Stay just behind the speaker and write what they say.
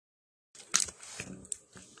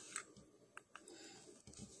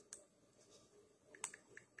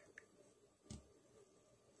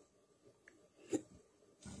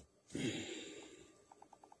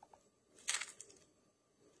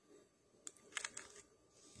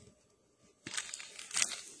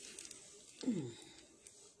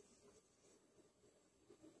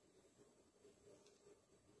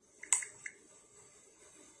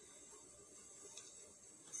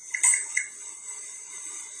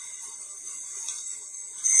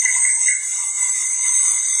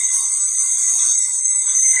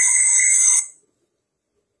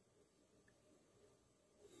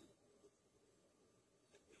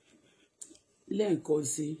lẹ́ẹ̀kan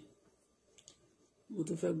sí mo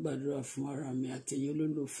tún fẹ́ gbàdúrà fún ara mi àtẹ̀yin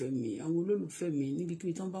olólùfẹ́ mi àwọn olólùfẹ́ mi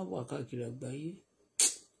níbikíbi tán bá wà káàkiri àgbáyé.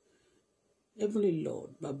 Heavenly Lord,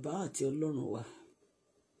 bàbá àti ọlọ́run wa,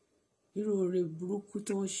 irú oore burúkú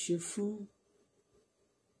tí wọ́n ṣe fún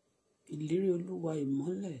ìlérí olúwa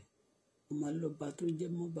ìmọ́lẹ̀ ọmọ alọ́ba tó jẹ́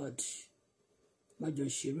Mohbad, má jọ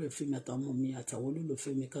ṣerú ẹ̀ fún mi àtàwọn ọmọ mi àtàwọn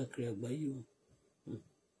olólùfẹ́ mi káàkiri àgbáyé o.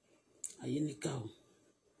 Ayé níkà o,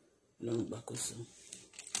 ọlọ́run gbàkóso.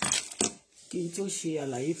 Kí n tó ṣe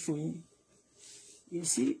àlàyé fún yín, you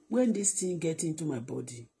see, when this thing get into my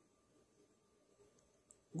body,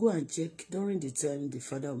 go and check during the time the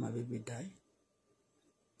father of my baby died.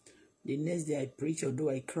 The next day I preach, although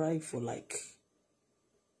I cry for like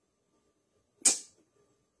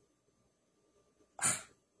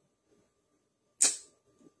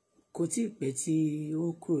kò tí ì pẹ́ tí ó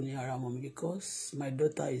kúrò ní ara mọ́ mi because my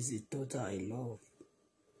daughter is a daughter I love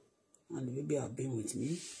and the baby have been with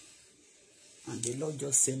me and the Lord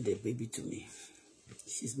just sent the baby to me.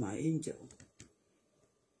 She's my angel.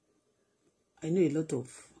 I know a lot of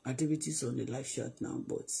activities on the live chat now,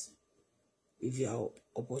 but if you are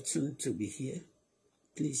opportune to be here,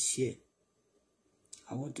 please share.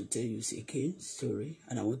 I want to tell you again story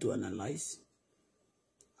and I want to analyze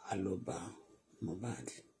Aloba Mohbad.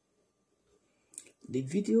 The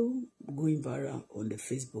video going viral on the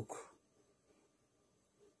Facebook.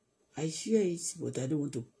 I share it, but I don't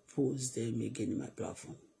want to post them again in my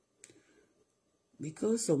platform.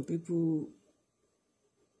 Because some people,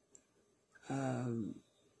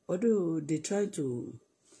 although they try to,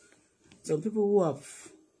 some people who have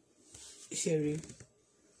sharing,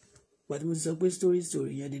 but when it's a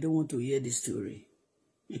story, yeah, they don't want to hear the story.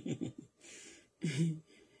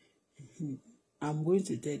 I'm going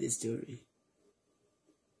to tell the story.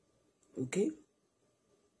 Okay?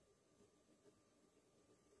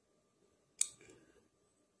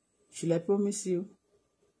 Should I promise you?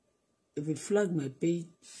 If you flag my page,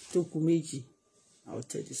 Tokumeji, I'll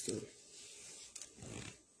tell the story.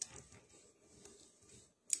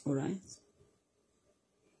 All right?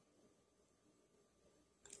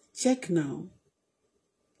 Check now.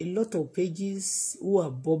 A lot of pages who are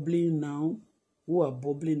bubbling now,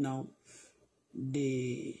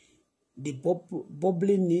 they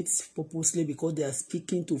bubbling it purposely because they are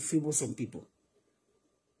speaking to favor some people.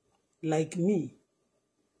 Like me,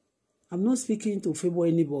 I'm not speaking to favor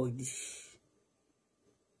anybody.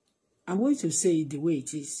 I'm going to say it the way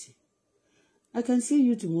it is. I can see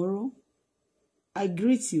you tomorrow. I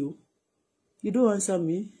greet you. You don't answer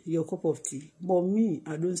me, your cup of tea. But me,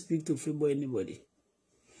 I don't speak to favor anybody.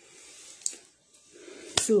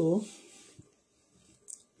 So,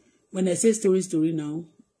 when I say story now,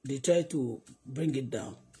 they try to bring it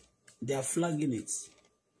down. They are flagging it.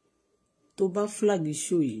 Tó bá flag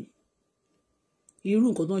show yìí.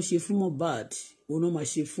 Irú nǹkan tó ń ṣe fún Mohbad, òun náà máa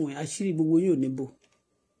ṣe fún ẹ. Àṣírí gbogbo yín ò ní bò.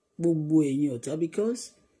 Gbogbo ẹ̀yin ọ̀tá,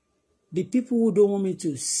 because the people who don't want me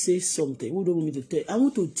to say something, who don't want me to tell, I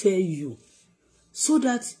want to tell you so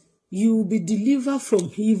that you will be delivered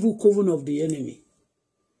from evil coven of the enemy.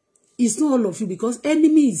 It's not all of you because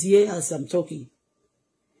enemy is here as I'm talking.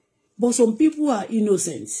 But some people are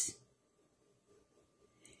innocent.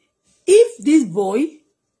 If this boy,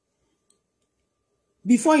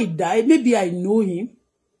 before he died, maybe I know him,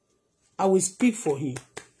 I will speak for him.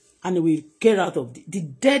 And he will get out of the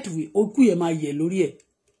death will okuyema yelori.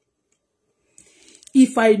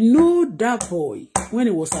 If I know that boy when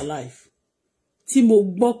he was alive, tí mo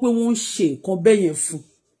gbọ́ pé wọ́n ṣe nǹkan bẹ́ẹ̀ yẹn fún.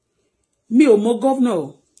 Mi ò mọ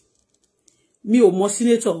governor, mi ò mọ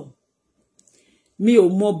senator, mi ò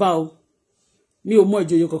mọ ọba o, mi ò mọ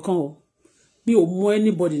ìjòyè kankan o, mi ò mọ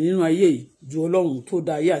anybody nínú ayé yìí ju Ọlọ́run tó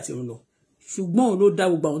dá ayé àti ọ̀run lọ. Ṣùgbọ́n òun ló dá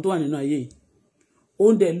gbogbo àwọn tó wà nínú ayé yìí.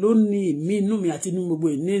 Òun dẹ̀ ló ní ìmí inú mi àti inú gbogbo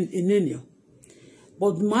ènìyàn.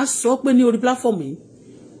 But màá sọ pé ní orí platform yìí,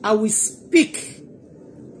 I will speak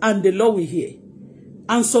and the Lord will hear.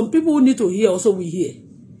 And some people who need to hear also will hear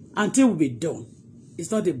until we be done.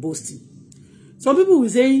 It's not a boasting. Some people will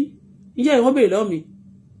say, yeah, you won't be allow me.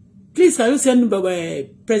 Please, can you send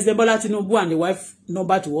President Bola Tinubu and the wife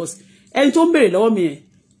number to us? And don't be allow me.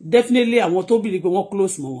 Definitely, I want to be more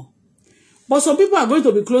close more. But some people are going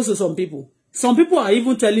to be close to some people. Some people are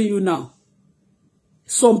even telling you now.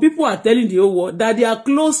 Some people are telling the whole world that they are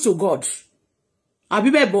close to God. àbí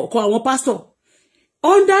bẹ́ẹ̀ bọ̀ kọ àwọn pastor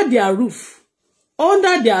under their roof,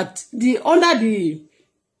 under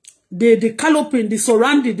the canopy, the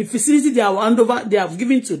surrounding, the facility they have hand over, they have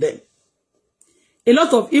given to them. A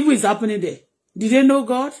lot of evil is happening there. Did they know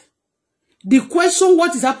God? The question,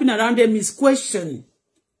 what is happening around them is question.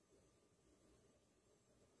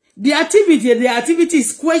 The activity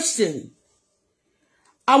is question.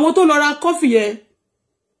 Àwọn tó lọ ra coffee yẹn,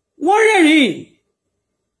 wọ́n rẹ́rìn.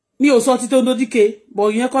 Mi ò sọ títí tó dike,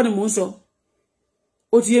 but ìyẹn kọ́ ni mò ń sọ.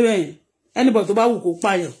 Ó ti yé bẹ́ẹ̀. Anybody tó bá wù kó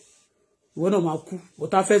pààyàn, ìwọ náà máa kú.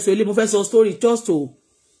 But a fẹ́ sọ ilé, mo fẹ́ sọ story just to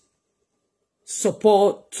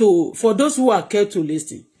support for those who are care to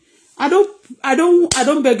listen. I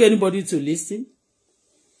don't beg anybody to listen.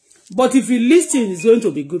 But if you listen, it's going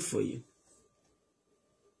to be good for you.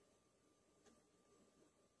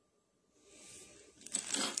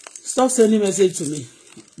 Stop sending message to me.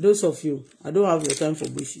 Those of you, I don't have your time for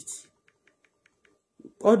bullshit.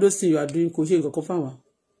 All those things you are doing, kò ṣe nǹkan kan fáwọn.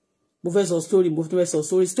 Mo fẹ́ sọ story, mo fẹ́ sọ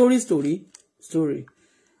story.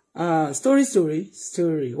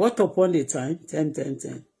 Story. What upon the time? 10.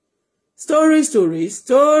 Story.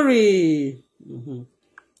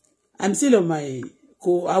 I'm still on my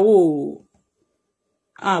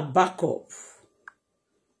back up.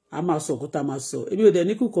 I'm also good. Ebi o de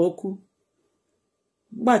ní kú kò kú.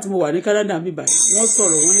 Nígbà tí mo wà ní Canada mi báyìí, wọ́n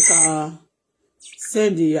sọ̀rọ̀ wọ́n ní ká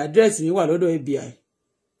send the address mi wà lọ́dọ̀ FBI.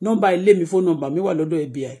 Number ilé mi, phone number mi wà lọ́dọ̀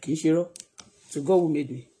FBI. Kì í ṣe rọ́. To God who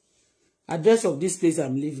made me. Address of this place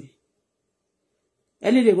I'm living.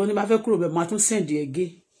 Any day when I fẹ́ kúrò bẹ́ẹ̀, ma tún send the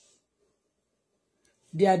again.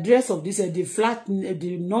 The address of this, the flat,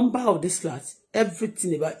 the number of this flat,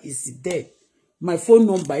 everything about is there. My phone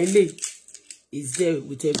number is there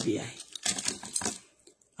with FBI.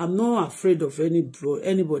 I'm not afraid of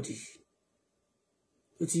anybody.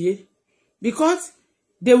 Because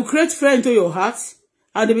they will create fear into your heart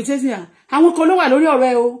and they will tell you, àwọn kan ló wà lórí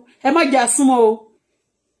ọ̀rọ̀ ẹ o, ẹ má jẹ́ àsúnmọ́ o.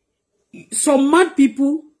 Some mad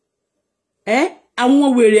people,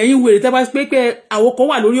 àwọn wèrè ẹ̀yin wèrè tẹ́ bá pé àwọn kan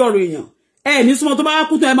wà lórí ọ̀rọ̀ èèyàn. Ní súnmọ́ tó bá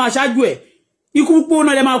kú tán ẹ máa ṣáájú ẹ̀. Ikú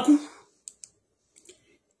gbóná lẹ máa kú.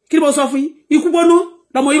 Kí ni mo sọ fún yín? Ikú gbóná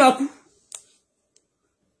lọmọ yín máa kú.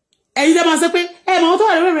 Ẹ̀yin tẹ́ máa sọ pé màá tó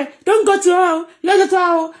wà lórí rẹ̀, don't go to her, don't go to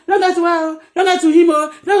her, don't go to her, don't go to him,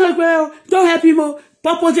 don't go to her, don't help him.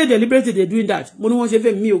 Purposely, deliberately, they're doing that. Mo ní wọ́n ṣe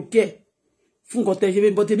fẹ́ mi ò kẹ́ fún nǹkan tẹ́ ṣe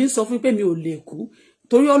fẹ́, but èmi sọ fún pé mi ò lè kú.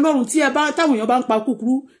 Torí Ọlọ́run tí táwọn èèyàn bá ń pa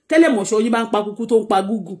kúkúrú, tẹ́lẹ̀mọ̀ṣọ́ yín bá ń pa kúkú tó ń pa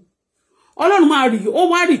gúgù. Ọlọ́run máa rí,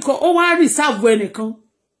 ó wá reserve ẹnìkan.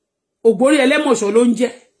 Ògbórí ẹlẹ́mọ̀ṣọ́ ló ń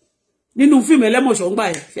jẹ́. Nínú fíìmù ẹlẹ́mọ̀ṣọ́ ń gbà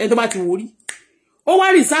ẹ̀, ẹni tó bá ti wò rí. Ó wá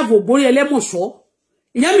reserve ògbórí ẹlẹ́mọ̀ṣọ́.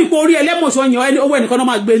 Ìyẹn mi pé orí ẹlẹ́mọ̀ṣọ́ yẹn owó ẹnìkan náà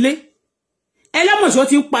máa gbélé. Ẹlẹ́mọ̀ṣọ́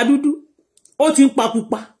ti ń pa dúdú, ó ti ń pa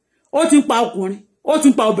pupa, ó ti ń pa ọkùnrin, ó ti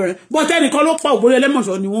ń pa obìnrin. But ẹnìkan ló pa ògbórí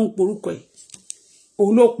ẹlẹ́mọ̀ṣọ́ ni wọ́n ń porúkọ ẹ̀.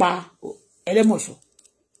 Òun ló pa ẹlẹ́mọ̀ṣọ́.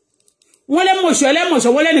 Wọ́n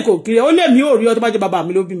ẹlẹ́mọ̀ṣọ́ wọ́n lẹ́nì kò kiri, ó lè mí ò rí ọ tó bá jẹ́ bàbá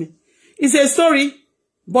mi ló bí mi. It's a story,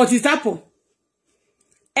 but it happened.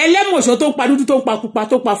 Ẹlẹ́mọ̀ṣọ́ tó ń pa dúdú, tó ń pa pupa,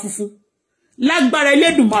 tó ń pa funfun. Lágbára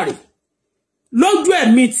Elédùmarè. Lójú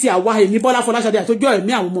ẹ̀mí tí àwa èmi Bọ́lá Fọláṣadé àtọjú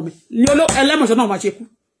ẹ̀mí àwọn ọmọ mi ni ẹlẹ́mọ̀ṣọ́ náà máa ṣe kú.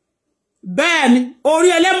 Bẹ́ẹ̀ ni orí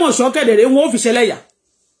ẹlẹ́mọ̀ṣọ́ kedere wọn ò fi ṣẹlẹ́yà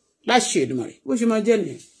láṣẹ Èdùmàrè bó ṣe máa jẹ́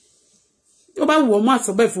nìyẹn. Tó bá wù ọ́ máa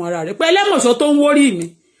sọ bẹ́ẹ̀ fún ara rẹ̀ pé ẹlẹ́mọ̀ṣọ́ tó ń wórí mi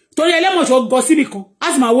torí ẹlẹ́mọ̀ṣọ́ gọ síbì kan á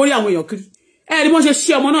sì máa wórí àwọn èèyàn kiri. Ẹ rí wọ́n ṣe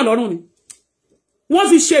ṣe ọmọ náà lọ́rùn ni. Wọ́n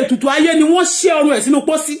fi ṣe ètùtù ayé ni wọ́n ṣe ọrùn ẹ̀ sínú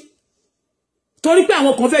pósí. Torí pé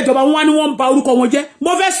àwọn kan fẹ́ jọba wọn wá ní wọ́n ń ba orúkọ wọn jẹ́.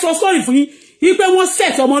 Mo fẹ́ sọ sọ́ọ̀rì fún yín wípé wọ́n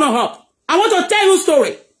set ọmọ náà up. I want to tell you a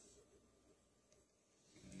story.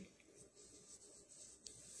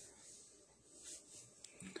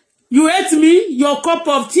 You hate me, your cup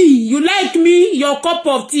of tea. You like me, your cup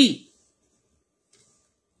of tea.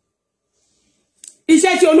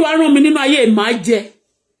 Iṣẹ́ tí Olúwa rán mi nínú ayé máa jẹ.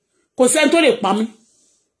 Kò sẹ́ni tó lè pa mí.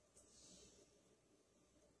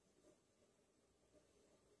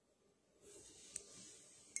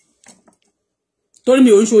 Torí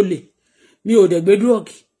mi ò ń ṣolè, mi ò dẹ̀ gbé drug.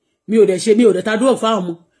 Mi ò dẹ̀ ta dúró fáwọn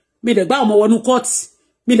ọmọ. Mi dẹ̀ gbá ọmọ wọnú court.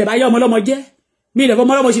 Mi dẹ̀ bá yá ọmọ lọ́mọ jẹ́. Mi dẹ̀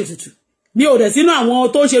fọmọ lọ́mọ ṣe tutù. Mi ò dẹ̀ sínú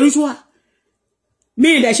àwọn tó ń ṣe ritual. Mi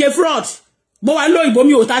dẹ̀ ṣe fraud. Mo wà lóyìnbó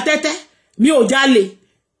mi ò ta tẹ́tẹ́. Mi ò jalè.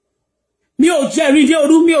 Mi ò jẹ́ rí dé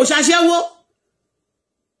òru. Mi ò ṣaṣẹ́wó.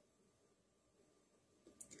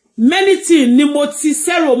 Many things ni mo ti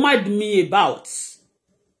zero mind me about.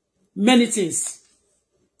 Many things.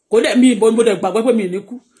 Kò dẹ̀ mi ìbọn mo dẹ̀ gbàgbọ́ pé mi ní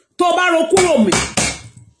kú. Tó bá ro kúrò mi.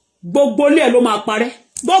 Gbogbo ilé ló máa parẹ́.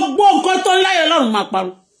 Gbogbo nǹkan tó láyé Ọlọ́run máa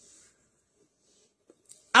parun.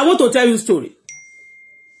 I want to tell you a story.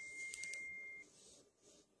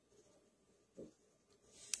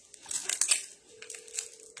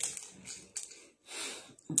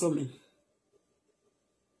 tọ́ mi.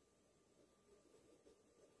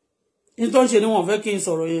 Nítorí ṣe ni wọ́n fẹ́ kí n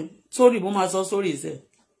sọ̀rọ̀ yẹn. Sórí mo máa sọ sórí ìṣẹ́.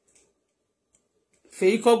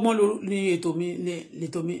 Fèyí kọ́gbọ́n ní ètò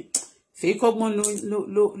mi. Fèyí kọ́gbọ́n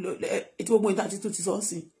ètò gbogbo ìta títún ti sọ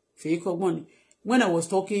sí. Fèyí kọ́gbọ́n ni. When I was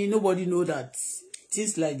talking, nobody know that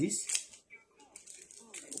things like this.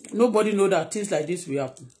 Nobody know that things like this will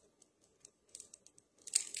happen.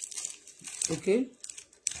 Okay?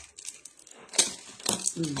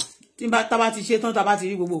 Tí tá bá ti ṣe tán, tá bá ti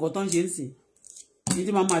rí gbogbo nǹkan tó ń ṣe ń sìn. Ní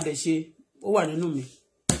tí màmá dẹ̀ ṣe, ó wà nínú mi.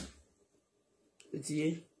 Ó ti yé.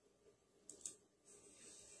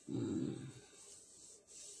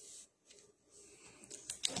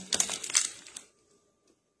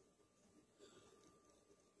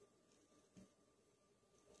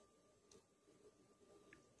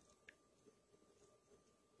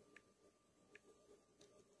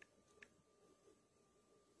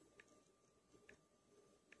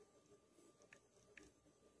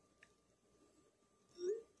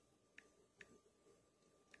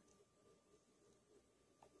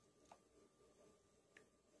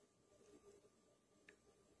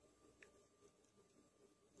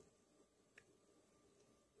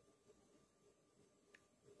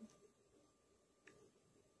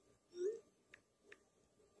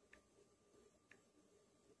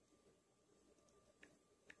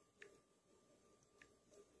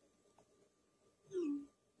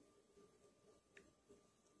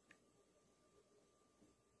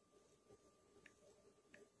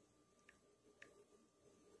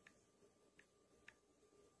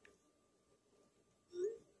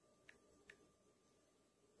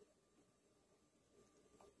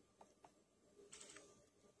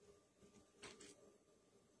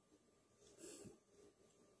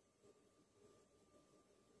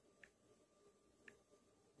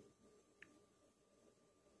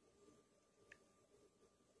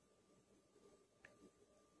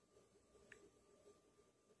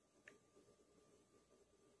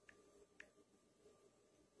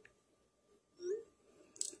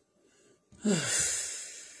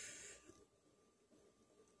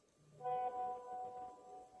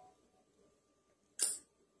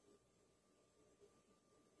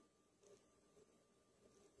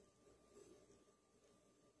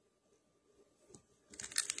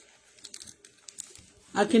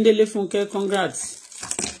 Akíndélé Fúnkẹ́, congrats.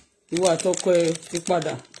 Ìwọ àtọkọ ẹ ti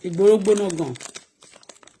padà. Ìgboro gbóná gan.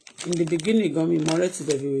 In the beginning gan mi mo re ti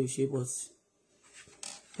bẹ̀rẹ̀ ṣe but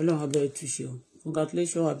Ọlọ́run abẹ́ tu ṣe o.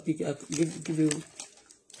 Congratulations, I give you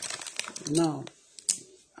now.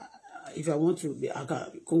 If I want to be,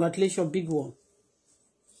 congratulations, big one.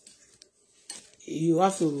 You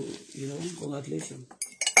have to, congratulations,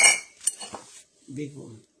 big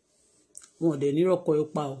one. Wọ́n dẹ̀ ní rọ́kọ̀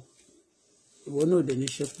ipa o. Ìwọ náà dẹ̀ ní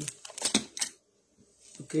ṣẹ́kù.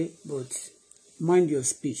 Okay, but mind your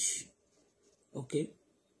speech. Okay.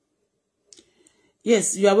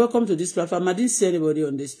 Yes, you are welcome to this platform. I didn't see anybody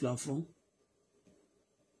on this platform.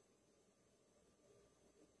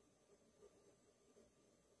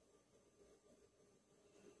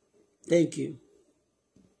 Thank you.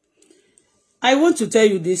 I want to tell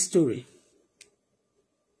you this story.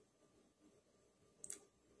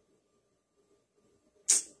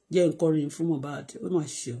 Jẹ́ nkọrin fún Mohbad, ó mà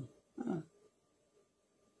ṣe o.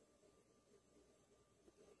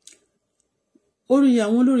 Orin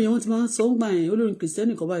àwọn olórin wọn ti máa ń sọ ń gbà yẹn, olórin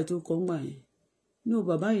Kristẹni kan báyìí tó kọ ń gbà yẹn. Ní o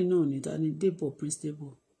bàbá yìí náà ní ta ni Débọ̀ Prince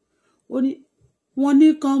Débọ̀. Ó ní wọ́n ní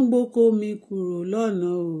kán gboko mi kúrò lọ́nà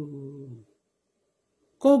o.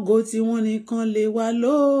 Kógo tí wọ́n ní kán lè wá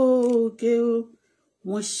lókè o.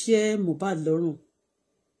 Wọ́n ṣẹ́ Mohbad lọ́rùn.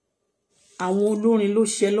 Àwọn olórin ló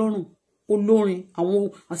ṣẹ́ lọ́rùn. Olórin àwọn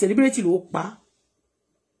celebrity ló pa.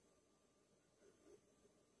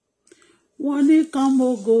 Wọ́n ní kán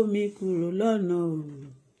mógo mi kúrò lọ́nà o.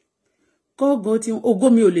 Kógo tí ògo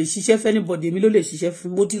mi ò lè ṣiṣẹ́ fẹ́ anybody mi ló lè ṣiṣẹ́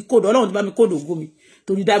fún. Mo ti kódo Ọlọ́run ti bá mi kódo ògo mi.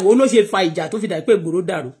 Torí dàbí ó ló ṣe fa ìjà tó fi dà pé ìgboro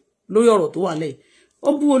dàrú lórí ọ̀rọ̀ tó wà lẹ́yìn. Ó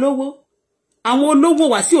bú olówó. Àwọn olówó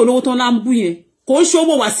Wàsíù olówó tán lá ń bú yẹn. Kò ń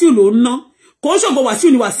ṣòwò Wàsíù ló ń ná. Kò ń ṣòwò Wàsíù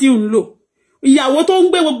ni Wàsíù ń lò. Ìyàwó tó ń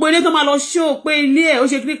gbé gbogbo ilé tó máa lọ ṣó pé ilé ẹ̀ ó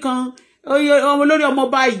ṣe kiri kan. Olórí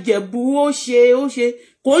ọmọọba Ìjẹ̀bú ó ṣe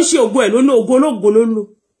kò ń ṣe ògo ẹ̀ ló ń lò, ògo ológo ló ń lò.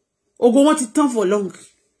 Ògo wọn ti tán for long.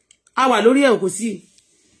 A wà lórí ẹ̀ kò sí.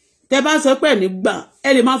 Tẹ́ bá sọ pé ní gbà ẹ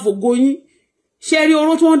lè má fògo yín. Ṣé rí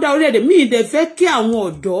oró tí wọ́n dá orí èdè míì dẹ̀ fẹ́ kí àwọn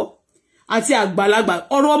ọ̀dọ́ àti àgbàlagbà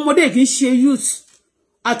ọ̀rọ̀ ọmọdé kì í ṣe youth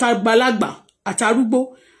àtàgbàlagbà àtàrúgbó.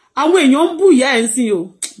 Àwọn èèyàn ń bú ìyá ẹ̀ ń sìn o.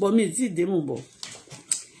 Bọ̀ mi ti dé mú bọ̀.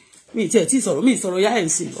 Mi ti sọ̀rọ̀ mi sọ̀rọ̀ ìyá ẹ̀ ń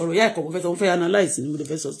sìn. Ọ̀rọ̀ ìyá ẹ̀ kọ̀ mo fẹ́ analyze ni mo dẹ̀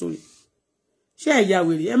fẹ́ sọ story. Ṣé ẹ ya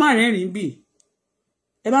wèrè ẹ má rẹ́rìn bí.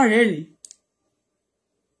 Ẹ má rẹ́rìn.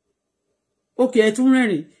 Okay, ẹ tún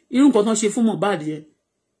rẹ́rìn. Irú nǹkan tán ṣe fún Mohbad yẹn.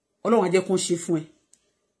 Ọlọ́run á jẹ́ kó ṣe fún ẹ.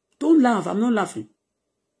 Don't laugh. I'm not laughing.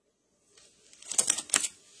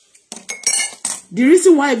 The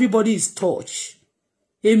reason why everybody is touched,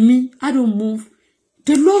 me, I don't move.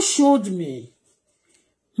 The Lord showed me.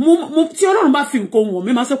 Tí Ọlọ́run bá fi nǹkan wọ̀n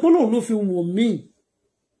mi, màá sọ pé Ọlọ́run ló fi wọ̀n mi.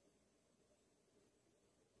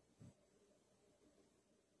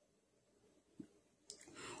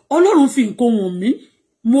 Ọlọ́run fi nǹkan wọ̀n mi,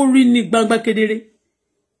 mo rí ní gbangba kedere.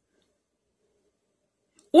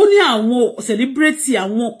 Ó ní àwọn celebrity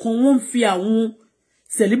àwọn kan wọ́n fi àwọn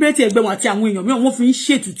celebrity ẹgbẹ́ wọn àti àwọn èèyàn mi wọ́n fi ń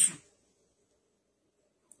ṣètùtù.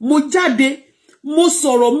 Mo jáde, mo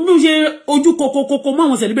sọ̀rọ̀ mo ṣe ojú kokokoko mọ́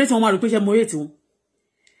àwọn celebrity wọn máa rò pé ṣe mo hate wọn.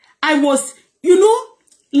 I was, you know,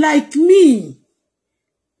 like me.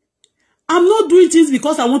 I'm not doing things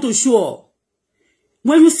because I want to show up.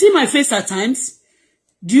 When you see my face at times,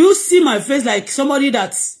 do you see my face like somebody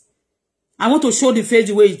that I want to show the face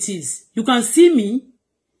the way it is? You can see me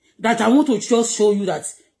that I want to just show you that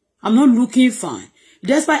I'm not looking fine.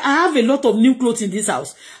 Despite I have a lot of new clothes in this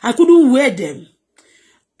house. I couldn't wear them.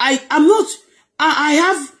 I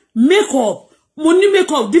have makeup. Money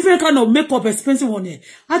makeup, different kind of makeup, expensive one here.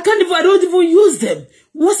 I don't even use them.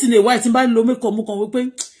 Once in a while, somebody low makeup, mo kàn wí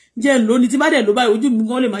pé, jẹ́ ló ní tí bá dé ló bá ojú mi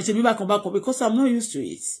gan lè máa ṣe bí bá kan because I'm not used to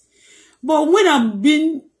it. But when I'm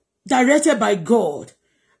being directed by God,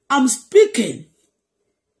 I'm speaking.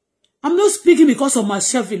 I'm not speaking because of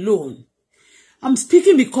myself alone. I'm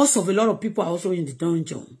speaking because of a lot of people are also in the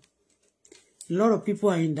dungeon. A lot of people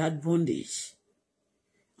are in that bondage.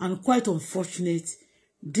 And quite unfortunate,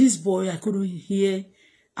 this boy, I couldn't hear.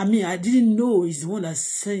 I mean, I didn't know he's the one that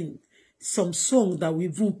sang some song that we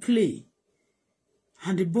even play.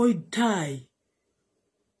 And the boy died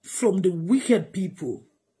from the wicked people.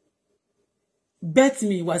 Bet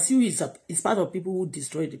me, Wasiu is part of people who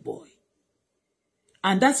destroyed the boy.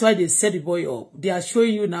 And that's why they set the boy up. They are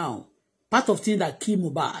showing you now part of things that kill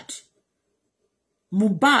Mohbad.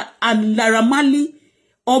 Mohbad and Laramali,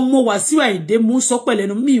 ọmọ Wasiu Ayinde mú sọ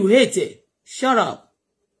pẹ̀lẹ́nu mi ò hate. Shut up.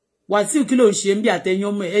 Wasiu kí ló ń ṣe ń bí àtẹ̀yìn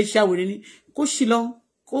ọmọ ẹ̀ ṣàwèrè ni kó ṣì lọ.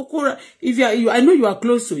 If I know you are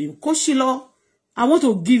close to him, kó ṣì lọ. I want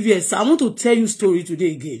to tell you story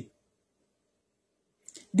today again.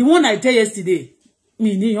 The one I tell yesterday,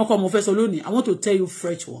 I want to tell you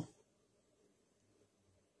fresh one.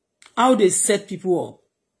 How they set people up.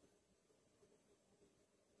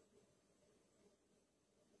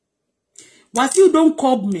 Wasiu don't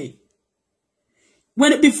call me.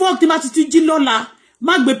 Before Timothy Jilola,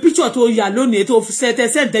 má gbé picture tó yà lónìí tó set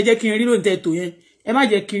jẹ́ kí n rí lónìí tẹ́ tó yẹn. Ẹ má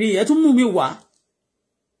jẹ́ kiri, ẹ tún mú mi wá.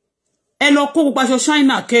 Ẹ lọ kó gbogbo aṣọ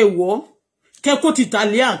China kẹ́ wọ̀, kẹ́ kó ti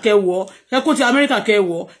Italian kẹ́ wọ̀, kẹ́ kó ti America kẹ́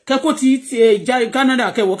wọ̀, kẹ́ kó ti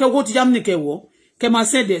Canada kẹ́ wọ̀, kẹ́ kó ti Germany kẹ́ wọ̀, kẹ́ máa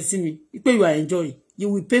send it sí mi. Pé you are enjoying. You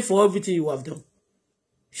will pay for everything you have done.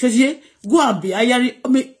 Ṣé go and be ayari, I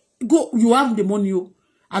mean, go, you have the money o.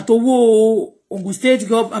 Àtowó Ogun State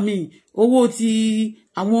gov, I mean, owó ti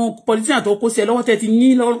àwọn politician tó kó ṣe lọ́wọ́ tẹ́ ti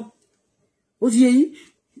yín lọ́rùn. Ó ti yé yín.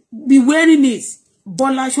 Be wearing it.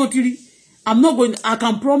 Bola Shotiri. I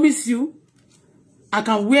can promise you, I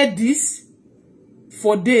can wear this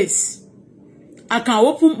for days. I can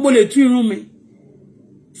open mo lè tú irun mi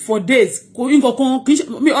for days. Kò nǹkan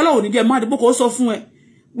kan mi Ọlọ́run ní jẹ́ má de bó kò sọ fún ẹ.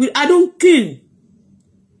 I don't kill.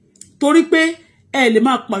 Torí pé ẹ lè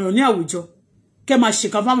máa pààyàn ní àwùjọ. Kẹ́ máa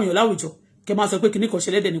ṣèkà fáwọn èèyàn láwùjọ. Kẹ́ máa sọ pé kíní kan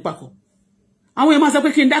ṣẹlẹ̀ dẹ̀ nípa kan. Àwọn èèyàn máa sọ pé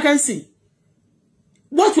kí n dákẹ́ sìn.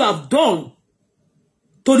 What you have done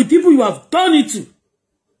to the people you have done it to.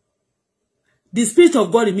 The Spirit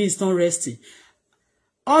of God in me is not resting.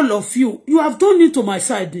 All of you have done it to my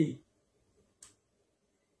side.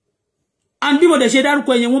 And people they ṣe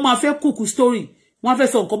dárúkọ yẹn wọ́n máa fẹ́ cook story. Wọ́n fẹ́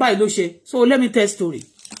sọ nǹkan báyìí ló ṣe. So let me tell story.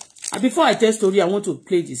 And before I tell story, I want to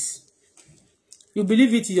play this. You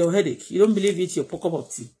believe it, your headache. You don't believe it, your cup of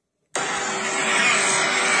tea.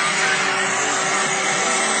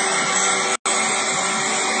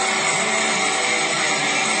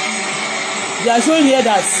 They are showing here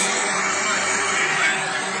that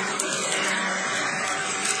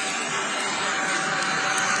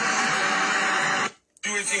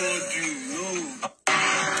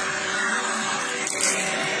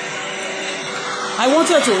I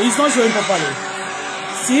wanted to. It's not showing properly.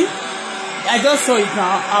 See? I just saw it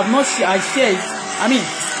now. I've not shared. I shared. I mean,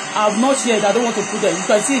 I've not shared. I don't want to put it. You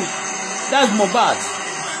can see. That's Mohbad.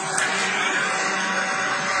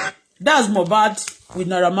 That's Mohbad with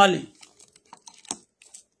Naira Marley.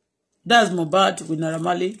 That's Mohbad with Naira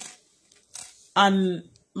Marley. And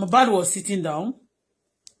Mohbad was sitting down.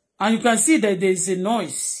 And you can see that there's a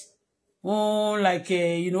noise. Oh, like,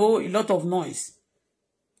 a lot of noise.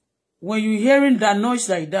 when you hearing that noise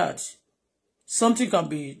like that, something can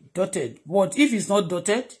be dotted. But if it's not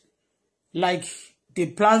dotted, like they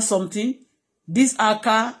plan something, this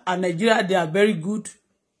Aka and Nigeria, they are very good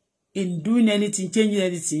in doing anything, changing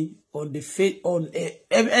anything on the face, on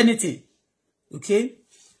anything. Okay?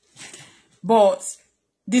 But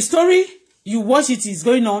the story, you watch it, is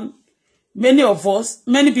going on. Many of us,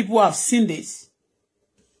 many people have seen this.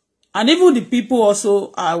 And even the people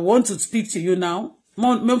also, I want to speak to you now.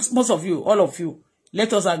 Most of you, all of you,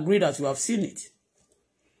 let us agree that you have seen it.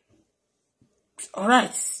 All right.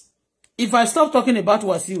 If I stop talking about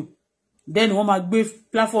Wasiu, then one might be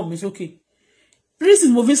platform is okay.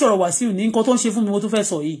 Reason moving sọ̀rọ̀ Wasiu ní nǹkan tó ń ṣe fún mi mo tún fẹ́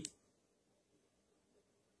sọ yìí.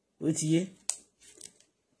 Ó ti yé.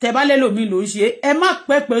 Tẹ́ bá lelo mi ló ń ṣe, ẹ má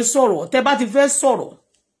pẹpẹ sọ̀rọ̀, tẹ́ bá ti fẹ́ sọ̀rọ̀.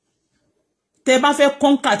 Tẹ́ bá fẹ́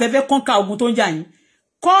conquer, tẹ́ fẹ́ conquer ogun tó ń jà yín.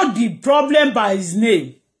 Call the problem by his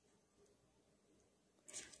name.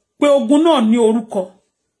 Pé ogun náà ní orúkọ.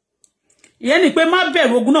 Ìyẹn ni pé má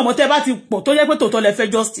bẹ̀rù ogun náà mọ́ tẹ́ bá ti pọ̀ tó jẹ́ pé tòótọ́ lẹ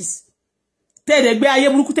fẹ́ justice. Tẹ́ dẹ̀ gbé ayé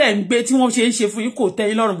burúkú tẹ́ ń gbé tí wọ́n ṣe ń ṣe fún yín kò tẹ́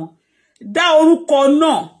yín lọ́rùn mọ́. Dá orúkọ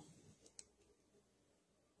náà.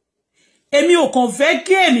 Èmi ò kàn fẹ́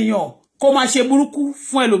kí ènìyàn kó máa ṣe burúkú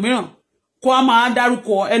fún ẹlòmíràn, kó a máa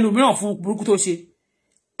dárúkọ ẹlòmíràn fún burúkú tó ṣe.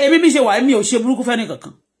 Èmi bí ṣe wà èmi ò ṣe burúkú fẹ́ni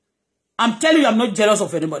kankan. I'm telling you, I'm not jealous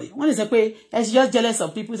of anybody. When they say pé it's just jealous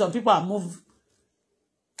of people, some people are moved.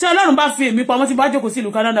 Tí Ọlọ́run bá fi èmi pamọ́ tí bá jókòó sí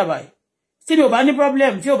ìlú Canada báyìí. Tí mi ò bá ní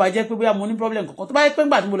problem, tí ò bá jẹ́ pé bóyá mo ní problem kankan. Tó bá jẹ́ pé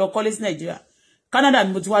ńgbà tí mo lọ kọ́lé sí Nigeria, Canada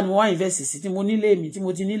ni mo ti wá ni mo wá invest sí, tí mo nílé mi, tí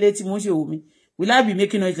mo ti nílé, tí mo ṣe òwò mi. Will I be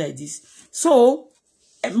making noise like this? So,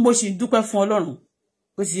 mo ṣì dúpẹ́ fún Ọlọ́run.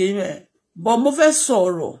 Ó ti yé mi. But mo fẹ́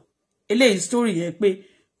sọ̀rọ̀ eléyìí story yẹn pé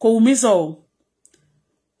kò wù mí sọ o.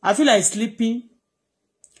 I feel like sleeping.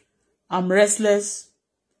 I'm restless.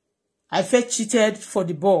 I felt cheated for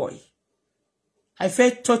the boy. I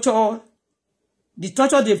felt tortured. The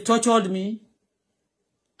torture they've tortured me.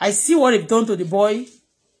 I see what they've done to the boy.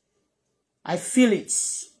 I feel it.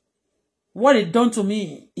 What they've done to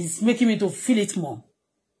me is making me to feel it more.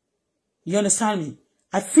 You understand me?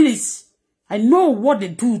 I feel it. I know what they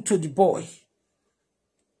do to the boy.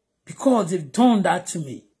 Because they've done that to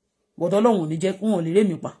me. But Ọlọ́run ò ní jẹ́ kó wọn lè ré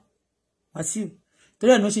mi pa. Wasiu.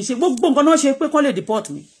 Torí ẹ̀ no ṣe gbogbo nǹkan náà ṣe pé kán lè deport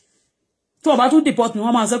me. Tó bá tún deport me,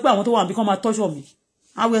 wọ́n máa sọ pé àwọn tó wà níbí kán máa torture me.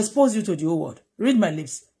 I will expose you to the whole world. Read my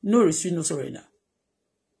lips. No restraint, no surrender.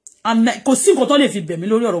 And kò sí nǹkan tó lè fi bẹ̀ mí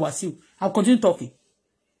lórí ọ̀rọ̀ Wasiu. I'll continue talking.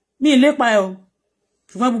 Mi lépa ẹ o.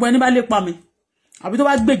 Ṣùgbọ́n gbogbo ẹni bá lépa mi. Àbí tó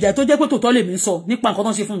bá gbèjà tó jẹ́ pé tòótọ́ lè mi sọ nípa nǹkan tó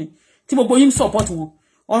ń ṣe fún mi. Tí gbogbo yín support wọn.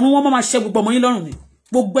 Ọ̀run wọn máa ṣe gbogbo ọmọ yín lọ́rùn ni.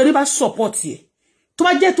 Gbogbo ẹni bá support ẹ. Tó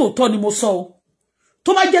bá jẹ́ tòótọ́ ni mo sọ o.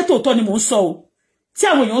 Tó bá jẹ́ tòótọ́ ni mo ń sọ o. Tí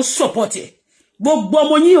àwọn èèyàn support ẹ. Gbogbo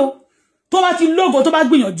ọmọ yín o. Tó bá ti lógo tó bá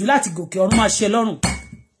gbìyànjú láti gòkè ọ̀run máa ṣe lọ́rùn.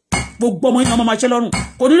 Gbogbo ọmọ yín máa ṣe lọ́rùn.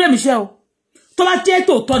 Kò ní rẹ̀ mi ṣe o. Tó bá jẹ́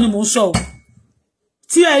tòótọ́ ni mo ń sọ o.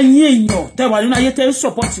 Tí ẹ̀yin èèyàn tẹ́ wà nínú ayé tẹ́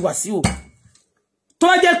support Wasiu o. Tó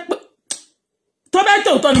bá jẹ́ tó bá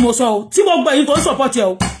tòótọ́ ni mo sọ o. Tí gbogbo ẹ̀yin tó support ẹ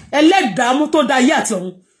o. Ẹlẹ́dàá mú tó dá ayé àti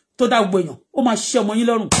ọ̀run tó dá gbogbo èèyàn. Ó máa ṣe ọmọ yín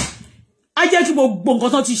lọ́rùn. Á jẹ́ kí gbogbo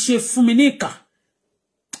nǹkan tó ti ṣe fún mi ní ìkà.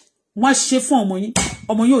 Wọ́n á ṣe fún ọmọ yín.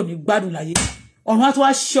 Ọmọ yín ò ní gbádùn láyé. Ọ̀run á tó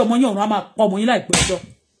wá ṣe ọmọ yín, ọ̀run á máa pa ọmọ yín láìpẹ́ ọjọ́.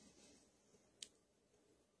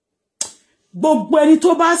 Gbogbo ẹni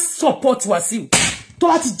tó bá support Wasiu, tó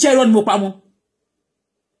bá ti jẹ́ irọ́ ni mo pamọ́.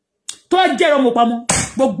 Tó bá jẹ́ irọ́ mo pamọ́.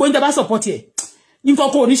 Gbogbo ẹni tó bá support ẹ̀. Nǹkan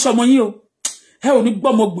kò ní ṣọmọ yín o. Ẹ ò ní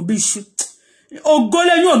gbọ́mọ gbùn bí iṣu. Ògo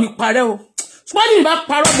lẹ́yìn ò ní parẹ́ o. Ṣùgbọ́n tí mi bá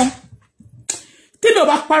parọ́ mọ́. Tí mi ò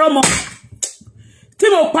bá parọ́ mọ́. Tí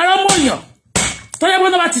mi ò parọ́ mọ́ èèyàn. Tó yẹ pé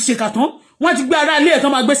tó bá ti ṣèkà tán, wọ́n ti gbé ara ilé ẹ̀ tó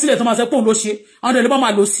máa gbé sílẹ̀ tó máa sọ pé òun ló ṣe. Àwọn ọ̀dọ́ ló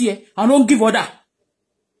máa lò sí ẹ. Àwọn ló ń give order.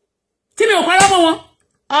 Tí mi ò parọ́ mọ́ wọn.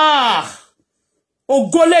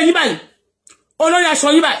 Ògo lẹ́yìn báyìí. Olórí aṣọ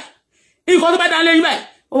yín báyìí. Nǹkan tó bá dá lẹ́yìn báyìí.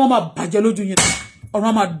 Ó máa bàjẹ́ lójú yín.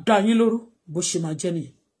 Ọ̀run máa dá yín lóró. Bó ṣe máa jẹ́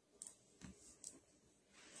nìyẹn.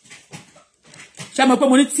 Ṣé mo pé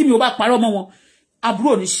mo ní tí mi ò bá parọ́ mọ́ wọn,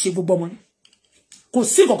 àbúrò ní ṣe gbogbo ọmọ yín. Kò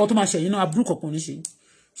sí nǹkan tó máa ṣe yín náà, àbúrò kankan ní ṣe yín.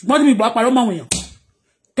 Ṣùgbọ́n tí mi bá parọ́ mọ́ àwọn èèyàn,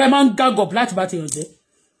 kẹ́ máa ń gag up láti bá ti yàn jẹ́.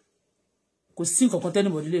 Kò sí nǹkan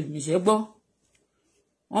tẹ́nìbọ̀dì lè mi ṣe gbọ́.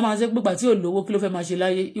 Wọ́n máa ṣe pé gbà tí ò lówó kí ló fẹ́ máa ṣe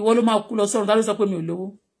láyé. Ìwọ ló máa kú lọ sọ́run, tá ló sọ pé mi ò lówó.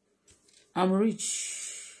 I'm rich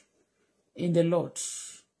in the Lord.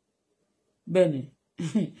 Bẹ́ẹ̀ni,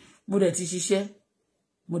 mo dẹ̀ ti ṣiṣẹ́,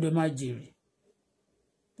 mo dẹ̀ máa jèrè.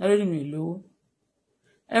 Tá ló ní mi ò lówó.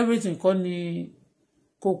 Everything kọ́ ni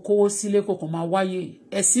kò kówó sílé kò kàn máa wáyé.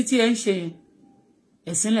 Ẹ̀sìn tí ẹ ń ṣe yẹn,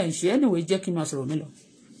 ẹ̀sìn lẹ̀ ń ṣe. Anyway, jẹ́ kí n máa sọ̀rọ̀ mi lọ.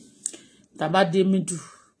 Tàbá dé middle,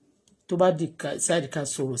 tó bá di side ká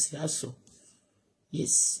sọ̀rọ̀ sí àsọ.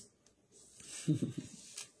 Yes.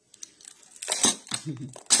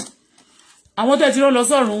 àwọn tẹ́ ti rán lọ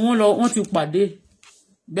sọ́run wọ́n ti pàdé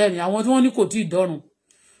bẹ́ẹ̀ ni àwọn tí wọ́n ní kò tí ì dọ́run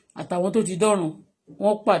àtàwọn tó ti dọ́run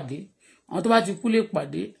wọ́n pàdé àwọn tó bá ti kú lè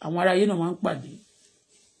pàdé àwọn ará ayé náà máa ń pàdé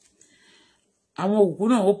àwọn òkú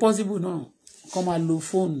náà ó possible náà kàn máa lo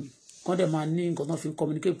fóònù kàn dẹ̀ máa ní nǹkan tó fi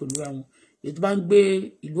communicate pẹ̀lú àwọn èyí tó bá ń gbé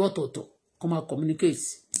ìlú ọ̀tọ̀ọ̀tọ̀ kàn máa communicate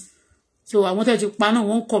so àwọn tẹ́ ti pa náà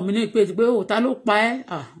wọ́n communicate pé ó ta ló pa ẹ́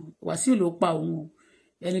Wàsíù ló pa òun o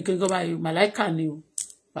ẹnikẹ́ni kan báyìí màláìkà ni o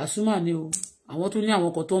Pasuma ni o àwọn tó ní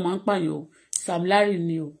àwọn kan tó máa ń pààyàn o Sam Larry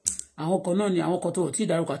ni o àwọn kan náà ni àwọn kan tó ti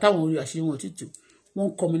dárúkọ àtàwọn orí àṣírí wọn títù wọ́n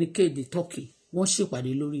communicate the talking wọ́n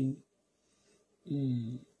ṣèpàdé lórí ni.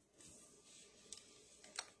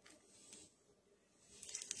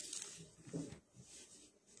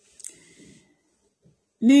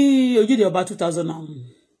 Ní ojúde ọba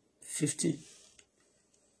 2015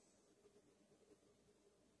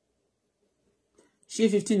 ṣé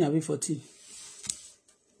 15 àbí 14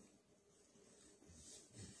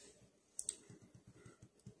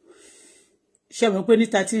 ṣé mọ̀ pé ní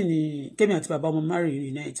 13 ni Kémi àti bàbá ọmọ márùn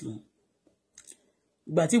unite mọ́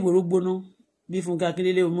ìgbà tí ìgboro gbóná bí Fúnkẹ́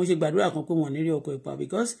Akíndélé mo ṣe gbàdúrà kan pé wọ́n ní rí ọkọ̀ ìpa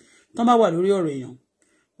because tán bá wà lórí ọ̀rọ̀ èèyàn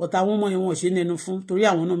ọ̀tá àwọn ọmọ yẹn wọ́n ṣe nẹnu fún torí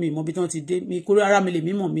àwọn náà mi ìmọ̀ bí tán ti dé mi kórè ara mi lè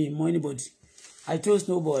mímọ̀ mi ìmọ̀ anybody I trust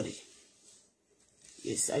nobody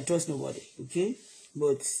yes I trust nobody okay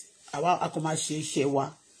but àwa a kò máa ṣe iṣẹ́ wa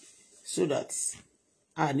so that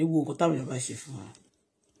a ní wo nǹkan táwọn èèyàn bá ṣe fún wa.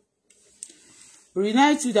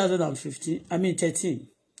 Reunite 13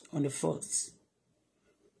 on the 4th.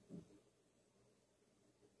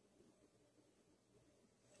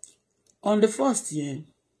 On the 1st yẹn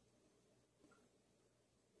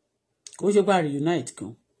kò ṣe pa reunite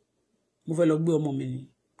kan mo fẹ́ lọ gbé ọmọ mi ni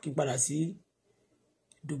kí n padà sí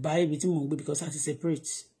Dubai ibi tí mò ń gbé because I ti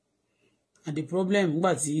separate and the problem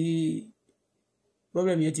nígbà tí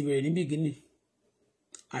problem yẹn ti bẹ̀rẹ̀ ní beginning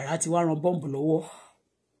àrà ti wá ran bọ́ǹbù lọ́wọ́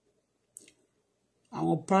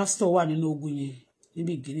àwọn pastor wà nínú ogun yẹn ní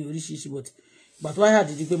beginning oríṣiríṣi but ìgbà tó wáyà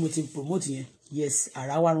dídí pé mo ti promote yẹn yes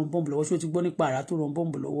àrà wá ran bọ́ǹbù lọ́wọ́ ṣé o ti gbọ́ nípa àrà tó ran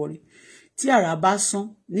bọ́ǹbù lọ́wọ́ rí tí àrà bá sán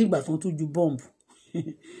nígbà tó ń tún ju bọ́ǹbù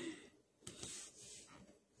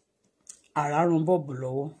àrà ran bọ́ǹbù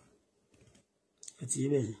lọ́wọ́ àti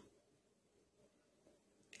ibẹ̀ yẹn.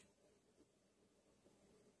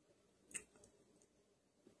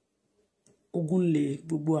 Ogun lè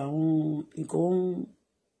gbogbo àwọn nǹkan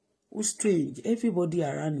ó strange everybody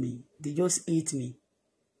around me they just hate me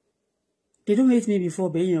they don't hate me before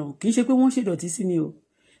bẹ́yẹn o kì í ṣe pé wọ́n ṣèdọ̀tí sí mi o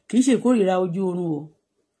kì í ṣe ìkórìíra ojú oorun o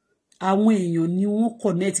àwọn èèyàn ni wọ́n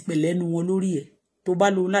connect pẹ̀lẹ́nu wọn lórí ẹ̀ tó bá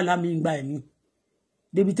lo lálá mi gba ẹ̀mí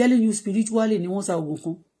they be telling you spiritually ni wọ́n sa oògùn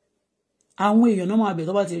kan àwọn èèyàn náà máa bẹ̀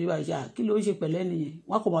tó bá ti rí báyìí kí ló ń ṣe pẹ̀lẹ́ nìyẹn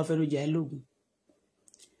wọ́n kò máa fẹ́ràn jà ẹ́ lóògùn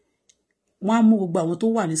wọ́n á mú gbogbo àwọn tó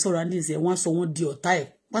wà ní surroundings ẹ̀ wọ́n á sọ wọ́n di ọ̀tá ẹ̀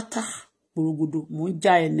pátá gbòrògbòdò mò ń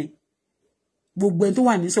já ẹni gbogbo ẹni tó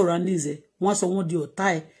wà ní surroundings ẹ̀ wọ́n á sọ wọ́n di ọ̀tá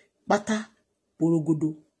ẹ̀ pátá gbòrògbòdò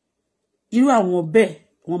irú àwọn bẹ́ẹ̀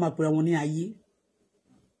wọ́n máa pèrè wọn ní ayé.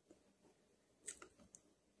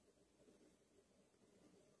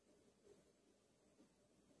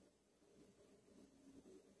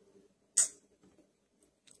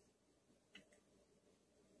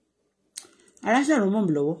 ara ṣàrùn mọ́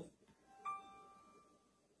mi lọ́wọ́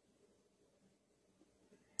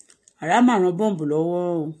ara máa ran bọ́ǹbù lọ́wọ́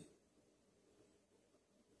o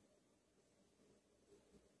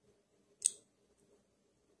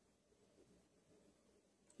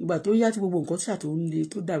ìgbà tó yá tí gbogbo nǹkan ṣàtò ń le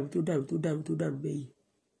tó dàrú bẹ́yìn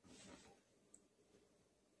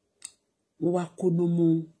wọ́n wá kóná mọ́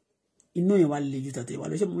iná yẹn wá le ju tàtẹ̀ wá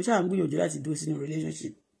lọ ṣé mo ṣáà ń gbìyànjú láti dúró sínú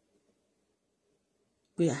relationship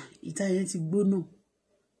pé ìta yẹn ti gbóná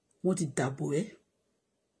wọ́n ti dàbò ẹ́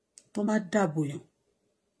tó bá dàbò yàn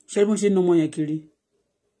ṣé bí wọ́n ṣe ń ná ọmọ yẹn kiri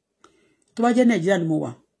tó bá jẹ́ Nàìjíríà ni mo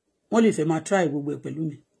wà wọ́n lè fẹ́ máa try gbogbo ẹ̀ pẹ̀lú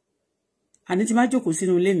mi àní tí máa jókòó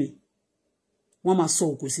sínú ilé mi wọ́n máa sọ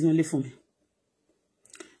òkú sínú ilé fún mi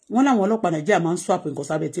wọ́n láwọn ọlọ́pàá Nàìjíríà máa ń swap nǹkan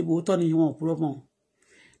sábẹ́ tébù ó tọ́ ni wọn ò kúrò mọ́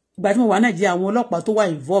ìgbà tí mo wà Nàìjíríà àwọn ọlọ́pàá tó wà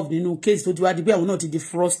involved nínú case tó ti wá di pé àwọn náà ti di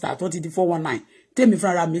fraudster tó ti di 419 tèmi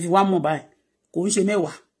fúnra mi fi wá mọ̀ báyìí kò ń ṣe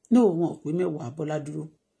mẹ́wàá no wọn ò pé mẹ́wàá Bọ́lá dúró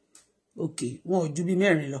ok wọn ò ju bí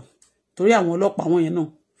mẹ́rin lọ torí àwọn ọlọ́pàá wọn yẹn náà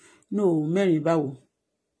no mẹ́rin báwo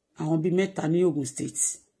àwọn bíi mẹ́ta ní Ogun State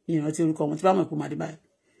ìrántí orúkọ wọn tí bá mọ̀ pé màdé báyìí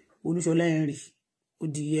Olúṣọlá Henry ó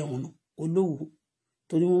di ẹ̀wọ̀n náà Olówó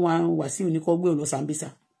torí wọ́n wá Wàsíù ní kọ́ gbé òun lọ Sambisa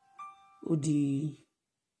ó di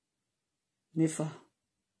mẹ́fà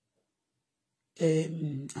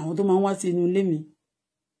àwọn tó máa ń wá sí inú ilé mi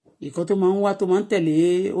ìkan tó máa ń wá tó máa ń tẹ̀lé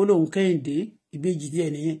olóhùn Kẹ́hìndé ìbejì díẹ̀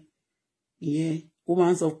nìyẹn ìyẹn ó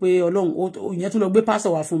máa ń sọ pé Ọlọ́run ìyẹn tún lọ gbé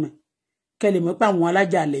pásọ̀ wá fún mi kẹ́ lè mọ̀ pé àwọn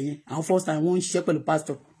alájàlẹ̀ yẹn àwọn first time wọ́n ń ṣiṣẹ́ pẹ̀lú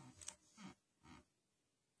pastor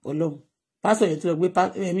Ọlọ́run pastor yẹn tó lọ gbé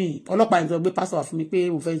ọlọ́pàá yẹn tó lọ gbé pastor wá fún mi pé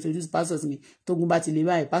mo fẹ́ introduce pastor sí mi tógun bá ti lè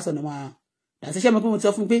báyìí pastor náà máa dàṣẹ́ṣẹ́ mọ́ pé mo ti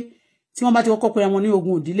sọ fún mi pé tí wọ́n bá ti kọ́kọ́ pé wọn ní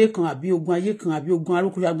ogun òdílé kan àbí ogun ayé kan àbí ogun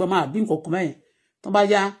arókùnrin agbọ́n máa bí nǹkan kan mẹ́yìn tó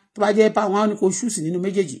bá jẹ́ pa wọn ní kó ṣùsì nínú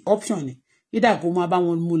méjèèjì option ni ìdá kó máa bá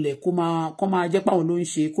wọn múlẹ̀ kó máa jẹ́ páwọn ló ń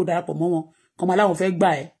ṣe kó darapọ̀ mọ́ wọn kó máa láwọn fẹ́ gbà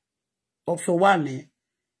ẹ́ option 1 nìyẹn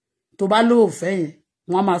tó bá lóò fẹ́ yẹn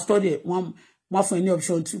wọ́n máa study ẹ̀ wọ́n fún ẹ ní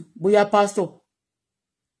option 2 bóyá pastor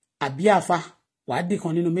àbí àfà wàá dì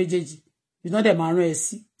kan nínú méjèèjì ìtàn dẹ̀ máa rán ẹ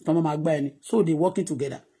sí tọ́ máa gbà ẹ ni so they working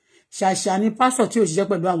together ṣàṣà ni pastor tí ò ṣiṣẹ́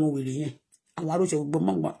pẹ̀lú àwọn wèrè yẹn àwọn aróṣẹ́ gbogbo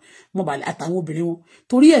mọ̀bàlẹ̀ àtàwọn obìnrin wọn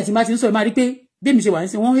torí ẹ̀ tí má ti ń sọ ẹ máa rí pé bí mi ṣe wà ní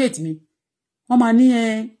sí wọ́n hate mi wọ́n máa ní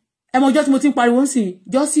ẹmọ ọjọ́ tí mo ti ń pariwo ń sìn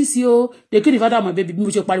justice o they kill the father of my baby bí mo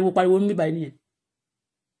ṣe pariwo ń bíbá ẹni yẹn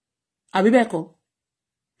àbí bẹ́ẹ̀ kọ́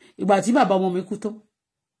ìgbà tí bàbá ọmọ mi kú tán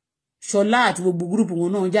Ṣọlá àti gbogbo gúrùpù wọn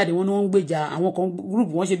náà jáde wọn ní wọ́n ń gbèjà àwọn kan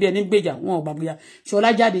gúrùpù wọn ṣe bí ẹni gbèjà wọn ò gbàgbéjà Ṣọlá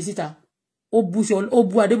jáde síta ó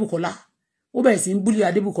bú Adébùkọ́lá ó bẹ̀rẹ̀ sí ń búlì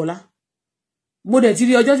Adébùkọ́lá mo dẹ̀ ti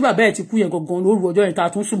rí ọjọ́ tí bàbá ẹ̀ ti kú yẹn gangan lóru ọjọ́ yẹn tá a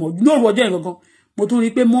tún sùn mọ́ lóru ọjọ́ yẹn gangan mo tún rí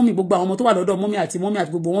pé mọ́mì gbogbo àwọn ọmọ tó wà lọ́dọ̀ mọ́mì àti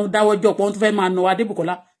gbogbo wọn dáwọ́ jọ pé wọ́n tún fẹ́ máa nà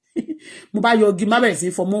Adébùkọ́lá mo bá yọ igi má bẹ̀rẹ̀ sí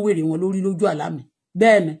fọmọ́ wèrè wọn lórí lójú àlá mi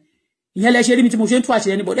bẹ́ẹ̀ ni ìyẹn lẹ ṣe rí mi tí mo ṣe ń tú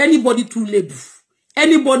àṣírí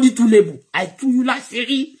anybody too label I tú yú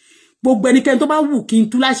láṣírí gbogbo ẹnikẹ́ni tó bá wù kí n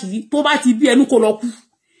tú láṣírí tó bá ti bí ẹnu kó lọ kú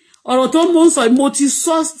ọ̀rọ̀ tó mò ń sọ mo ti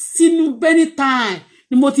sọ sínú many time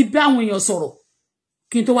ni mo ti bá àwọn èèyàn sọ̀rọ̀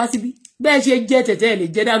kí n tó wá síbí bẹ́ẹ̀ ṣe jẹ́ tẹ̀tẹ̀ ẹ̀ lè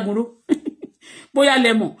jẹ́ dágunró bóyá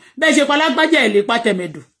lẹ́mọ̀ bẹ́ẹ̀ ṣe palágbájá ẹ̀ lè pa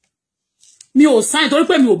tẹ̀mẹ̀dù mi ò sáìn torí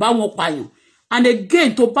pé mi ò bá wọn pààyàn and again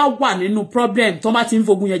tó bá wà nínú problem tó bá ti ń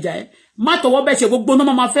fogun yẹn jà ẹ́ má tọwọ́ bẹ́ẹ̀ ṣe gbogbo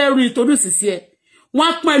náà máa fẹ́ rí torí ìsìsí ẹ̀ wọ́n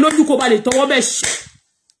á pọ́n ẹ lójú kó ba lè tọwọ́ bẹ́ẹ̀ ṣe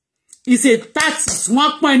it's a tactics wọ́n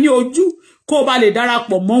á pọ́n ẹ ní ojú kó ba lè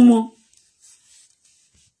darapọ̀ mọ́ wọn.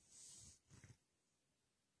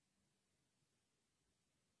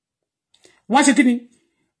 wọ́n ṣe kí ni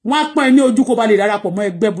wọ́n á pọ́n ẹ ní ojú kó ba lè darapọ̀ mọ́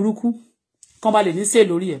ẹgbẹ́ burúkú kán ba lè ní sè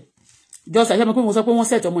lórí ẹ̀ just àṣẹ mi pé mo sọ pé wọ́n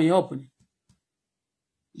set ọmọ yẹn up ni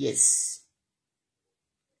yes.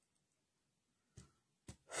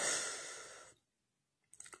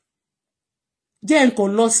 jẹ́ nǹkan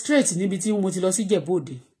lọ straight níbi tí mo ti lọ sí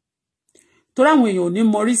Ìjẹ̀bú-Òde torí àwọn èèyàn ò ní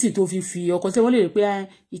mọ rísì tó fi ọkọ tí wọ́n lè rí pé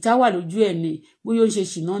ìta wà lójú ẹ̀ ni bóyá ó ń ṣe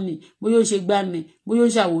ṣìnà ni bóyá ó ń ṣe gbá ni bóyá ó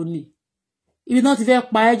ń ṣàwo ni ibi tí wọ́n ti fẹ́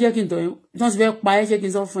pa ẹ́ jẹ́ kí n tọ́ ẹ́ tí wọ́n ti fẹ́ pa ẹ́ jẹ́ kí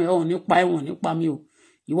n sọ fún ẹ ọ̀hún ní pa ẹ̀ wọ̀n ní pa mí o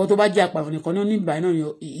ìwọ tó bá jẹ́ apààyàn nìkan ní oníbàá náà ni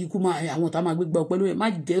ikú máa àwọn ọ̀tá máa gbégbá pẹ̀lú ẹ̀ má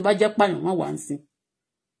jẹ́ bá jẹ́ pààyàn má wà ń sin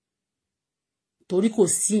torí kò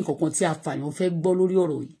sí nǹkan kan tí apààyàn fẹ́ gbọ́ lórí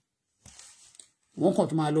ọ̀rọ̀ yìí wọ́n kàn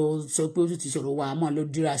tó máa lọ sọ pé ó ti sọ̀rọ̀ wa máa lọ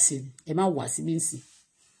dírà sí ẹ má wà síbí nsìn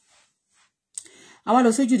àwa lọ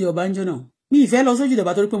sójúde ọba ń jọ náà mi ìfẹ́ lọ sójúde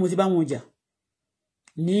ọba torí pé mo ti bá wọn jà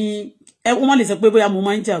ní wọ́n má lè sọ pé bóyá mo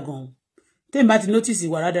máa ń jà gan-an tẹ́yìn bá ti notice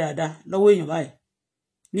ìwà rádaràda lọ́wọ́ èèyàn báyìí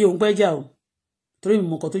mi ò ń pẹ́ jà o torí mi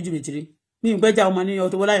mọ̀ nǹkan tó jù mí tiri mi ò ń pẹ́ jà ọmọ ní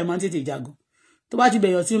Auto-Bola yẹn máa ń tètè jà gan tó bá ti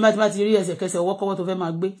bẹ̀yàn tí bá ti rí ẹsẹ̀kẹsẹ̀ ọwọ́ kọ́wọ́ tó fẹ́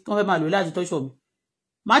máa gbé tó fẹ́ máa lò láti tọ́ṣọ̀ mi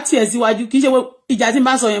má tiẹ̀ síwájú kì í ṣe ìjà tí n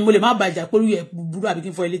bá sọ yẹn mo lè má ba ìjà pẹ̀lú ẹ̀ burú àbí kí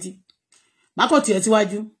n fọ ẹ létí má kàn tiẹ̀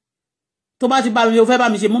síwájú tó bá ti bá mi o fẹ́ bá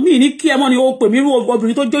mi ṣe mọ́ mi ní kí ẹ mọ́ ni ó pè mí rú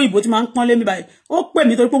obìnrin tó jó ìbò tí máa ń pọ́n lé mi báyìí ó pè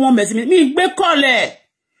mí torí pé wọ́n mẹ̀sí mi gbé kọ́lẹ̀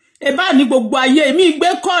ẹ̀bá ní gbogbo ayé mi gbé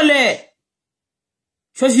kọ́lẹ̀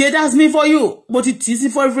ṣòṣìyẹ that's me for you mo ti tì í sí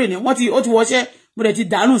fọ́rífìrì ni ó ti wọṣẹ́ mo dẹ̀ ti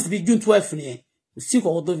dànù síbi June 12 nìyẹn kò sí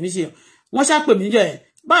ìkọ̀kọ̀ tó fi ṣe wọ́n ṣàpè mí níjọ́ yẹn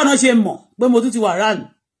báwo náà ṣe mọ̀ pé mo tún ti wà ráàlù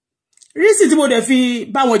rísì tí mo dẹ̀ fi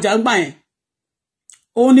bá wọn jà ń gbà yẹn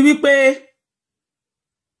òun ni wípé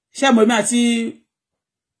ṣé mo mi àti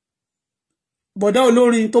bọ̀dá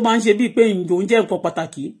olórin tó máa ń ṣe bíi pé ìjò ń jẹ́ nǹkan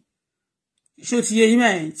pàtàkì ṣó ti yé yín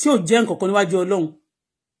mẹ́rin tí ò jẹ́ nǹkan kan níwájú Ọlọ́run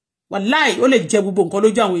wàláì ó lè jẹ gbogbo nǹkan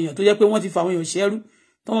lójú àwọn èèyàn tó jẹ́ pé wọ́n ti fa àwọn èèyàn ṣẹ́rú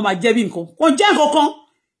tó wọ́n máa jẹ́ bí nǹkan kò jẹ́ nǹkan kan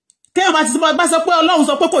téèyàn bá ti bá sọ pé Ọlọ́run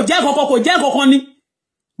sọ pé kò jẹ́ nǹkan kan kò jẹ́ nǹkan kan ni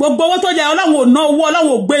gbogbo owó tó jẹ Ọlọ́run ò ná owó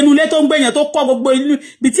Ọlọ́run ò gbé inú ilé tó ń gbé yẹn tó kọ́ gbogbo inú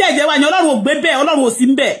bí tí ẹ̀jẹ̀ wà ní Ọlọ́run ò gbé bẹ́ẹ̀ Ọlọ́run ò sí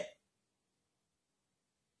ń bẹ̀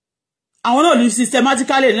àwọn náà ní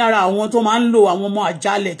systematically lára àwọn tó máa ń lo àwọn ọmọ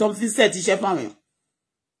àjálẹ̀ tó ń fi set iṣẹ́ fáwọn èèyàn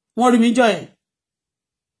wọ́n rí mi jọ yẹn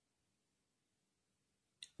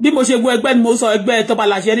bí mo ṣe gbọ́ ẹgbẹ́ ni mo sọ ẹgbẹ́ Tọ́ba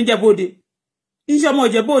Láṣẹ ní Ìjẹ̀bú-Òde iṣẹ́ ọmọ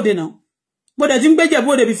Ìjẹ̀bú-Òde náà mo dẹ̀ ti ń gbé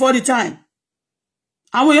Ìjẹ̀bú-Òde before the time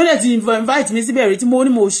àwọn èèyàn dẹ̀ ti invite mi síbẹ̀ rí tí mo ní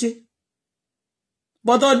mo ṣe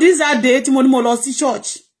but on this day tí mo ní mo lọ sí church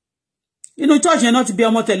inú church yẹn náà ti bí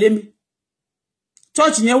ọmọ tẹ̀lé mi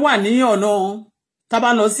church yẹn wà ní ọ̀nà tá bá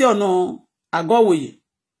lọ sí ọ̀nà Àgọ́wòye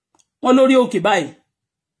wọ́n lórí òkè báyìí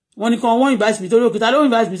wọ́n ní kan wọ́n invite mi sórí òkè ta ló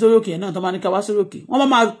invite mi sórí òkè náà tó máa ní ká wá sórí òkè wọ́n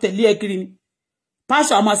máa tẹ̀lé ẹ kiri ni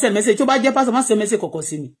pastor a máa send message tó bá jẹ́ pastor máa send message kọ̀kọ̀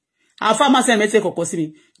sí mi àfáà máa send message kọ̀kọ̀ sí mi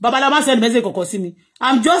babaláwo máa send message kọ̀kọ̀ sí mi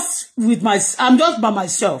I'm just by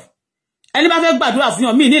myself ẹni bá fẹ́ gbàdúrà fún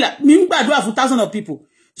yàn mi ń gbàdúrà fún thousands of people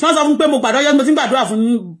ṣé wọ́n sọ fún pé mo gbàdúrà yẹn mo ti ń gbàdúrà fún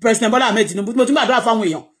President Bola Ahmed Tinubu mo ti ń gbàdúrà fún àwọn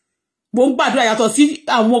èèyàn mo ń gbàdúrà yàtọ̀ sí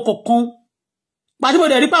àwọn kọ̀ọ̀kan pàtí mo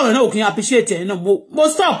dẹ̀ rí pàwọn náà ò kí n appreciate ẹ̀ náà mo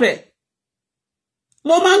stop ẹ̀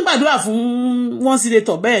mo máa ń gbàdúrà fún wọn sí lè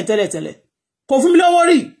tọ̀ bẹ́ẹ̀ tẹ́lẹ̀tẹ́lẹ̀ kò fún mi lówó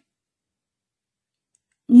rí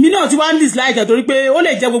mi náà ti wá ń dislike ẹ̀ torí pé ó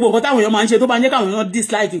lè jẹ́ gbogbo nǹkan táwọn èèyàn máa ń ṣe tó bá ń jẹ́ káwọn èèyàn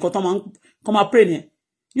dislike nǹkan tó máa pray nìyẹn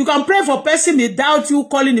you can pray for person without you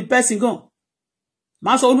calling the person gan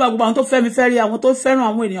máa sọ olúwa gbogbo àwọn tó fẹ́ mi fẹ́ rí àwọn tó fẹ́ràn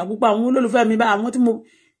àwọn ènìyàn gbogbo àwọn olólùfẹ́ mi bá àwọn tí mo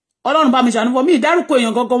Ọlọ́run bá mi ṣàánú fún mi ìdárúkọ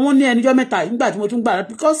èèyàn gangan wọ́n ní ẹnijọ́ mẹ́ta nígbà tí mo tún gbà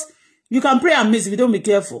because you can pray and miss if you don't be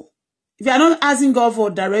careful if you are not asking God for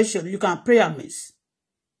direction you can pray and miss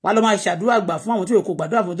wà lọ máa ṣàdúrà gbà fún àwọn tí yóò kó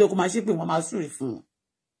gbàdúrà fún tó kó máa ṣépè wọn máa súre fún wọn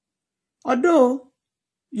although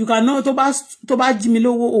you can know tó bá jí mi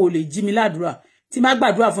lówó o lè jí mi ládùúrà tí má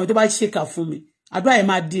gbàdúrà fún ẹ tó bá ṣèkà fún mi àdúrà yẹn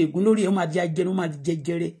máa di ègún lórí ẹ ó máa di ajẹnu ó máa di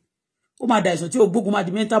jẹjẹrẹ ó máa da àìsàn tí ò gbógun máa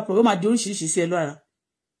di mental problem ó máa di oríṣiríṣi sí ẹ lára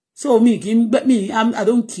so mi kì í gbẹ mi I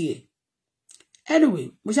don't care anyway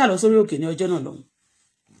mo ṣá lọ sórí òkè ní ọjọ́ náà lọ́hùn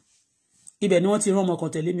ibẹ̀ ni wọ́n ti rán ọmọ kan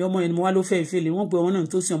tẹ̀lé mi ọmọ yẹn ni mo wá ló fẹ́ ìfẹ́lẹ̀ wọ́n pe ọmọ náà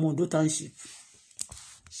tó sí ọmọ Ondo Township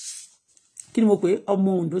kí ni mo pè ọmọ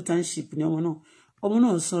Ondo Township ni ọmọ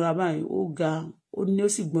náà sanra báyìí ó ga ó ní ó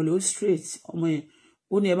sì gbọ̀nlẹ̀ ó straight ọmọ yẹn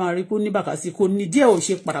ó ní ẹ máa rí pé ó ní bàkàsí kò ní díẹ̀ ò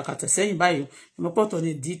ṣe pàràkàtà sẹ́yìn báyìí ẹ̀mọ́pọ̀tọ̀ ni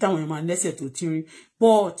ìdí táwọn èèyàn máa lẹ́sẹ̀ tó ti rí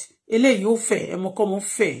but eléyìí ó fẹ̀ ẹmọkọ́mọ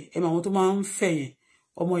fẹ̀ ẹmọ àwọn tó máa ń fẹ̀ yẹn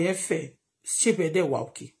ọmọ yẹn fẹ̀ shape ẹ̀ dẹ̀ wà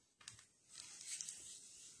òkè.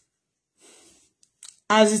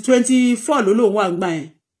 as 24 ló lóun wà ń gbà yẹn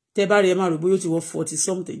tẹ́ bá rí ẹ máa rò bóyá ó ti wọ 40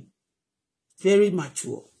 something very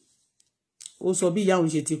mature ó sọ bí ìyá òun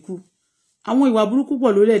ṣe ti kú àwọn ìwà burúkú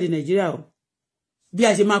pọ̀ lórílẹ̀-èdè Nàìjíríà o bí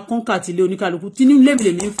a ṣe máa kọ́ńkà tí ilé oníkálukú tí ní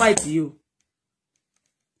lèmi ń fight yìí o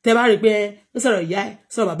tẹ́ bá rí pé ó sọ̀rọ̀ ìyá ẹ̀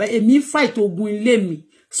sọ̀rọ̀ bàbá èmi ń fight ogun ilé mi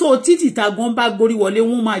so títí ìtagan bá gorí wọlé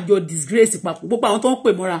wọ́n máa jọ disgrace papọ̀ gbogbo àwọn tó ń pè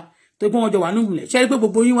mọ́ra tó pé wọ́n jọ wà nínú ìmùlẹ̀ ṣe rí pé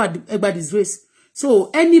gbogbo yín wà ẹgbà disgrace so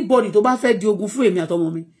anybody tó bá fẹ́ di ogun fún èmi àtọmọ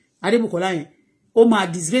mi Adébùkọ́lá yẹn ó máa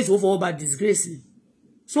disgrace ó fọwọ́ ba disgrace ni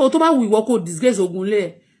so tó bá wù ìwọ kó disgrace ogun lé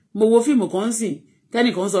ẹ̀ mo wo fíìmù kan sìn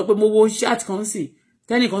tẹ́nìkan sọ pé mo wo chat kan sìn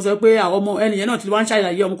tẹ́nìkan sọ pé àwọn ọmọ ẹnìyẹn náà ti wá ń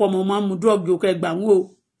ṣàlàyé ọmọ kọ́ ọmọ máa ń mu drug ó kẹgbà ń wò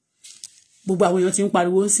gbogbo àwọn èèyàn ti ń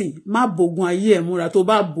pariwo ń sìn má bògùn ayé ẹ̀ múra tó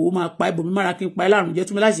bá bò ó máa pa ibòmí mára kí n pa ẹ́ lárùn jẹ́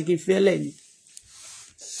túnmí láti kí n fẹ́ lẹ̀ ni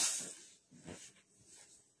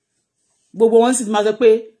gbogbo wọn sì ti máa sọ pé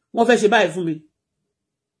wọ́n fẹ́ ṣe báyìí fún mi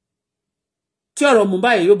tí ọ̀rọ̀ mú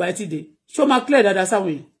báyìí yóò bá ti dé ṣó máa clear dáadáa sáwọn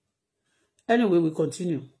èèyàn anyway we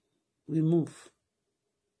continue we move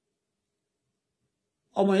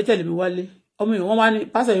ọmọ yẹn tẹ̀lé mi wálé ọmọ yẹn wọ́n wá ní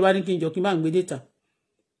pásọ̀ yẹn wá ní kí n jọ kí n bá ń gbé data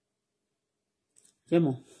ṣé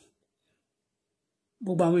mọ̀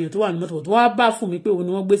gbogbo àwọn èèyàn tó wà ní mọ́tò tó wá bá fún mi pé òun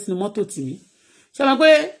ni wọ́n gbé sínú mọ́tò tì mí ṣé mọ̀ pé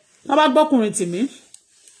wọ́n bá gbọ́kùnrin tì mí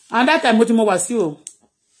and that time mo ti mọ wá sí o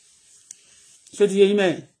ṣé ti yé yín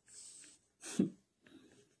mẹ́rin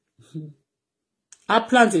a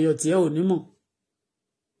plant èèyàn tí ẹ ò ní mọ̀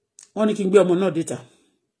wọ́n ní kí n gbé ọmọ náà data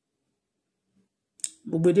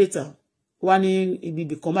mo gbé data wá ní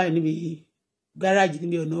ibi kan báyìí níbi gáràjì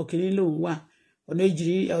níbi ọ̀nà kìnínní lòun wà ọ̀nà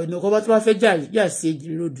ìjìrí ọ̀nà kan bá tó bá fẹ́ jà sí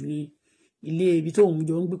ìjìrí ròdù ní ilé ibi tó òun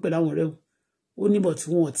jọ ń gbé pẹ̀lú àwọn ọ̀rẹ́ ó níbọ̀ tí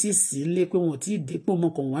wọn ò tí ì sí lé pé wọn ò tí ì dé pò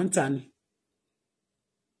mọ́kàn wá ń tà ní.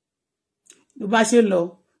 ló bá ṣe lọ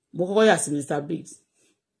mo kọ́kọ́ yà sí Mr. Biggs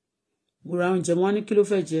mo ra oúnjẹ mo wá ní kí ló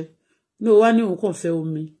fẹ́ jẹ ní o wá ní òun kàn fẹ́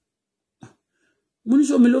omi mo ní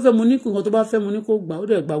ṣé omi ló fẹ́ mo ní nǹkan tó bá fẹ́ mo ní kó gbà ó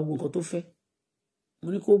dẹ̀ gba gbogbo nǹkan tó fẹ́ mo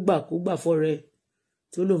ní kó gbà fọ́rẹ́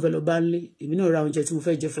tí ó lóun fẹ́ lọ bá ń lé èmi náà ra oúnjẹ tí mo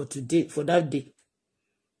fẹ́ jẹ for that day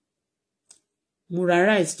mo ra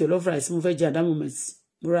rice jollof rice mo fẹ́ jẹ at that moment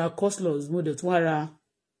mo ra coleslaw mo dẹ̀ tún wá ra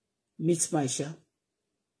meat pie ṣá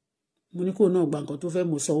mo ní kó náà gba nǹkan tó fẹ́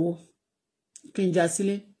mo sanwó kí n já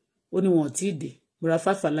sílé ó ní wọn ò tí ì dé mo ra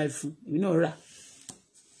 5 alive fún èmi náà rà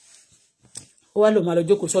ó wá lò máa lọ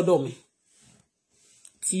jókòó sọ́dọ̀ mi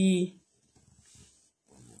tí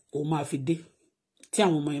ó máa fi dé tí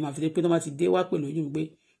àwọn ọmọ yẹn máa fi dé pé tó máa ti dé wá pẹ̀lú ojú pé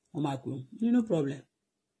wọ́n máa pè wọ́n no problem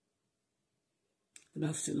good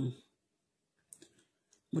afternoon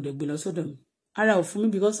mo dẹ̀ gbé lọ sọ́dọ̀ mi ara ò fún mi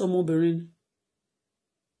because ọmọbìnrin ni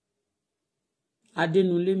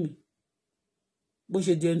adénulé mi bó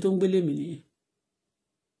ṣe di ẹni tó ń gbélé mi nìyẹn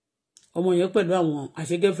ọmọ yẹn pẹ̀lú àwọn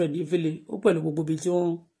àṣẹ girlfriend ìfẹ́lẹ̀ ó pẹ̀lú gbogbo ibi tí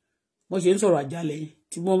wọ́n ṣe ń sọ̀rọ̀ àjálẹ̀ yẹn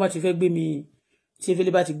tí wọ́n bá ti fẹ́ gbé mi tí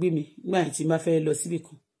ìfẹ́lẹ̀ bá ti gbé mi nígbà tí n bá fẹ́ lọ síbì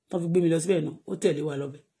kan tó fi gbé mi lọ síbẹ̀ náà ó tẹ̀lé wa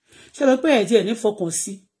lọ́bẹ̀ ṣé mo pé ẹ̀ tí ẹ̀ ní fọkàn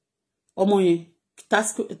sí ọmọ yẹn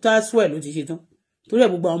tásùwẹ̀ ló ti ṣe tán torí ẹ̀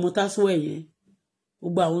gbogbo àwọn ọmọ tásùwẹ̀ yẹn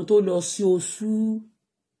gbogbo àwọn tó lọ sí oṣù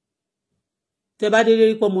tẹ bá délé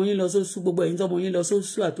rí pé ọmọ yín lọ sóṣù gbogbo ẹ̀yin tó ọmọ yín lọ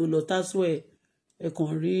sóṣù àtó lọ tásùwẹ̀ ẹ̀kàn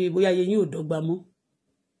rí bóyá ayé yín ò dọ́gba mọ́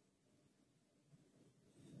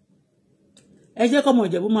ẹ jẹ́ kọ́mọ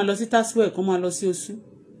Ìjẹ̀bú máa lọ sí tásùwẹ̀ kan máa lọ sí oṣù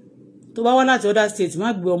tó bá wá láti other state má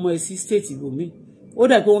gbé ọmọ ẹ̀ sí state ibòmí ó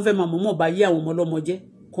dà pé wọ́n fẹ́ máa mọ̀ọ́mọ̀ bá yé àwọn ọmọ ọlọ́mọ jẹ́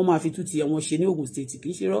kó máa fi tú ti àwọn ṣe ní Ògùn state kì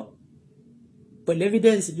í ṣe rọ́ pẹ̀lú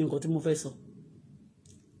evidence ní nǹkan tí mo fẹ́ sọ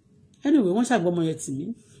anyway wọ́n ṣàgbọ́mọ yẹn tì mí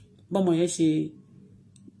bọ́mọ yẹn ṣe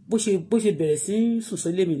bó ṣe bẹ̀rẹ̀ sí sùn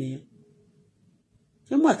sílé mi nìyẹn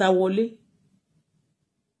ṣé mú àtà wọlé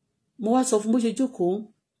mo wá sọ fún bó ṣe jókòó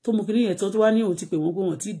tó mú kí níyẹn tó wá ní òun ti pè wọ́n pé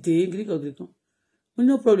wọ́n ti dé gíríkan mo ní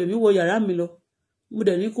no problem mi wọ yàrá mi lọ mo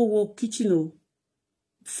dẹ̀ ní kó wo kitchen o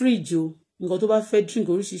fridge o nǹkan tó bá fẹ́ drink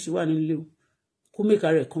oríṣiríṣi wà nílé o kó make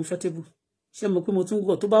ara rẹ̀ comfortable ṣé mo pé mo tún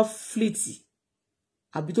gbọ́ tó bá flit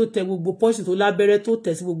àbí tó tẹ gbogbo portion tó lábẹ́rẹ́ tó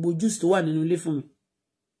tẹ̀ sí gbogbo juice tó wà nínú ilé fún mi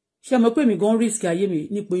ṣé mo pé mi gan risk ayé mi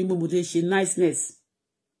nípo yín mo ti ṣe niceness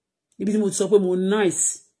ibi tí mo ti sọ pé mo nice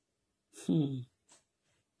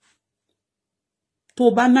tó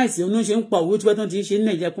bá nice òun ṣe ń pa owó tí wọ́n ti ń ṣe ní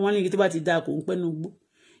Nàìjíríà pé wọ́n ní ibi tó bá ti dáa kò ń pẹ́ nu gbó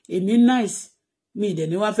èmi nice mi ìdẹ̀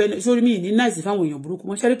ni wọ́n fẹ́ sórí mi ní nice fáwọn èèyàn burúkú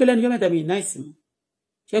mọ́ ṣe rí pé lẹ́nu jọ́ mẹ́ta mi nice mọ́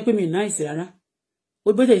ṣe pé mi nice rárá ó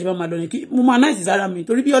bó tẹ̀ ṣe máa lọ ní kí mo máa nice sára mi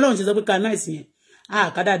torí bí Ọlọ́run ṣe sọ pé ká nice yẹn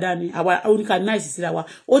ká dáadáa ni àwa ó ní ká nice síra wa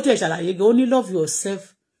ó tẹ̀ ṣàlàyé gan ó ní love yourself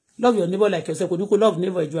love your neighbor like yourself kò ní kó love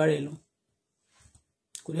neighbor ju ara ẹ̀ lọ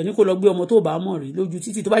kò dẹ̀ ní kó lọ gbé ọmọ tó bá mọ̀ rí lójú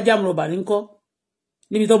títì tó bá jẹ́ àmúrọ̀bà ní ńkọ́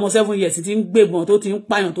níbi tó ọmọ 7 years ti ń gbébọn tó ti ń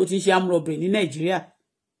pààyàn tó ti ń ṣe àmúrọ̀bà ní Nàìjíríà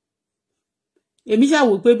èmi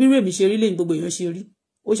ṣàwò pé bí rèmi ṣe rí lẹ́yìn gbogbo èèyàn ṣe rí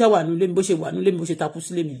ó ṣàwà nílé mi bó ṣe wà nílé mi bó ṣe takú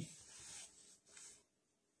sílé mi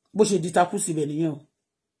bó ṣe di takú síbẹ̀ nìyẹn o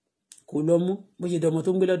kò lọ mú bó ṣe dọmọ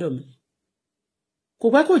tó ń gbé lọ́dọ̀ mi kò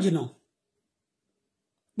pẹ́ kò jìnnà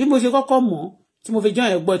bí mo ṣe kọ́kọ́ mọ̀ tí mo fi jọ́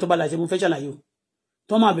ẹ̀ gbọ́ ìtọ́ba làṣẹ mo fẹ́ ṣàlàyé o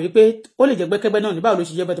tó máa bèèrè pé ó lè jẹ́ gbẹ́kẹ́gbẹ́ náà ní báwo ló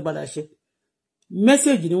ṣe jẹ́ bẹ́ẹ̀ tó bá làṣẹ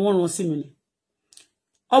mẹ́sẹ̀gì ni wọ́n rán sí mi ni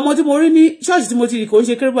ọmọ tí mo rí ní ṣọ́ọ̀ṣì tí mo ti rí kò ń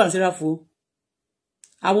ṣe kérébù àti ráfo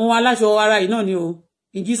àwọn aláṣọ ara yìí náà ni o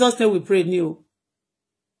in Jesus name we pray ni o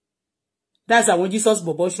that's àwọn Jesus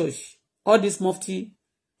bobo church all this mufti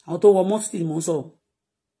àwọn tó wọ mufti ni mò ń sọ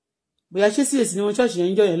bóyá ṣé síyèsí ni wọn ṣọ́ọ̀ṣì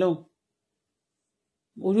yẹn ń jọ yẹn lọ́hùn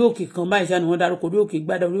orí òkè kan báyìí ṣáà ni wọ́n dárúkọ orí òkè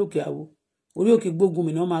gbádá orí òkè àwo orí òkè gbógun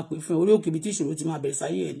mi náà máa pè fún ẹ orí òkè ibi tí ìṣòro ti máa bẹ̀rẹ̀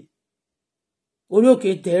sáyé ẹ̀ ni orí òkè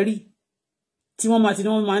tẹ́rì tí wọ́n máa ti ní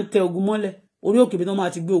wọ́n máa ń tẹ ogun mọ́lẹ̀ orí òkè ibi tí wọ́n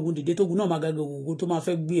máa ti gbé ogun dìde tógun náà máa gàgà ogun tó máa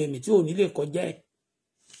fẹ́ gbé ẹ̀mí tí ò ní lè kọjá ẹ̀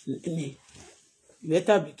ni you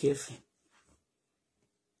better be careful.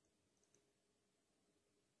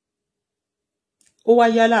 ó wá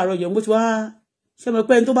yá láàárọ̀ yẹn bó ti wá ṣé mo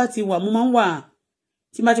pé ẹni tó bá ti wà mo máa ń wà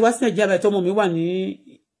tí má ti wá sí Nàìjíríà báyìí tọ́mọ mi wà ní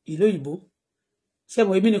ìlú òyìnbó ṣé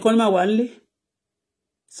mo èmi nìkan ní máa wà nílé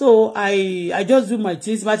so I just do my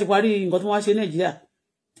things má ti parí nǹkan tí mo wá ṣe Nàìjíríà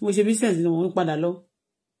tí mo ṣe business ni mo ń padà lọ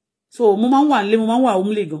so mo máa ń wà nílé mo máa ń wà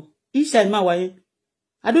homely gan each time máa wà yẹn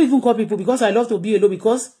I don't even call people because I love to be alone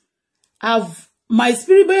because my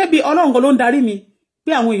spirit bẹ́ẹ̀ bí Ọlọ́run kan ló ń darí mi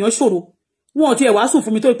pé àwọn èèyàn ṣòro wọn ò tiẹ̀ wá sùn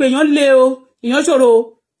fún mi tó pé èèyàn lé o èèyàn ṣòro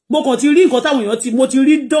mo kàn ti rí nǹkan táwọn èèyàn mo ti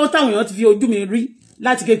rí dán táwọn èèyàn ti fi ojú mi rí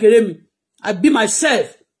láti kékeré mi I be myself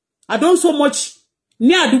I don't so much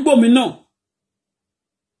ní àdúgbò mi náà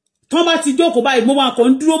tán bá ti jókòó báyìí mo máa kàn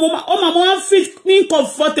ń dúró ó máa mo máa feel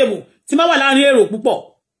comfortable tí má wà láàrin èrò púpọ̀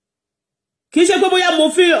kì í ṣe pé bóyá mo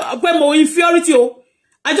feel pé mo inferiority o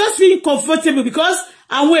I just feel comfortable because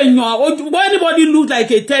àwọn èèyàn when anybody look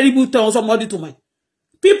like a terrible thing or somebody to me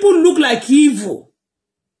people look like evil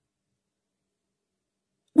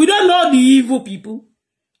we don't know the evil people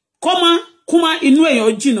kọ́má inú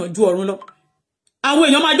èèyàn jìnnà ju ọ̀run lọ àwọn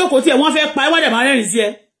èèyàn máa jókòó tí ẹ wọ́n fẹ́ pa ẹ́ wọ́n dẹ̀ máa rẹ́rìn sí ẹ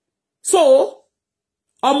so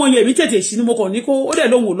ọmọ yẹn mi tètè sí ni mo kàn ní kó ó dẹ̀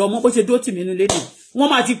lóhùn lọ mọ́ bó ṣe dó tì mí nílé nì wọ́n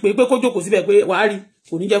máa ti pè é pé kó jókòó síbẹ̀ pé wàá rí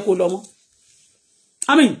kò ní jẹ́ kó lọ mọ́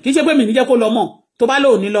kì í ṣe pé mi ní jẹ́ kó lọ mọ́ tó bá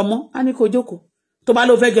lóò ní lọ mọ́ á ní kó jókòó tó bá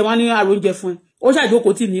lóò fẹ́ jẹ wọ́n ní àrò oúnjẹ fún ẹ ó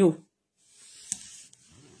ṣàjókòó tì mí o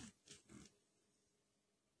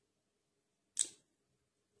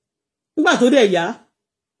nígbà tó dẹ̀ yá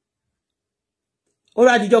ó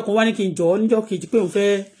rá àdìjọ kan wá ní kí n jọ níjọ́ kejì pé òun fẹ́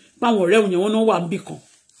páwọn ọ̀rẹ́ òun yẹn wọ́n náà wà níbì kan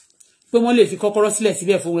pé wọ́n lè fi kọ́kọ́rọ́ sílẹ̀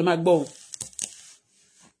síbẹ̀ fún wọn máa gbọ́ ọ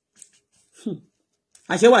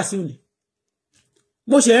àṣẹ Wàsíù ni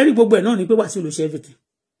bó ṣe rí gbogbo ẹ̀ náà ni pé Wàsíù ló ṣe everything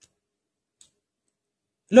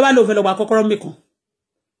ló bá lóun fẹ́ lọ gba kọ́kọ́rọ́ mi kan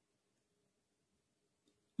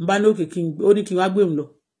n bá ní òkè ó ní kí n wá gbé òun lọ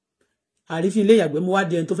àrífín ilé ìyàgbẹ́ mo wá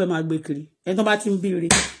di ẹni tó fẹ́ máa gbé kiri ẹni tó bá ti ń bí ire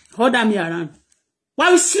order me around I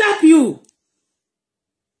will slap you.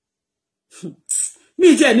 Me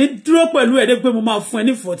je ni dúró pẹ̀lú ẹ de pé mo máa fún ẹ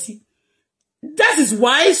ní 40. That is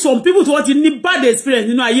why some people tó ti ní bad experience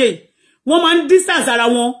nínú ayé. Wọ́n máa distance ara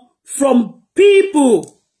wọn from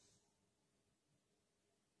people.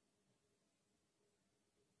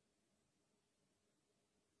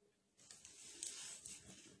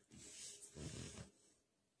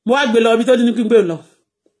 Mo wá gbé lọ bí tó ní kí n gbé lọ.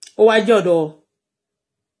 Ó wá jẹ́ ọ̀dọ̀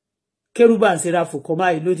Kérúbà Séráfù ko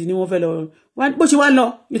mai ló ti ní wọ́n fẹ́ lọ. Bó ṣe wá lọ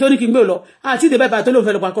bí tó ní kí n gbé lọ. Àti de baba tó ló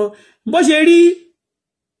fẹ́ lọ pakọ. Bó ṣe rí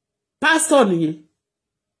pastor nìyẹn.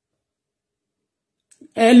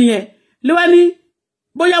 Ẹni ẹ ló wá ní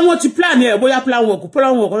bóyá wọ́n ti plan ẹ bóyá plan work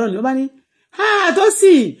náà ni ó bá ní tó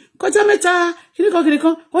sì kọjá mẹ́ta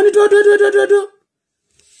kìnìkan ó ní do.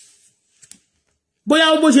 Bóyá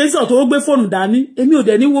bó ṣe sọ tó gbé fóònù dání èmi ò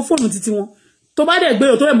dẹ̀ ní wo fóònù títí wọn tó bá dẹ̀ gbé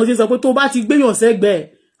yo tó rẹ̀ mo ṣe sọ pé tó bá ti gbé yàn sẹ́gbẹ̀ẹ́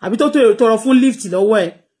àbí tó tọrọ fún lift lọ́wọ́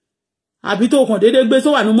ẹ̀ àbí tó kàn dédé gbé tó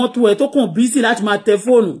wà ní mọ́tò ẹ̀ tó kàn busy láti máa tẹ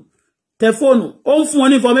fóònù ó ń fún wọn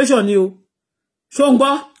ní information ni o ṣó ń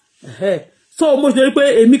gbọ́ so mo ṣe rí pé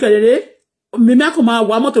èmi kẹ̀lẹ́rẹ́ mi má kàn máa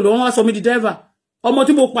wà mọ́tò lọ́wọ́ wá sọ mí di driver ọmọ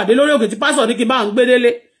tí mo pàdé lórí òkè tí pásọ̀ ní kí n bá ń gbé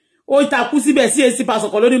délé ó takú síbẹ̀ sí èsì pásọ̀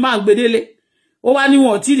kan lóní máa ń gbé délé ó wá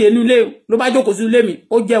níwọ̀n tí ìrè nínú ilé ló bá jókòó sí ilé mi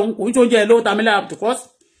ó jẹun kò ń tó jẹ ló ta mí lára because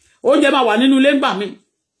oúnjẹ máa wà nínú ilé ńgbà mi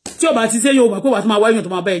tí ó bá ti ṣe yóò mọ̀ pé wà tó máa wá èèyàn tó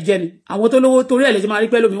máa bá ẹ jẹ ni àwọn tó lówó torí ẹ̀ lè ṣe máa rí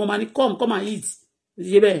pẹ́ lómi wọ́n máa ní come and eat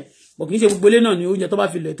ṣe bẹ́ẹ̀ bọ̀ kì í ṣe gbogbo ilé náà ni oúnjẹ tó bá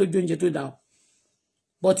fi lẹ̀ tó jó oúnjẹ tó dà ọ́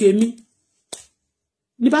but èmi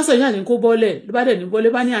ní pásọ̀ ìyá ní kó bọ́lẹ̀ ló bá dẹ̀ ní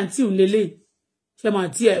bọ́lẹ̀ bá ní àǹtí òun lélẹ̀ ṣe máa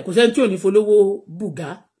tí ẹ kò sẹ́ni tí ò ní folówó bùgá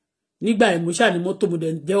nígbà ẹ̀ mo ṣáà ní mọ́tò mo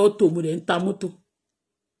dẹ̀ ń jẹ́ ọ́tò mo dẹ̀ ń ta mọ́tò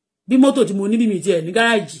bí mọ́tò tí mo ní bí mi tiẹ̀ ní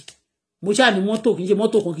gáràjì mo ṣáà ní mọ́tò kì í ṣe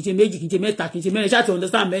mọ́tò kan kì í ṣe méjì kì í ṣe mẹ́ta kì í ṣe mẹ́rin ṣáà ti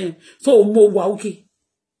understand mẹ́rin so mo wà okay.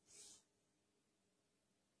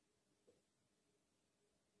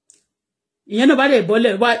 Ìyẹn náà bá dẹ̀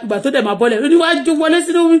bọ́lẹ̀ ìgbà tó dẹ̀ máa bọ́lẹ̀ ó ní wá jó wọlé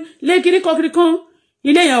sínú lé kiri kan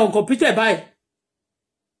ilé yẹn ò kọ̀mpútà báyìí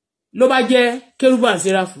ló bá jẹ́ Kérúbà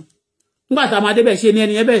Séráfù nígbà tá a máa débẹ̀ ṣe ní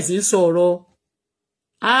ẹni yẹn bẹ̀rẹ̀ sí ń sọ̀rọ̀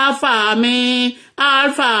alpha mi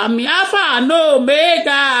alpha no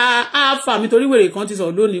mega alpha mi torí wèrè kan ti sọ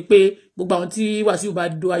lónìí pé gbogbo àwọn tí Wàsíù bá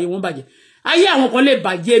do ayé wọn bàjẹ́ ayé àwọn kan lè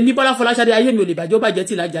bàjẹ́ mi Bọ́lá Fọláṣadé ayé mi ò lè bàjẹ́ ó bàjẹ́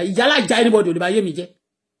tí ìlàjà ìyálàjà anybody ò lè bàjẹ́ mi jẹ́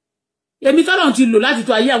èmi tọ́lọ̀ ti lò láti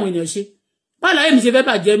tó ayé àwọn ènìyàn ṣe báwo láyé mi ṣe fẹ́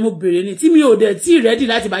bàjẹ́ mo bèrè ni tí mi ò dẹ̀ tí ready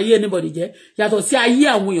láti bá ayé anybody jẹ́ yàtọ̀ sí ayé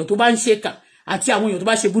àwọn èèyàn tó bá ń ṣèkà àti àwọn èèyàn tó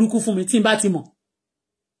bá ṣe burúkú fún mi tí n bá ti mọ̀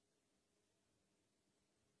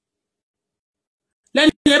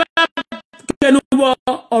lẹ́ni ẹ bá tẹnubọ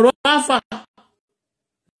ọ̀rọ̀ áfà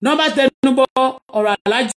náà bá tẹnubọ ọ̀rọ̀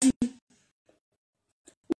aláàjì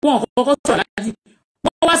wọn kọ́kọ́ sọ̀rọ̀ aláàjì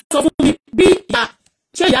wọ́n wá sọ fún mi bí ìyá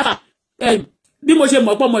ṣé ìyá fà bí mo ṣe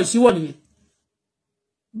mọ̀ pọ̀ mọ̀ ìṣíwọ̀ nìyẹn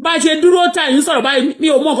bá ṣe dúró tà yín sọ̀rọ̀ báyìí mi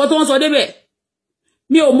ò mọ̀ nǹkan tó ń sọ débẹ̀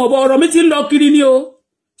mi ò mọ̀ bọ̀ ọ̀rọ̀ mi ti ń lọ kiri ní o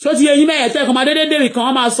ṣó ti eyín mẹ́yẹ̀ tẹ́ kan máa dédé dèrè kan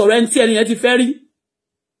wọ́n máa sọ̀rọ̀ ẹni tí ẹni yẹn ti fẹ́ rí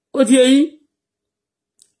ó ti eyín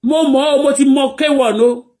mo mọ̀ mo ti mọ̀ kéwọ̀n o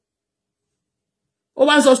ó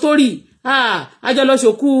wá ń sọ story ajọ lọ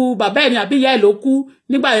ṣòkú bàbá ẹ̀ ní àbí ìyá ẹ̀ ló kú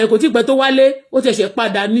nígbà yẹn kò tí pẹ́ tó wálé ó ti ṣe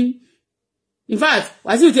padà ní in fact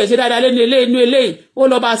Wàsíù ti ṣe dáadáa lẹ́nu eléyìí ó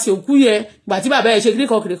lọ bá ṣe òkú yẹn gbà tí bàbá ẹ̀ ṣe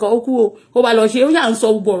kíríkan ó kú ó bá lọ ṣe ó yà ń sọ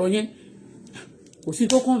gbogbo ọ̀rọ̀ yẹn kò sí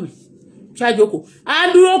tó kàn mí ṣáàjókò á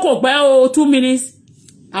dúró kò pẹ́ o 2 minutes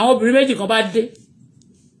àwọn obìnrin méjì kan bá dé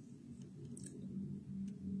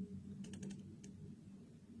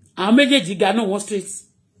àwọn méjèèjì ga náà wọ́n straight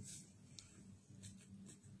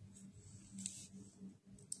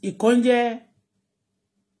ìkan jẹ́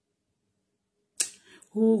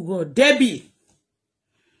oh God Debbie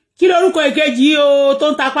kí lórúkọ ìkejì o tó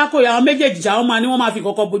ń ta pákó àwọn méjèèjì ṣá wọ́n máa ní wọ́n máa fi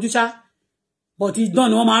kọ́kọ́ bojú ṣá but ìdán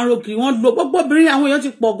ni wọ́n máa ń rò kiri wọ́n lo gbogbo obìnrin àwọn èèyàn ti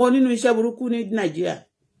pọ̀ gan nínú iṣẹ́ burúkú ní Nàìjíríà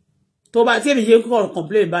tó bá tí èmi ṣe ń kọ́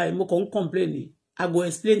complain báyìí mo kàn ń complain ni I go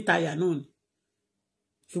explain tire náà ni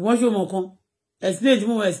ṣùgbọ́n ṣé o mọ̀ kan explain tí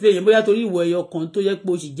mo explain yẹn bóyá torí ìwọ ẹyọ kan tó yẹ pé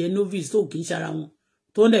o sì jẹ́ novice tó kì í ṣara wọn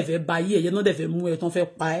tó ń dẹ̀ fẹ́ ba ayé ẹ̀jẹ̀ náà dẹ̀ fẹ́ mú ẹ tán fẹ́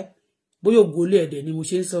pa ẹ́ bóyá ògolé ẹ̀dẹ̀ ni mo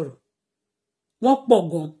ṣe ń sọ̀rọ̀ wọ́n pọ̀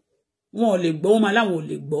gan wọn ò lè gbọ́ wọn máa láwọn ò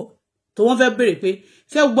lè gbọ́ tó wọ́n fẹ́ béèrè pé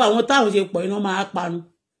ṣé gbogbo àwọn táwọn ṣe pọ̀ iná máa parun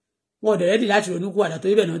wọn ò dẹ̀ rẹ́dì láti ronú kú àdá tó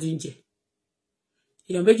ibẹ̀ náà ti ń jẹ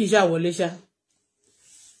èèyàn méjì ṣáà wọlé ṣá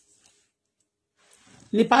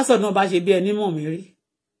ní pásọ̀ náà bá ṣe bí ẹni mọ̀ mí rí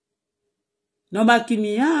náà bá kí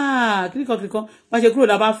mi kíríkan bá ṣe kúrò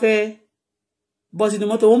lábá fẹ́ bọ́ sínú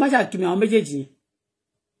mọ́tò wọ́n bá ṣàkí mi àwọn méjèèjì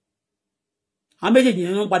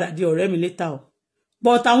yẹn wọ́n padà di ọ̀rẹ́ mi létà o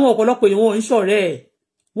but àwọn ọ̀pọ̀lọpọ̀ èèyàn wọn ń ṣọ̀rẹ́ ẹ̀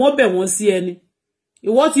wọ́n bẹ̀ wọ́n sí ẹni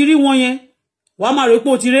ìwọ ti rí wọn yẹn wàá máa rò pé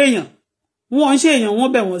o ti rí èèyàn wọn ń ṣe èèyàn wọ́n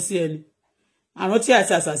bẹ̀ wọ́n sí ẹni àrùn tí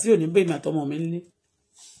àti àṣàsí ò ní bẹ́ẹ̀ mi àtọmọ mi nílé.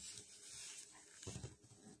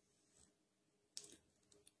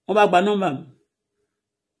 wọ́n bá gba nọ́mbà mi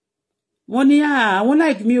wọ́n ní àwọn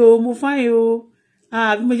like mi o mo fine o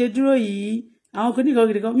bí mo ṣe dúró yìí àwọn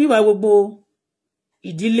kìnnìkan mi wà gbogbo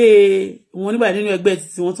ìdílé wọn nígbà nínú ẹgbẹ́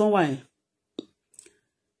tí wọ́n tán wà yẹn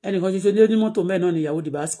ẹnìkan ṣoṣo ní mọ́tò mẹ́ẹ̀ náà ni ìyàwó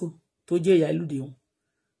Dibasco tó jẹ́ ìyá ìlúde wọn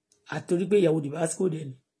àtorí pé ìyàwó Dibasco dẹ̀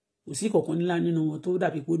ni kò sí kọ̀ọ̀kan nílá nínú wọn tó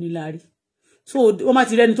dàbí pé ó nílá rí so wọ́n máa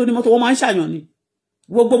ti rẹ́ni tó ní mọ́tò wọ́n máa ń ṣàyàn ni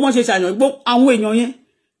gbogbo wọ́n ṣe ṣàyàn gbogbo àwọn èèyàn yẹn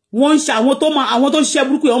wọ́n ń ṣà àwọn tó ń ṣiṣẹ́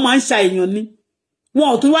burúkú yẹn wọ́n máa ń ṣà èèyàn ni wọn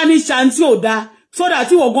ò tún wá ní ṣàǹtí ò dáa sódà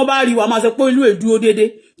tí wọ́n gan bá rí wa máa sọ pé ìlú èdúró déédéé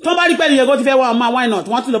tó bá rí pẹ́ẹ́lí yẹn gan ti fẹ́ wá máa why not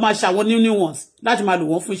wọ́n tún lọ máa ṣàwọn new ones láti máa lò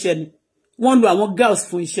wọ́n fún iṣẹ́ ni wọ́n lo àwọn girls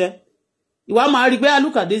fún iṣẹ́ ìwà máa rí pé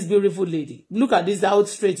look at this beautiful lady look at this how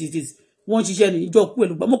straight it is wọ́n ṣiṣẹ́ ní ìjọ kú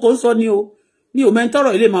èlùgbà mo kò ń sọ ní o mi ò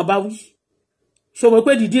mẹ́ntọ́rọ̀ ilé máa bá wí ṣo mo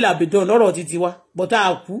pé dìdí làbẹ̀dàn lọ́rọ̀ títí wa bọ́tà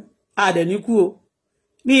àkú àdẹ̀ ní kú o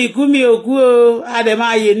mi ìkú mi ò kú o àdẹ̀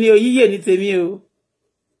máa yè ní o yíyè ní tèmi o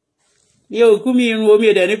mi ò kú mi irun o mi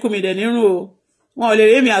ò dẹ̀ ní kú mi dẹ̀ ní irun o wọn ò lè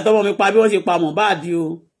rí èmi àtọmọ mi pa bí wọ́n ṣe pa Mohbad o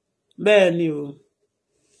bẹ́ẹ̀ ni o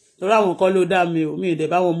torí àwọn kan ló dá mi o mi ì dẹ̀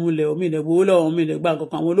bá wọn múlẹ̀ o mi ì dẹ̀ gbowó lọ́wọ́ mi ì dẹ̀ gba nǹkan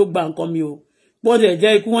kan àwọn ló gba nǹkan mi o bó dẹ̀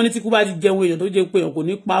jẹ́ ikú wọn ní tí kú bá ti jẹun èèyàn tó jẹ́ pé èèyàn kò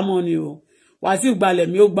ní pa mọ́ ni o Wàsíù gbalẹ̀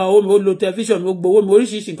mi ó gba owó mi ó lo tẹlifíṣàn mi ó gbowó mi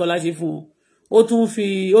oríṣiríṣi nǹkan la ṣe fún o ó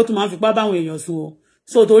tún máa ń fipá báwọn èèyàn sùn o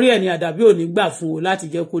so torí ẹ̀ ní àdàbí ò ní gbà fún o láti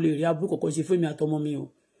jẹ́ kó lè rí aburú kọ̀ọ̀kan ṣe fún mi àtọmọ mi o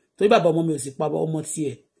torí bàbá ọmọ mi ò sì pa ọmọ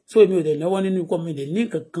tiẹ̀ so èmi ò dẹ̀ náwó nínú ikọ́ mi dẹ̀ ní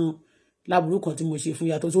nǹkan kan láburú kan tí mo ṣe fún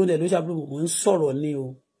yàtọ̀ tó ń dẹ̀ ló ṣàbúrò mò ń sọ̀rọ̀ ni o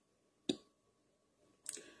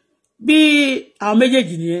bí àwọn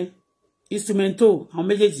méjèèjì nìyẹn instrumento àwọn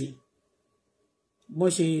méjèèjì mo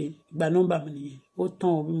ṣe gba nọ́mbà mi nìyẹn ó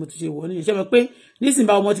tán bí mo ti ṣe wọ nìyẹn ṣe mọ̀ pé nísìnyí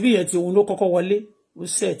bá ọmọ tí bí yẹn ti òun ló kọ́kọ́ wọlé ó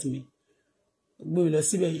set mi gbé mi lọ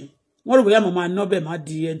síbẹ̀ yẹn wọ́n rò bóyá mo máa ná bẹ́ẹ̀ má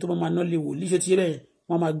di ẹni tó máa ná lè wò líṣó ti ṣe bẹ́ẹ̀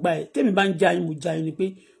wọ́n máa gbá ẹ̀ tèmi bá ń já yín mo já yín ni pé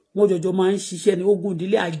wọ́n jọjọ máa ń ṣiṣẹ́ ní ogun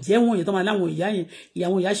ìdílé àjẹ́wọ̀n yẹn tó máa láwọn ìyá yẹn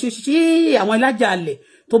ìyàwó ìyá ṣe àwọn ìlàjà alẹ̀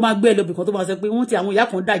tó máa gbé ẹlòbì kan tó máa sọ pé wọ́n ti àwọn ìyá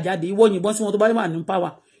kan dà jáde ìwọ yìnbọn sí wọn tó bá wà ní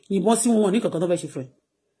power yìnbọn sí wọn ní kankan tó fẹ́ ṣe fún ẹ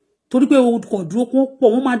torí pé o kàn dúró kó pọ̀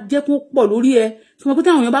wọ́n máa jẹ́ kó pọ̀ lórí ẹ ṣùgbọ́n pé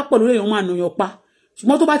táwọn èèyàn bá pọ̀ lórí èèyàn máa nàyàn pa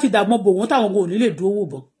ṣùgbọ́n tó bá ti dàgbọ́n bò wọ́n táwọn kò ní lè dúró wò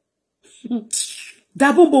bọ́n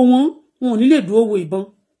dàgbọ́n bò wọ́n wọn ò ní lè dúró wò ìbọn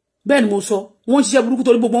bẹ́ẹ̀ ni mo sọ wọ́n ṣiṣẹ́ burúkú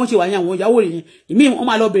torí gbogbo wọn ṣe wà ní àwọn ìyàwó rẹ̀ yẹn ìmí wọn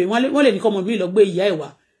máa lọ bèrè wọ́n lè ní kọ́mọ mi lọ gbé ìyá ẹ̀ wá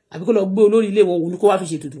àbí kó lọ gbé olórí ilé wọn òun kó wá fi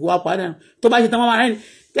ṣètùtù kó wá padà tó bá ṣe tán wọn máa rẹ́ni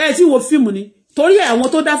kẹ́ẹ̀ tí wo fíìmù ni torí àwọn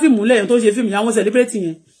tó dá fíìmù lẹ́yìn tó ṣe fíìmù yẹn àwọn celebrity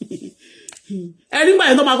yẹn ẹni gbà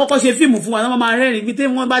yẹn tó máa kọ́kọ́ ṣe fíìmù fún wa tó máa rẹ́rìn bí tí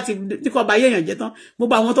wọ́n bá ti díkọ̀ bá yéèyàn jẹ́ tán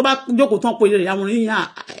gbogbo àwọn tó bá jókòó tán pé àwọn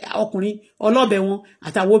ọkùnrin ọlọ́bẹ wọn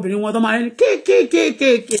àtàwọn obìnrin wọn tó máa rẹ́rìn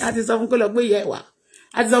kéékèèké a ti sọ fún kó lọ gbé ìyá ẹ̀ wá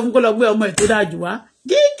a ti sọ fún kó lọ gbé ọmọ ẹ̀ tó dáa jù wá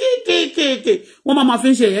kéékèèké wọ́n máa fi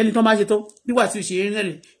ń ṣe ẹni tó bá ṣe tó bí Wàsíù ṣe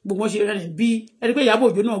rẹ́rìn gbogbo ṣe rẹ́rìn bí ẹni pé Ìyábọ̀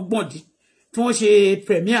Òjó náà gbọ̀n dí tí wọ́n ṣe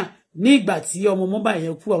premier ní ìgbà tí ọmọ Mohbad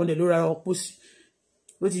yẹn kú àwọn ẹ̀ ló rárá ọpọ́ sí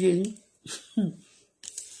ó ti yé yín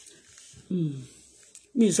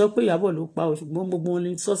mi sọ pé Ìyábọ̀ ló pa o ṣùgbọ́n gbogbo wọn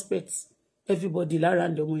ní suspect everybody lára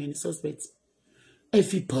ń dọmọ yẹn ní suspect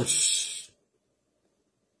everybody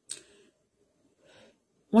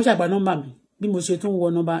wọ́n ṣàgbà nọ́mbà mi bí mo ṣe tún wọ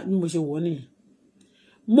nọ́mbà bí mo ṣe wọ nìyẹn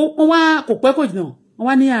mo wá kò pẹ́ kò jìnnà wọ́n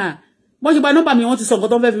wá ní wọ́n ṣe gba nọ́mbà mi wọ́n ti sọ nǹkan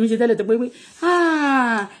tó ń fẹ́ fi mí ṣe tẹ́lẹ̀ tó pé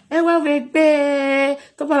ẹ wá fẹ́ gbé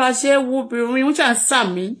tó bá la ṣe wo obìnrin wọ́n ṣà ń sà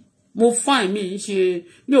mí mo fine mi ṣe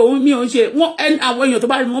mi ò ń ṣe wọ́n àwọn èèyàn tó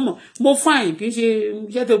bá rí wọn mọ̀ mo fine kì í ṣe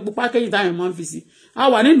iṣẹ́ tó gbọ́ pákéjì táwọn máa ń fi sí a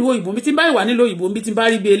wà nílùú òyìnbó bí tí n bá wà nílùú òyìnbó bí tí n bá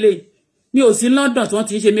rí bí eléyìí mi ò sí London tí wọ́n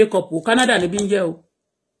ti ń ṣe make up o Canada níbí ń jẹ́ o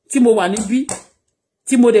tí mo wà níbí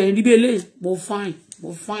tí mo dẹ̀ rí bí eléyìí mo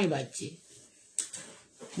fine bàjẹ́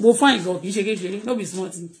mo fine gan kì í ṣe kékeré no be small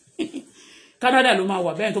thing Canada ló máa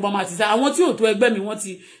wà bẹ́ẹ̀ tó bá máa ti sá àwọn tí ò tó ẹgbẹ́ mi wọ́n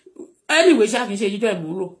ti anyway ṣáà kì í ṣe jíjọ́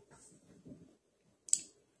ìmúlò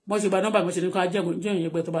mo ṣe gba nọ́mbà mo ṣe ní ká jẹ́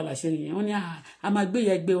ìyẹn pé tó bá láṣẹ nìyẹn wọ́n ní a máa gbé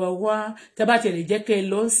ìyá ẹgbẹ́ wa wá tẹ́ bá tẹ̀lé jẹ́ kẹ́ ẹ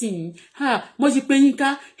lọ sí i mo ṣe pé yín ká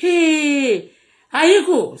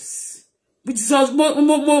ayíkòs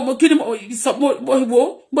kí ni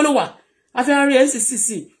mo ló wà afẹ́rẹ́ NCCC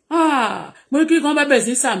mo ní kí kan bá bẹ̀rẹ̀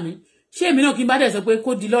sí sàmì ṣé èmi náà kí n bá dẹ̀ sọ pé kó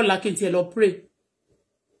di lọ́la kí n tiẹ̀ lọ pray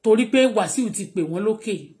torí pé Wàsíù ti pè wọ́n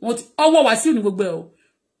lókè ọwọ́ Wàsíù ní gbogbo ẹ̀ o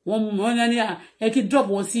wọ́n ní ẹ kí drop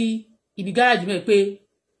wọn sí ibi gáràjì mẹ́ pé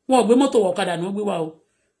wọn ò gbé mọ́tò ọ̀kadà náà gbé wá o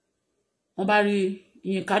wọ́n bá rí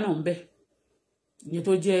Yínká náà ń bẹ ìyẹn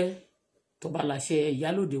tó jẹ́ tọba láṣẹ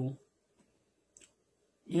ìyálòdè wọn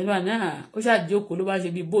ìyẹn ló wà náà ó ṣàjókòó ló bá ṣe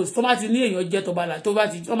bí bóòsì tó bá ti ní èèyàn jẹ́ tọba là tó bá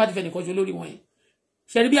ti fẹ́ nìkan ṣe lórí wọn yẹn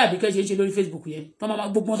ṣe rí bí Àbíkẹ́ ṣe ń ṣe lórí Facebook yẹn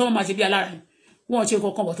gbogbo wọn tó máa ṣe bí alára yẹn wọ́n ṣe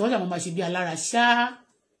kankan bọ̀ tí wọ́n ṣàmọ́ máa ṣe bí alára ṣáá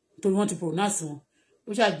torí wọ́n ti pronounce wọn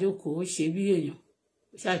ó ṣàjókòó ó ṣe bí èèyàn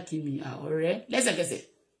ó ṣàkíní ọ̀rẹ́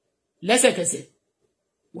lẹ́sẹ̀kẹsẹ̀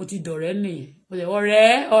mo ti dọ̀rẹ́ nìyẹn mo ṣe ọ̀rẹ́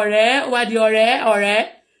ó wá di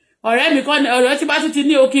ọ̀rẹ́ mi kọ́ ọ̀rẹ́ tí bá tún ti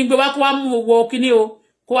ní o kí n gbé wá kó wá mú owó kíní o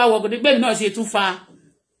kó wá wọ̀gùn nígbẹ̀mí náà ṣe tún fa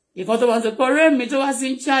ìkan tó bá ń sọ pé ọ̀rẹ́ mi tó wá sí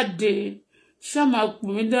ń jáde ṣáàmà pè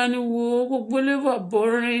mí dání wo gbogbo lébà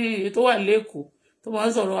bọ́rin tó wà lẹ́kọ̀ọ́ tó máa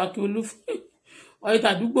ń sọ̀rọ̀ Akíolú ọ̀rẹ́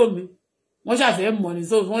tàdúgbò mi wọ́n ṣàfẹ́ mọ̀ ní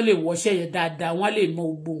sóò wọ́n lè wọṣẹ́ yẹn dáadáa wọ́n lè mọ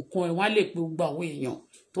gbogbo nǹkan ẹ̀ wọ́n lè pe gbogbo àwọn èèyàn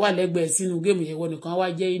tó wà lẹ́gbẹ̀ẹ́ sínú géèmù yẹn wọ́n nìkan wá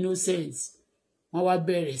jẹ́ innocent wọ́n wá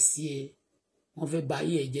bẹ̀rẹ̀ sí ẹ wọ́n fẹ́ ba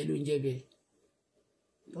ayé ẹ̀ jẹ́ ló ń jẹ́ bẹ́ẹ̀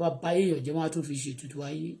tó bá ba ayé èèyàn jẹ́ wọ́n á tún fi ṣètùtù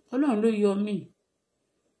ayé Ọlọ́run ló yọ mí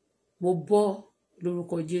mo bọ́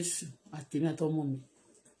lórúkọ Jésù àtèmi àtọmọ mi.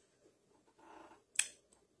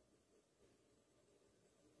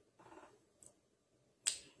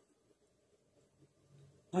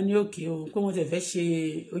 wọ́n ní òkè o pé wọ́n ti fẹ́ ṣe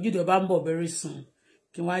ojúde ọba ń bọ̀ bẹ̀rẹ̀ sùn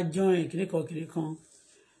kí wọ́n á join kìnìkan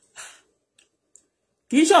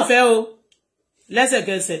kì í ṣọ̀fẹ́ o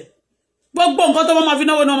lẹ́sẹ̀kẹsẹ̀ gbogbo nǹkan tó wọ́n máa fi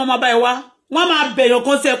náwó náà wọ́n máa bá ẹ wá wọ́n máa bẹ̀yàn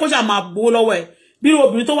kan sí ẹ kó ṣáà máa gbowó lọ́wọ́ ẹ bí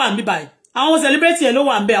obìnrin tó wà níbí báyìí àwọn celebrity ẹ ló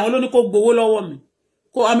wà níbẹ̀ àwọn ló ní kó gbowó lọ́wọ́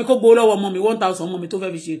mi kó gbowó lọ́wọ́ ọmọ mi 1,000 ọmọ mi tó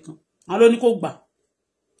fẹ́ fi ṣe kan àwọn ló ní kó gbà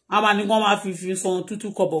àwọn máa ní wọ́n máa fi san tútù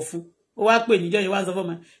kọ́bọ̀ fún ó wá pè níjọ́ yìí wá sọ fún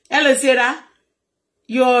mi ẹ lè ṣe ra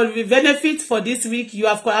your benefit for this week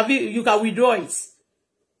you can withdraw it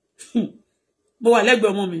mo wà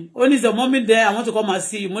lẹ́gbẹ̀ẹ́ ọmọ mi ó ní sọ mommy there I want to come and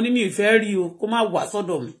see you mo ní mi ìfẹ́ rí o kó má wà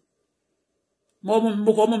sọ́dọ̀ mi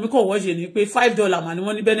mo kọ ọmọ mi kò wọ́ṣe ni pé $5 mà ni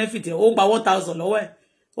wọ́n ní benefit ẹ̀ ó gba 1,000 lọ́wọ́ ẹ̀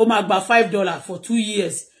ó máa gba $5 for 2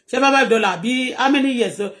 years ṣé bá $5 bí how many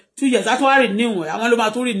years 2 years á tún wá renew ẹ̀ àwọn ló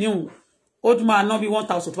máa tún renew ó tún máa ná bí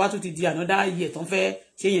 1,000 tó bá tún ti di another year tó ń fẹ́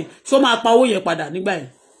ṣe yẹn ṣó máa pa owó yẹn padà nígbà yẹn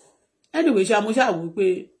anyway ṣe amúṣà wí pé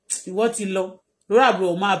ìwọ ti lọ lórí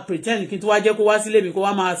àbúrò máa pretend kí n tó wá jẹ́ kó wá sílé mi kó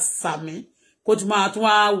wá máa sàmí kó tún máa tún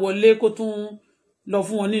wá wọlé kó tún lọ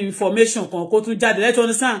fún wọn ní information kan kó tún jáde let's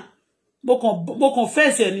understand mo kàn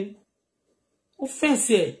fẹ́ẹ̀sì ẹ̀ ni ó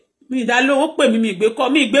fẹ́ẹ̀sì ẹ̀ mi ìdáló ó pè mí mi ìgbé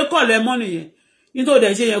kọ́ lọ ẹ mọ́ nìyẹn nítorí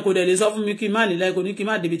dẹ̀ ṣe yẹn kò dẹ̀ lè sọ fún mi kí n má lè láì kò ní kí n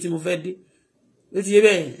má débi tí mo fẹ́ dé ó ti yé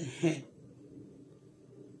bẹ́ẹ̀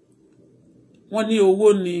wọ́n ní owó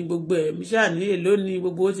ni gbogbo ẹ̀ mi ṣáà ní èlò ní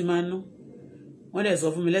gbogbo ó ti máa ná wọ́n dẹ̀ sọ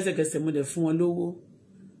fún mi lẹ́sẹ̀kẹsẹ̀ mo dẹ̀ fún wọn lówó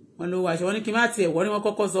wọn lówó aṣọ wọn ní kí n má tiẹ̀ wọ́n ní wọ́n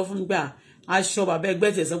kọ́kọ́ sọ fún mi gbà aṣọ bàbá ẹgbẹ́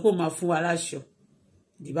tiẹ̀ sọ pé ó máa fún wa láṣọ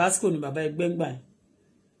dìbásíkò ni bàbá ẹgbẹ́ ń gbà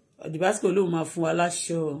dìbásíkò ló máa fún wa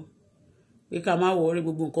láṣọ pé ká má wọrí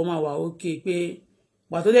gbogbo nǹkan máa wà ókè pé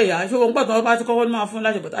pàtó dẹ̀ yà aṣọ wọn pàtó wọn bá ti kọ́kọ́ máa fún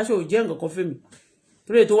láṣọ bàtà aṣọ ò jẹ́ nǹkan kan fẹ́mi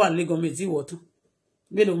torí ètò wà nílé gan-an mi tí ìwọ̀ tán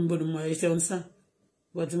mélòó mi bọ́dọ̀ mọ ẹṣẹ́ ń sàn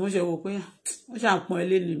bọ̀tí mo ṣe wò pé wọ́n ṣà ń pọ́n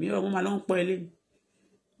ilé ni mi ọmọ máa lọ ń pọ́n ilé ni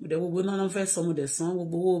mo dẹ̀ gbogbo náà fẹ́ sọ mo dẹ̀ san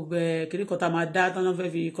gbogbo owó bẹ́ẹ̀ kiri kọ́ta máa dá tán náà fẹ́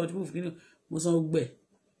fi contribute fún kí mo san gbẹ̀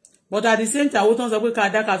but at the same time owó tán sọ pé ká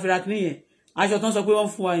dá ká fira kí yẹn aṣọ tán sọ pé wọ́n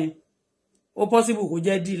fún wa yẹn ó possible kó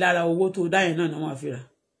jẹ́ dí lára owó tó dá yẹn náà ni wọ́n á fira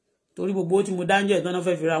torí gbogbo owó tí mo dá ń jẹ́ ìtàn náà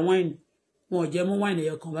fẹ́ fira wáìnì wọn ò jẹ́ mú wáìnì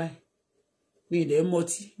ẹ̀yọ kan báyìí mi ì dẹ̀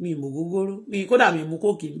mọtí mi ì mọ gógóró mi kódà mi ì mú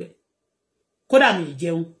kóòkì ń bẹ kódà mi ì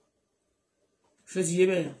jẹun ṣé ti yé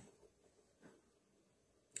bẹ́ẹ̀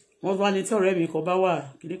wọ́n bá ní tí ọ̀rẹ́ mi kan bá wà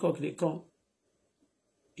kìnìkan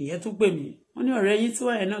ìyẹn tún pè mí wọ́n ní ọ̀rẹ́ yín tí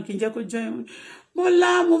wà yẹn náà kí n jẹ́ kó join Bọ́lá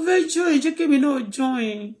mo fẹ́ join jẹ́ kí mi náà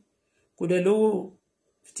join kò dẹ̀ lówó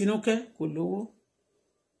Tinúkẹ́ kò lówó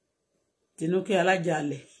Tinúkẹ́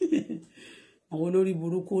alájàalẹ̀ àwọn olórí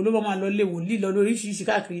burúkú olóbá máa lọ lé wòlíì lọ lórí ṣíṣí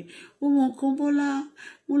káàkiri ó mọ nǹkan Bọ́lá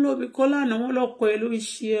mo lọ bí kọ́ lánàá wọ́n lọ́kọ ẹ ló ń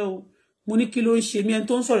ṣe ẹ o mo ní kí ló ń ṣe mí ẹni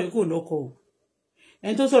tó ń sọ̀rọ̀ yẹn kò lọ́kọ o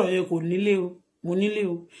ẹni tó sọ̀rọ̀ yẹn kò nílé o mo nílé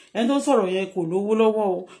o ẹni tó sọ̀rọ̀ yẹn kò lówó lọ́wọ́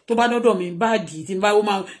o tó bá dọ́dọ̀ mi báàgì tí n bá ó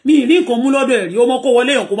máa mi ì rí nǹkan mú lọ́dọ̀ ẹ̀ rí ó mọ́ kó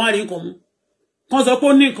wọlé èèyàn kó má rí nǹkan mú kan sọ pé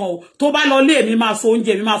ó ní nǹkan o tó bá lọ lé mi máa so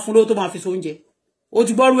oúnjẹ mi máa fún lówó tó máa fi so oúnjẹ ó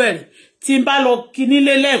ti gbọ́rú ẹ̀ rí tí n bá lọ kí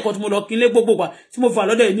nílé lẹ́ẹ̀kan tí mo lọ kí nílé gbogbo wa tí mo fà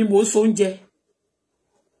lọ́dọ̀ ẹ̀ ni mo so oúnjẹ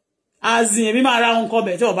azìn èmi máa ra nǹkan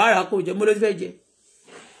bẹ̀ tí ọ̀bá rà kò jẹ́ mo ló ti fẹ́ jẹ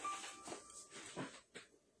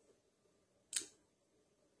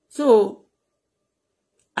so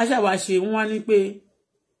aṣàwà ṣe wọ́n wá ní pé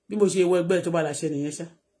bí mo ṣe wọ ẹgbẹ́ tó bá láṣẹ nìyẹn ṣá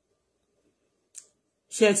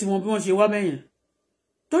ṣe tí mo bí wọ́n ṣe wá mẹ́yìn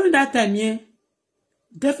during that time yẹn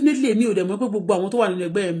definitely èmi ò dẹ̀ mọ̀ pé gbogbo àwọn tó wà nínú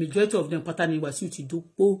ẹgbẹ́ majority of them pátá ni Wàsíù ti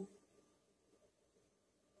dópò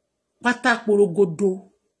pátá porogodo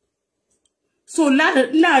so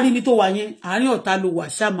láàrin mi tó wà yẹn àárín ọ̀tá ló wà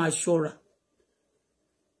ṣá máa ṣọ́ra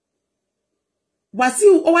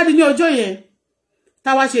Wàsíù ó wá di ní ọjọ́ yẹn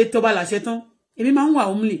táwa ṣe tó bá láṣẹ tán èmi máa ń wà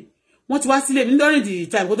òmùlẹ̀ wọ́n ti wá sílé mi during the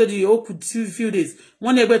time kó tó di ó kù few days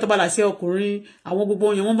wọ́n ní ẹgbẹ́ tó bá láṣẹ ọkùnrin àwọn gbogbo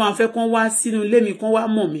yẹn wọ́n máa fẹ́ kán wá sínú ilé mi kán wá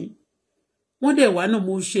mọ̀ mí wọ́n dẹ̀ wá náà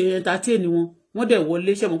mo ṣe entertain wọn wọ́n dẹ̀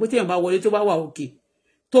wọlé ṣe mọ̀ pé téèyàn bá wọlé tó bá wà òkè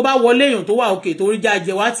tó bá wọlé èèyàn tó wà òkè tó rí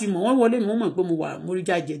jájẹ wá ti mọ̀ wọ́n wọlé mi wọ́n mọ̀ pé mo rí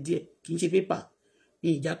jájẹ díẹ̀ kì í ṣe pépà ní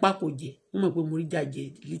ìjápá kò jẹ wọ́n mọ̀ pé mo rí jájẹ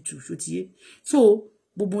lítù ṣótiyé so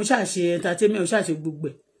gbogbo ṣàṣe entertainment ṣàṣe gbogbo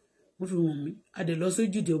ẹ̀ wọ́n fi wọ̀n mí adẹ̀ lọ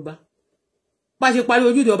sójúde ọba pàṣẹ parí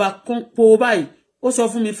ojúde ọba kan po báyìí ó sọ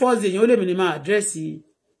fún mi first day yẹn ó lè mi ní máa àdírẹ́sì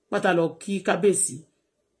pátá lọ kí kábíyèsí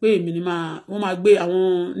pé èmi ni wọ́n máa gbé àwọn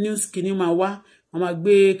news kìíní máa wá wọ́n máa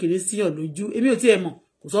gbé kìíní síyàn lójú èmi ò tiẹ̀ mọ̀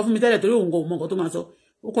kò sọ fún mi tẹ́lẹ̀ torí òun kò mọ nǹkan tó máa sọ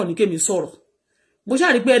ó kàn ní kémi sọ̀rọ̀ mo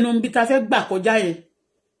ṣáà rí pé ẹnu bí ta fẹ́ gbà kọjá yẹn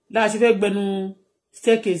láà ṣe fẹ́ gbẹnu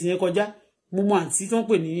staircase yẹn kọjá mo mọ àǹtí tó ń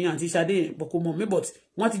pè ní àǹtí Ṣadé yẹn bọ̀ kò mọ̀ mí but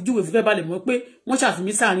wọ́n ti júwèé fún kẹ́bàlẹ̀ mọ́ pé wọ́n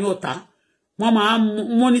ṣàfihàn sáàrin ọ̀tá wọ́n máa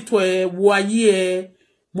mọ́nítọ̀ ẹ̀ wo ayé ẹ̀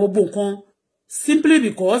mo bò nǹkan simply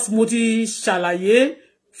because mo ti ṣàlàyé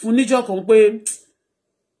fún níjọ́ kan pé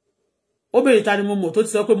ó bèrè ta ni mo mọ̀ tó ti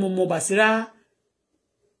sọ pé mo mọ̀ Bàṣírá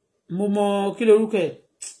mo mọ̀ kí lorúkọ ẹ̀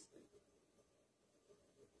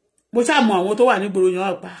mo ṣáà mọ̀ àwọn tó wà nígboro yan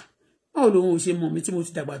àpá báwo lòun ò ṣe mọ̀ mí tí mo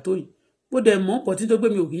ti dàgbà tó yìí bó dẹ̀ mọ̀ pọ̀ tí tó gbé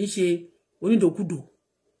mi ò kì í ṣe onídòkúdò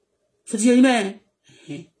ṣe ti ṣe yín mẹ́ẹ̀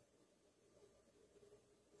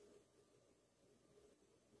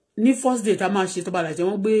ní first day tá máa ṣe tó bá lájẹ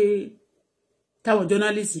wọ́n gbé táwọn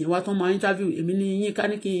journalist yẹn wá tán máa interview èmi ní yín ká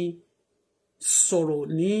ní kí n sọ̀rọ̀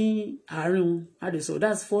ní àárín wọn àdèsọ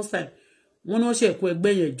that's first time wọ́n ní wọ́n ṣe ẹ̀kọ́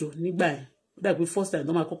ẹgbẹ́ yẹn jọ nígbà yẹn ó dà pé first time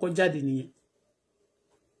tó máa kọ́kọ́ jáde nìyẹn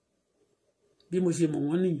bí mo ṣe mọ̀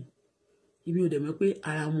wọ́n nìyẹn ibi ò dẹ̀ mọ̀ pé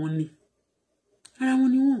ara wọn ni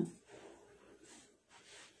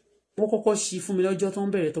wọ́n kọ́kọ́ ṣí fún mi lọ́jọ́ tó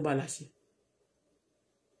ń bẹ̀rẹ̀ tó bá láṣẹ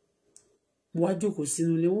mo wá jókòó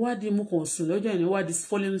sínú ilé wọ́n wá di mú kàn sùn lọ́jọ́ yẹn wá di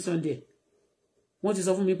following Sunday wọ́n ti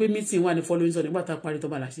sọ fún mi pé meeting wà ní following Sunday nígbà tá a parí tó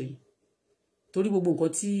bá láṣẹ yìí torí gbogbo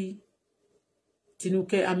nǹkan tí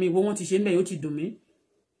Tinúkẹ́ àmì ìwọ wọn ti ṣe ń bẹ̀ yóò ti dùn mí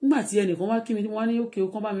nígbà tí ẹnìkan wá kí mi wọ́n ní òkè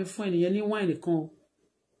kan bá mi fún ẹnìyẹn ní wáìnì kan o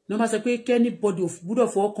ní wọ́n bá sọ pé kẹ́nìbọ̀dì gbúdọ̀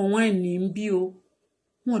fọwọ́ kan wáìnì ń bí o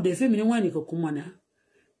wọn ò dẹ̀ fẹ́ mi ní wáìnì kankan mọ̀ náà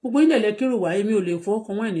gbogbo ilẹ̀ lẹ́kẹ̀rò wá èmi ò lè fọwọ́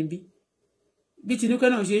kan wáìnì bí Tinúkẹ́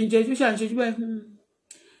náà ṣe ń jẹ́ tó ṣàǹṣojú báyìí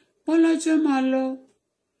Bọ́lájẹ́ máa lọ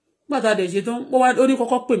gbàtà dẹ̀ ṣe tán ó ní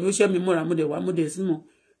kọ́kọ́ pè mí ó ṣẹ́ mi mọ́ra mo dẹ̀ wá mo dẹ̀ sí mọ́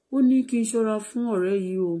ó ní kí n ṣọ́ra fún ọ̀rẹ́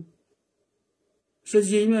yìí o ṣé ti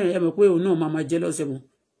ṣe yín ẹ mọ̀ pé òun náà máa jẹ́ lọ́sẹ̀ mọ́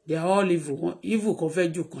they are all evil kan fẹ́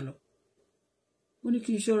jù kan lọ ó ní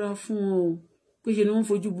kí n ṣọ́ra fún wọn o pé ṣe ni wọ́n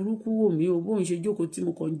fojú burúkú wò mí o bóun ṣe jókòó tí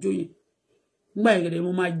mo kàn ń jó yẹn nígbà yẹn gẹ̀dẹ̀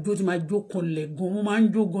mo máa jó tí máa jó kanlẹ̀ gan mo máa ń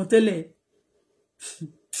jó gan tẹ́lẹ̀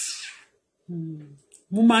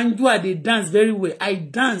mo máa ń jó I dey dance very well I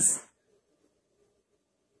dance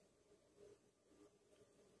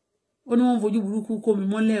ó ní wọ́n fojú burúkú kó mi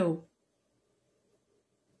mọ́lẹ̀ o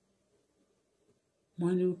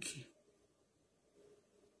wọ́n ní òkè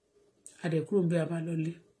adẹ̀kúrò ń bẹ́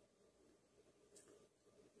abalọ́lé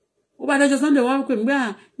ó bá dájọ́ Sunday wọ́n pè mí gbá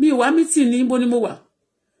mi ìwà mítì ní bó ni mo wà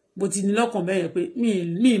bó ti ní lọ́kàn bẹ́ẹ̀ pé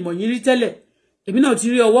mi ìmọ̀ yín rí tẹ́lẹ̀ èmi náà ti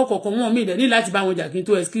rí ọwọ́ kọ̀ọ̀kan wọn mi ìdẹ̀ ní láti bá wọn jà kí n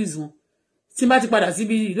tó excuse wọn tí n bá ti padà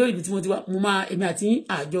síbi ìlú ibi tí mo ti wá mo máa èmi àti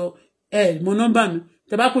àjọ mo nọ́mbà mi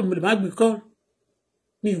tẹ bá pè mí lè má gbé kọ́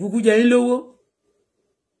mi ìkúkú jẹ yín lówó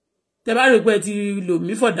tẹ bá rò pé ti lò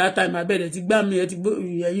mí for that time abẹ́rẹ́ ti gbá mi ẹ ti gbó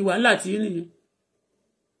ẹ̀yìn wàhálà tí nìyẹn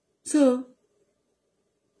so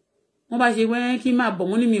wọ́n bá ṣe wẹ́n kí n máa bọ̀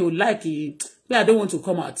wọ́n ní mi ò like pé I don't want to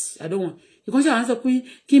come out I don't want ìkan ṣe àwọn sọ pé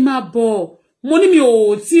kí n máa bọ̀ mo ní mi ò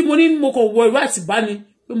tí mo ní mo kàn wọ ìwé àtìbá ni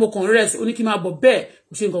pé mo kàn rest ó ní kí n máa bọ̀ bẹ́ẹ̀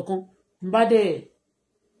kò ṣe nǹkan kan n bá dẹ̀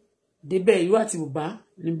débẹ̀ ìró àti bùbá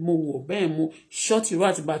ni mo wọ̀ bẹ́ẹ̀ mo short ìró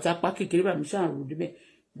àti bàtà apá kékeré bá mi ṣáà rò débẹ̀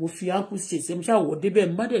mo fi áńkù ṣèṣe mo ṣáà wọ̀ débẹ̀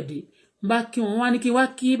n bá dẹ̀ dé n bá kí wọn wá ní kí wá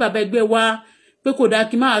kí bàbá ẹgbẹ́ wa pé kò dáa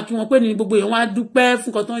kí máa kí wọn pé ní gbogbo èèyàn wá dúpẹ́ fún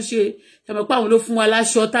nǹkan tó ń ṣe ẹ̀mọ̀ pé àwọn ló fún wa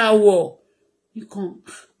láṣọ tá a wọ̀ nìkan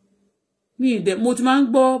mi ìdẹ mo ti máa ń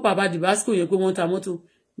gbọ́ bàbá dìbásíkò yẹn pé wọ́n ta mọ́tò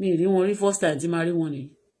mi ì rí wọn rí first time tí máa rí wọn nìyí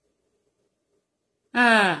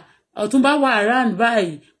Ọ̀túnba wà around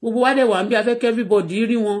báyìí gbogbo wa dẹ̀ wà ń bí afẹ́kẹ́ everybody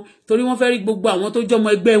rí wọn torí wọ́n fẹ́ rí gbogbo àwọn tó jọmọ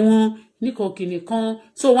ẹgbẹ́ wọn nìkan kìnìkan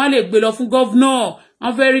so wọ́n lè gbé lọ fún gọ́vnọ̀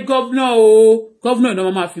wọ́n fẹ́ rí gọ́vnọ̀ o gọ́vnọ̀ náà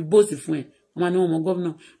wọ́n máa fi bóòsì fún ẹ̀ wọ́n máa ní wọn mọ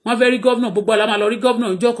gọ́vnọ̀ wọ́n fẹ́ rí gọ́vnọ̀ gbogbo ọ̀la máa lọ rí gọ́vnọ̀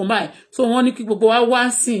ìjọ kan báyìí so wọ́n ní kí gbogbo wa wá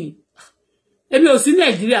sìn èmi ò sí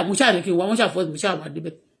Nàìjíríà mo ṣáà ní kí n wá wọ́n ṣàfọ́ mi ṣáà wà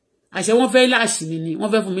débẹ̀ àṣẹ wọ́n fẹ́ láàṣì mi ni wọ́n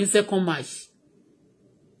fẹ́ fún mi second match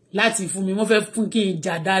láti fún mi wọ́n fẹ́ fún kí n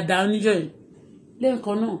jà dáadáa níjọ́ yìí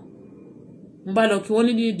lẹ́ẹ̀kan náà mo bá lọ kí wọ́n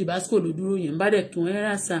ní dìbásíkò ló dúró yẹn bá dẹ̀ kí wọ́n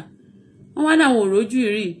rà sá wọ́n wá láwọn òrójú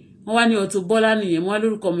ìrì wọ́n wá ní Auto-Bola nìyẹn wọ́n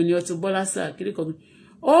lórúkọ mi ní Auto-Bola sá kiri kọ mi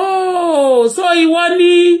oh so ìwọ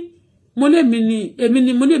ni mo lè mi ni èmi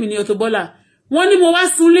ni Auto-Bola wọ́n ní mo wá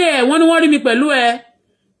súnlé ẹ̀ wọ́n ní wọ́n rí mi pẹ̀lú ẹ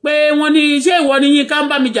pé wọ́n ní ṣé ìwọ ni Yínká ń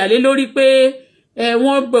bá mi jà lé lórí pé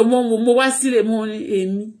mo wá sílé mo ní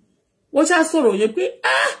èmi wọ́n ṣá sọ̀rọ̀ yẹn pé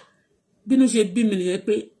bínú ṣe bí mi nìyẹn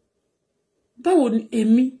pé báwo ni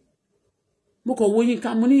èmi mo kàn wo Yínká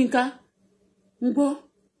mo ní Yínká ń gbọ́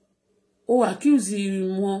ó accuse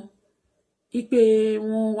wọn ipe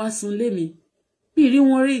wọ́n wá súnlé mi bí rí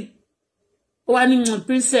wọn rí ó wá ní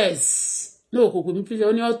princess no kò pè mí princess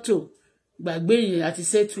ó ní Auto gbàgbé yẹn àti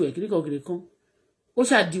settle ẹ̀ kíríkan ó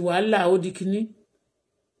ṣàdí wàhálà ó di kíní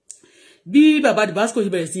bí bàbá Dibasco ṣe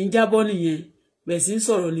bẹ̀rẹ̀ sí ń jábọ́ nìyẹn bẹ̀rẹ̀ sí ń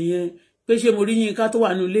sọ̀rọ̀ nìyẹn pé ṣé mo rí Yínká tó wà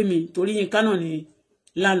nínú ilé mi torí Yínká náà ni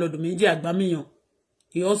landlord méjì àgbámíyàn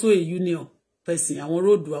he also a union person àwọn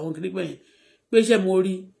róòdù àwọn kírípẹ̀ yẹn pé ṣé mo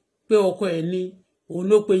rí pé ọkọ ẹ̀ ni òun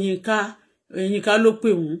ló pe Yínká ló pè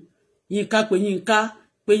òun Yínká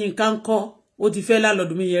pé Yínká ń kọ́ ó ti fẹ́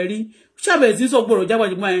landlord mi yẹn rí ṣàbẹ̀ sí sọ̀gbọ̀rọ̀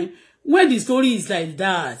jágbàjúmọ́ yẹn. When the story is like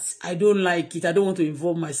that, I don't like it. I don't want to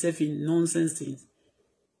involve myself in nonsense things.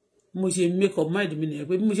 Mo ṣe make up mind mi nìyẹn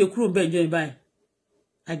pé mo ṣe kúrò bẹ́ẹ̀ jẹ́ báyìí.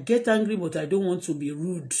 I get angry but I don't want to be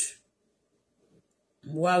rude.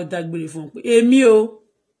 Mo wá dágbére fún un pé èmi o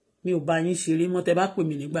mi ò bá yín ṣeré mọ́ tẹ́ bá pè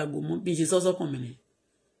mí nígbàgbọ́ mọ́ bí ṣe sọ́sọ́ kan mi ni.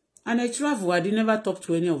 And I travel, I did never talk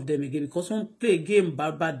to any of them again because one play game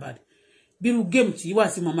bad. Biru game tí wà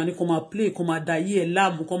sí mama ní kó máa play kó máa da yí ẹ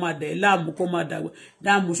láàmú kó máa da ẹ láàmú kó máa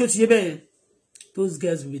da mú ṣó ti ṣe bẹ́ẹ̀ those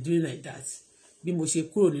girls will be doing like that bí mo ṣe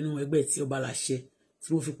kúrò nínú ẹgbẹ́ tí ọba láṣẹ tí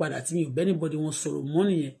mo fi padà tí mi ò bẹ́ anybody wọn sọ̀rọ̀ mọ́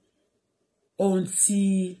nìyẹn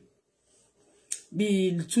until bí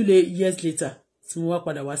 2 years later tí mo wá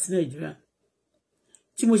padà wá sí Nàìjíríà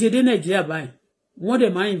tí mo ṣe dé Nàìjíríà báyìí wọ́n dẹ̀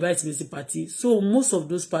máa invite me sí party so most of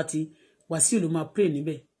those party Wàsíù ló máa pray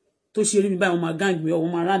níbẹ̀ tó ṣe rí mi báyìí wọ́n máa gang mi up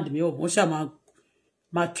wọ́n máa round mi up wọ́n ṣáà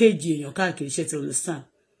máa kéèjì èèyàn káàkiri ṣe ti understand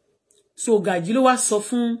so Gàjí ló wá sọ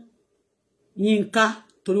fún Yínká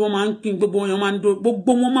torí wọ́n máa ń pín gbogbo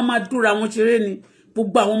wọn máa dúra wọn ṣeré ni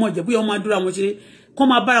gbogbo àwọn ọmọ Ìjẹ̀bú yẹn máa dúra wọn ṣeré kọ́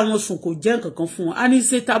máa bára wọn sùn kò jẹ́ nǹkan kan fún wọn a ní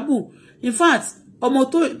ṣe taboo in fact ọmọ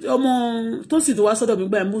tó sì tó wá sọ́dọ̀ mi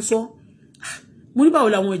gbà ẹ̀ mú sọ mo ní báwo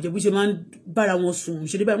làwọn Ìjẹ̀bú ṣe máa ń bára wọn sùn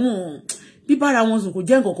ṣeré báyìí wọn bí bára wọn sùn kò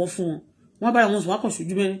jẹ́ nǹkan kan fún wọn wọ́n bára wọn sùn wọ́n kàn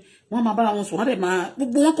ṣojú mẹ́rin wọ́n máa bára wọn sùn wọ́n dẹ̀ máa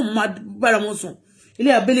gbogbo wọn kàn máa bára wọn sùn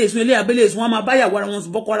ilé abẹ́lé sùn wọ́n máa báyàwó ara wọn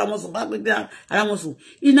sùn bọ́kọ ara wọn sùn bá gbé ara wọn sùn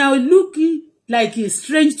it now look like it's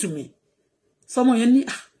strange to me sọmọ yẹn ní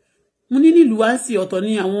mo ní nílùú wa ń sì ọ̀tọ̀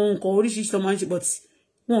ní àwọn nǹkan oríṣiríṣi tó máa ń ṣe but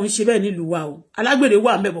wọn ò ń ṣe bẹ́ẹ̀ nílùú wa o alágbèrè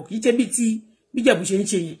wà ń bẹ̀ bọ̀ kì í ṣe bí tí bíjẹ̀bù ṣe ń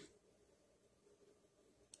ṣe yẹn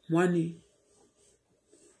wọ́n ní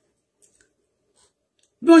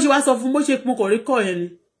bí wọ́n ṣe wá sọ fún bó ṣe pọn kọ̀rí kọ̀ yẹn ni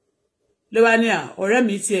ló wá ní ọ̀rẹ́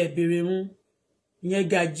mi ti ẹ̀ béèrè mú ìyẹn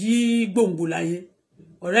Gàjí gbòǹgbò láyé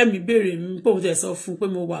ọ̀rẹ́ mi béèrè mú pé òun tẹ̀ sọ fún pé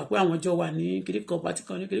mo wà pé àwọn jọ wà ní kíríkan pátí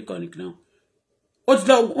kan ní kíríkan ní kíríkan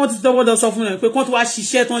wọ́n ti dọ́gbọ́dọ̀ sọ fún ẹ̀ pé kán tó wá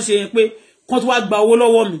ṣiṣẹ́ tán ṣe yẹn pé kán tó wá gba owó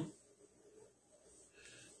lọ́wọ́ mi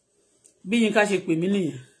bí Yínká ṣe pè mí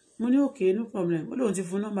nìyẹn mo ní okay no problem ó lóun ti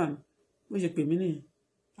fún nọ́mbà mi bó ṣe pè mí nìyẹn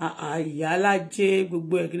ìyá alájẹ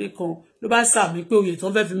gbogbo ẹ̀ kíríkan ló bá sàmì pé oyè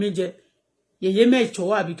tán fẹ́ fi mí jẹ yèyé mẹ́jọ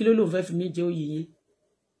àbí kí ló lóun fẹ́ fi mí jẹ oyè yẹn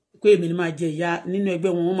pé èmi ni máa jẹ ìyá nínú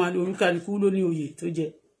ẹgbẹ́ wọn wọ́n máa orúkálukú ló ní oyè tó jẹ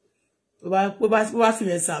ó bá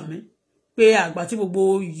fìyẹn sàmì pé àgbà tí gbogbo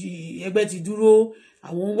ẹgbẹ́ ti dúró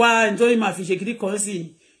àwọn wá nítorí máa fi ṣe kiri kan sí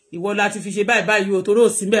ìwọ láti fi ṣe báyìí báyìí o torí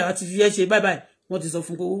òsín bẹ́ẹ̀ láti fi ṣe báyìí báyìí wọ́n ti sọ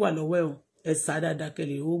fún pé owó wà lọ́wọ́ ẹ̀ o ẹ sá dáadáa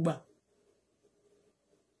kẹlẹ̀ owó gbà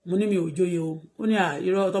mo ní mi ò jóye o ó ní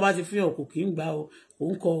irọ́ tó bá ti fihàn kò kì í gbà o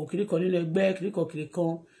òun kọ kiri kan nínú ẹgbẹ́ kiri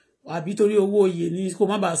kan àbí torí owó oyè ni kó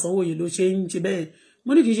má bàa sanwó oyè ló ṣe ń ṣe bẹ́ẹ̀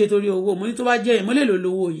mo ní kì í ṣe torí owó mo ní tó bá jẹ́ yẹn mo lè lò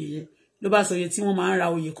lówó oyè yẹn ló bá sọ iye tí wọ́n máa ń ra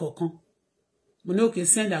oyè kọ̀ọ̀kan mo ní òkè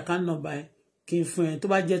send account number ẹ kí n fún ẹ tó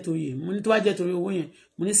bá jẹ́ torí ẹ mo ní tó bá jẹ́ torí owó yẹn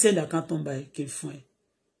mo ní send account number ẹ kí n fún ẹ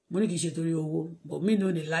mo ní kì í ṣe torí owó but me no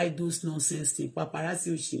dey like those nonsense thing paparazzi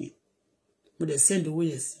òṣì yẹn mo dẹ̀ send owó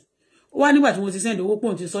yẹn sí ó wá nígbà tí mo ti send owó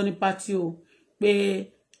pòun ti sọ ní pátí o pé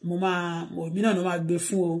èmi náà ló máa gbé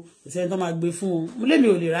fún o kò sẹ́ni tó máa gbé fún o mo lé mi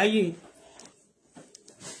ò lè ráyè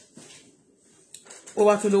ó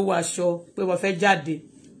wá tó lówó aṣọ pé wọ́n fẹ́ jáde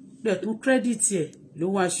lẹ́ẹ̀ tún kírẹ́dìtì ẹ̀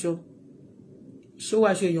lówó aṣọ ṣówó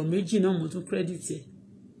aṣọ èèyàn méjì náà mo tún kírẹ́dìtì ẹ̀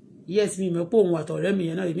yes mi mọ̀ pé òun àtọ̀rẹ́ mi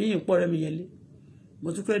yẹn náà èmi yìí pọ̀ ọ̀rẹ́ mi yẹn lé mo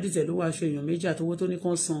tún kírẹ́dìtì ẹ̀ lówó aṣọ èèyàn méjì àtowó tó ní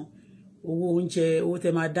kàn san owó oúnjẹ owó tẹ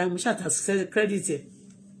máa dá mo ṣàtà kírẹ́dìtì ẹ̀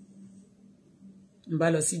n bá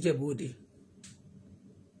lọ sí Ìjẹ̀bú Òde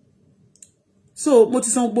so mo ti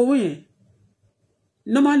san gbowó yẹn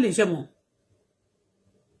normally ṣe mọ̀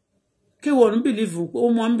kéwọ́n believe ó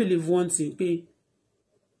mọ̀ ń believe one thing pé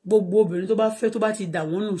gbogbo obìnrin tó bá fẹ́ tó bá ti dà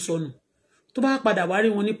wọ́n nù sọnù tó bá padà wá rí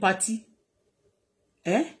wọn ní party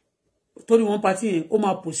torí wọn party yẹn ó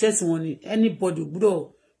máa possess wọn ni anybody gbọ́dọ̀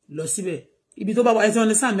lọ síbẹ̀ ibi tó bá wà ẹ̀sán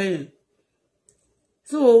ní sàmẹ́ yẹn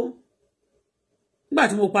so nígbà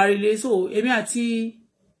tí mo parí ilé so èmi àti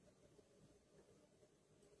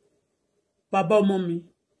bàbá ọmọ mi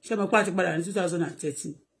ṣé mo pa ti padà ní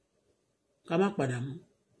 2013 ká má padà mọ́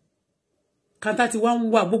kátà ti wá ń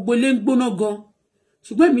wà gbogbo ilé ń gbóná gan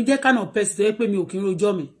ṣùgbọ́n èmi jẹ́ kánà pẹ́sì tó yẹ pé mi ò kí ń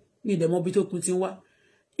rojọ́ mi ìdẹ̀mọ́ bí tó kun ti ń wá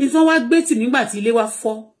ìtàn wá gbé tì nígbà tí ilé wa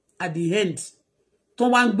fọ́ at the end tó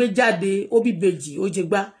wá ń gbé jáde ó bí bèjì ó jẹ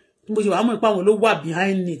gbá mo ṣe wàá mọ̀ pé àwọn ló wà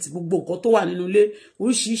behind it gbogbo nǹkan tó wà nínú ilé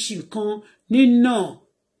oríṣiríṣi nǹkan nínà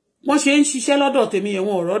wọ́n ṣe ń ṣiṣẹ́ lọ́dọ̀ tèmi yẹn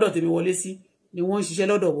wọn ọ̀rọ̀ ọ̀dọ̀ tèmi wọlé sí ni wọ́n ń ṣiṣẹ́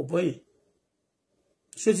lọ́dọ̀ bọ̀bọ́ yẹn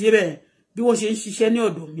ṣé ti yé bẹ́ẹ̀ bí wọ́n ṣe ń ṣiṣẹ́ ní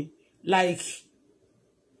ọ̀dọ̀ mi like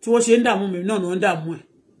tí wọ́n ṣe ń dààmú mi náà ni wọ́n ń dààmú ẹ̀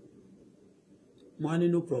mo á ní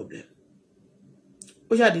no problem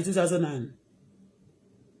ó ṣáà di 2000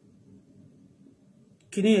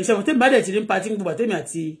 kìíní yẹn ṣe mo tẹ́mi bá dẹ̀ ti ní pati ń gbọ́ tẹ́mi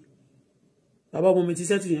àti bàbá ọmọ mi ti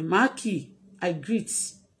sẹ́tù yẹn máàkì I greet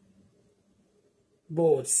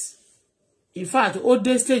but in fact ó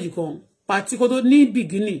dé stage kan pati kó tó ní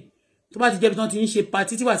beginning tó bá ti jẹ́ bí wọ́n ti ń ṣe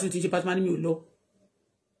pati tí wà sí ti ń ṣe pati máa ní mi ò lọ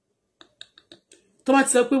tó bá ti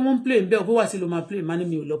sọ pé wọ́n ń play bẹ́ẹ̀ pé wà sí ló máa play máa ní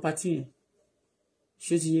mi ò lọ pati yẹn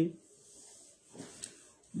ṣé ti yé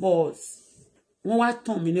but wọ́n wá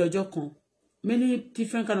tàn mí ní ọjọ́ kan many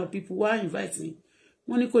different kind of people wá invite me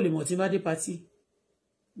wọ́n ní kò lè mọ̀ tí n bá dé pati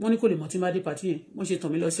wọ́n ní kò lè mọ̀ tí n bá dé pati yẹn wọ́n ṣe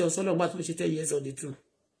tàn mí lọ sí ọsọ́lọ́ nígbà tó ń ṣe 10 years of the truth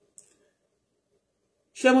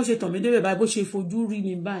ṣé wọ́n ṣe tàn mí débẹ̀ báyìí bó ṣe fojú rí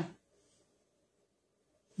mi báyìí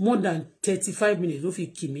more than 35 minutes ló fi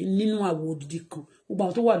kì mí nínú àwo odidi kan gbogbo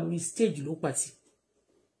àwọn tó wà lórí stage ló pàtì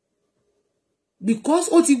because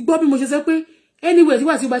ó ti gbọ́ bí mo ṣe sọ pé anyway tí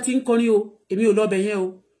Wàsíù bá ti ń kọrin o èmi ò lọ bẹ̀ yẹn o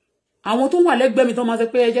àwọn tó wà lẹ́gbẹ̀ẹ́ mi tó máa sọ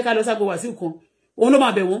pé ẹ jẹ́ ká lọ ságbo Wàsíù kan òun ló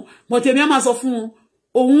máa bẹ̀ wọ́n but èmi á máa sọ fún wọn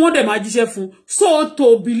òun wọ́n dẹ̀ máa jíṣẹ́ fún so to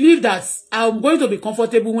believe that I'm going to be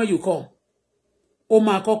comfortable when you come ó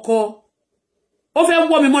máa kọ́kọ́ ó fẹ́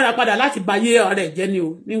wọ́ mi mọ́ra padà láti báyé ọ̀rẹ́ jẹ́ ni o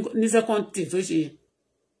ní second thing tó ṣe yẹn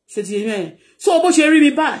ṣe ti yẹn mẹ́rin so bó ṣe rí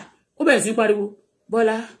mi báyìí ó bẹ̀rẹ̀ sí ń pariwo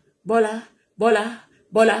Bọ́lá Bọ́lá Bọ́lá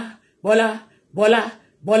Bọ́lá Bọ́lá Bọ́lá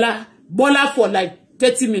Bọ́lá Bọ́lá for like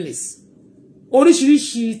 30 minutes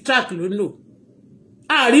oríṣiríṣi track ló ń lò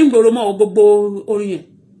àárín gbòòrò mọ́ gbogbo orin yẹn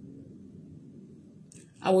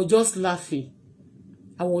I was just laughing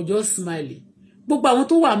I was just smiling gbogbo àwọn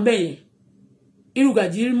tó wà ńbẹ̀ yẹn irú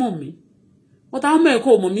Gàjí mọ̀ mí wọ́n táwọn mọ̀ ẹ̀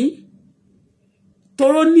kò mọ̀ mí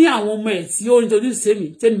toró ní àwọn ọmọ ẹ̀ tí ó ń tojú sí mi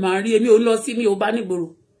tẹ́mi máa rí èmi ò lọ sí mi ò bá nígboro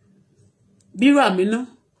bírú àmì náà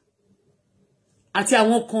àti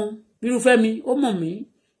àwọn kan bírú Fẹ́mi ó mọ̀ mí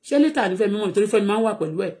ṣé létà ní Fẹ́mi mọ̀ nítorí Fẹ́mi máa ń wà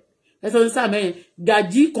pẹ̀lú ẹ̀ ẹ̀sọ́ ní sáà mẹ́yẹn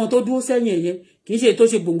Gàjí kan tó dúró sẹ́yìn ẹ̀yẹn kì í ṣe tó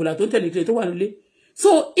ṣe gbòǹgbòlà tó ń tẹ̀lé kiri tó wà nílé so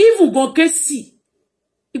even gan kéèsì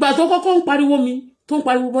ìgbà tó kọ́kọ́ ń pariwo mi tó ń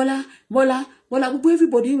pariwo Bọ́lá Bọ́lá Bọ́lá gbogbo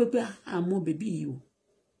everybody wípé pé àmọ́ bèbí yìí o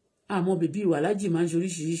àmọ́ bèbí ìwà alájì máa ń ṣe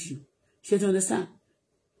oríṣiríṣi ṣé tí wọ́n understand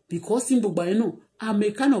because in gbogbo ayé náà I'm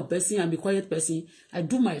a kind of person I'm a quiet person I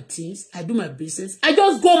do my things I do my business I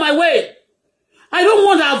just go my way I don't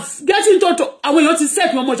want to get into àwọn èèyàn ti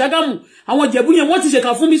set ọmọ Ṣàgámù àwọn Ìjẹ̀bú yẹn wọ́n ti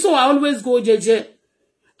ṣèkà fún mi so I always go jẹ́jẹ́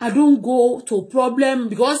I don't go to problem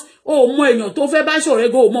because mọ èèyàn tó fẹ́ bá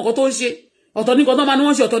ṣọ̀rẹ́ go mọ nǹkan tó ń ṣe ọ̀tọ̀ nìkan tó máa ní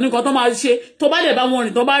wọ́n ṣe ọ̀tọ̀ nìkan tó máa ṣe tó bá dẹ̀ bá wọn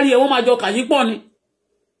rìn tó bá rí ẹ wọ́n máa jọ kàyí pọ̀ ni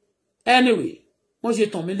anyway wọ́n ṣe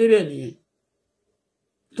tàn mí lébẹ̀ nìyẹn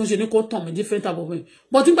tó ṣe ní kó tàn mí different type of way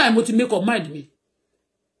but nígbà yẹn mo ti make up mind mi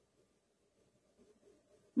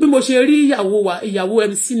bí mo ṣe rí ìyàwó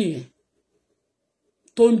MC nìyẹn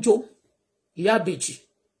tó ń jó ìyá àbèjì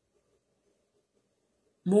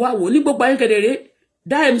mo wá wò ní gbogbo ayé kedere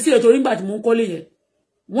dá MC rẹ̀ torí nígbà tí mo ń kọ́lé yẹn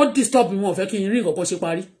wọ́n disturb mi wọn ò fẹ́ kí n rí nǹkan kan ṣe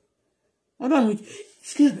parí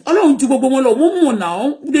Ọlọ́run ju gbogbo wọn lọ wọ́n mọ̀ náà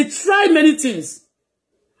they try many things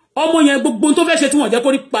ọmọ yẹn gbogbo tó fẹ́ ṣe tí wọ́n jẹ́ kó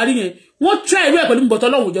rí parí yẹn wọ́n try irú ẹ̀ pẹ̀lú bọ̀tọ̀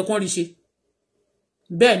Ọlọ́run jẹ́ kó rí ṣe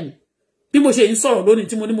bẹ́ẹ̀ ni bí mo ṣe ń sọ̀rọ̀ lónìí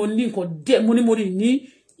tí mo ní nǹkan díẹ̀ mo ní ní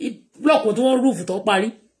blọọkù tí wọ́n rúùfù tó parí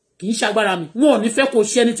kì í ṣagbára mi wọn ò ní fẹ́ kó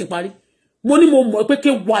ṣe ní ti parí mo ní mo mọ̀ pé ké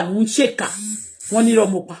wà ní ṣèkà wọ́n ní irọ́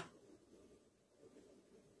mo pa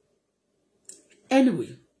anyway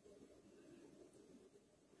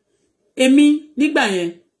èmi nígbà yẹn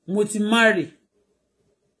mo ti marry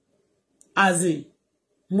as in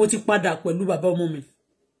mo ti padà pẹ̀lú bàbá ọmọ mi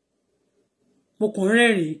mo kàn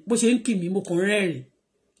rẹ́rìn bó ṣe ń kì mí mo kàn rẹ́rìn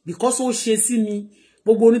because ó ṣe sí mi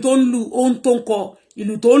gbogbo orin tó ń lù ohun tó ń kọ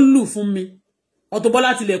ìlú tó ń lù fún mi Auto-Bola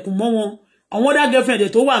tilẹ̀kùn mọ́ wọn àwọn other girlfriend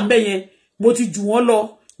tó wà ńbẹ̀ yẹn mo ti jù wọ́n lọ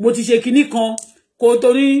mo ti ṣe kinní kan kò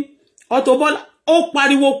torí Auto-Bola ó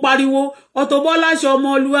pariwo Auto-Bola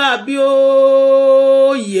ṣọmọlúàbí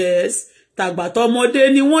ó yes tàgbà tọmọdé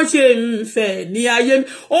ni wọ́n ṣe ń fẹ́ ní ayé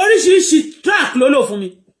oríṣiríṣi track ló lò fún mi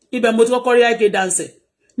ibẹ̀ mo ti kọ́kọ́ rí IK Dancer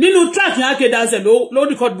nínú track ní IK Dancer ló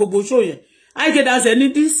record gbogbo show yẹn IK Dancer ní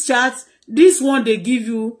this chart this one they give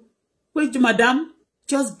you wait madam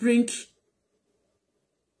just bring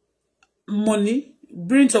money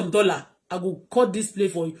bring some dollar I go cut this play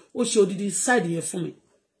for you ó ṣe odidi side yẹn fún mi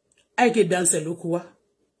IK Dancer ló kó wá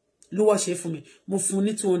ló wá ṣe fún mi mo fún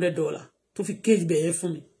ní $200 tó fi cage bẹ̀ yẹn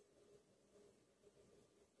fún mi.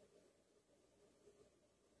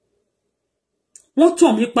 Wọ́n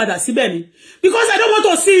tàn mí padà síbẹ̀ ni because I don't want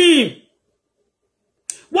to see him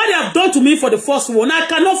what they have done to me for the first one I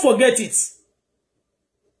cannot forget it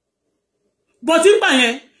but nígbà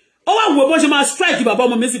yẹn ó wá wò bó ṣe máa strike bàbá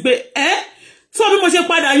ọmọ mi sí pé so bí mo ṣe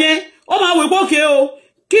padà yẹn ó máa wò pé òkè o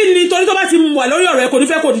kí ni torí tó bá ti wà lórí ọ̀rọ̀ ẹ̀ kò ní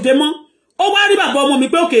fẹ́ kó dìde mọ́ ó wá rí bàbá ọmọ mi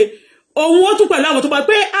pé òkè òun ó tún pẹ̀lú àwọn tó bá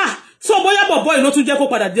pé so bóyá bọ̀bọ̀ yìí ló tún jẹ́ kó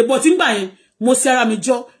padà dìde but nígbà yẹn mo ṣe ara mi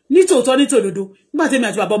jọ nítòótọ́ nítòdodo nígbà tèmi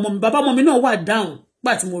àti bàbá ọmọ mi náà wà down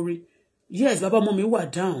nígbà tí mo rí yes bàbá ọmọ mi wà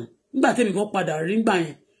down nígbà tèmi gan padà rí nígbà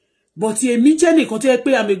yẹn but èmi jẹ́ nìkan tó yẹ pé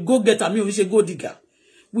I'm a go getter mi ò ń ṣe go digger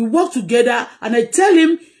we work together and I tell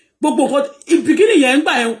him gbogbo nǹkan ìbíkínì yẹn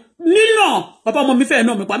nígbà yẹn nínà bàbá ọmọ mi fẹ́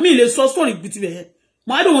náà mi pa mi lè sọ story gbìtì bẹ̀ yẹn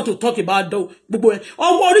I don't want to talk about gbogbo ẹ̀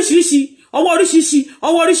ọwọ́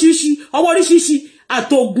oríṣiríṣi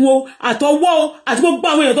àtògùn o àtọwọ́ o àti gbogbo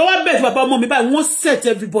àwọn èèyàn tó wá bẹ̀ tí bàbá ọmọ mi báyìí wọ́n set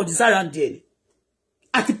everybody around there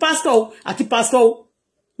àti pastor o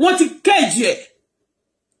wọ́n ti cage ẹ̀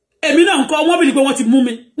èmi náà nǹkan wọ́n bìí pé wọ́n ti mú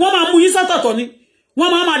mi wọ́n máa mú yín sọ́tọ̀ọ̀tọ̀ ni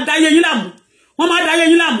wọ́n máa dáyé yín láàmú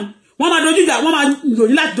wọ́n máa dojú ìjà wọ́n máa lò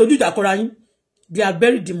yín láti dojú ìjà kọra yín they are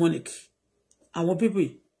very demonic àwọn people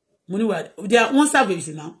mo ní wà they are one savage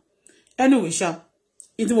now anyway ṣá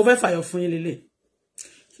ìtí mo fẹ́ fàyọ fún yín lélẹ̀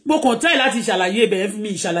mo kàn try láti ṣàlàyé ibẹ̀ fún mi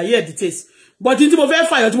ìṣàlàyé details but ìtí mo fẹ́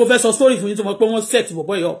fàyọ tí mo fẹ́ sọ story fún yín tí mo pé wọ́n set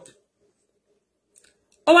bọ̀bọ̀ yìí up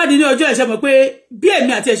ó wá di ní ọjọ́ ẹ̀ṣẹ̀ mọ̀ pé bí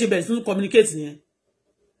èmi àti ẹ̀ ṣe bẹ̀rẹ̀ sí communicate nìyẹn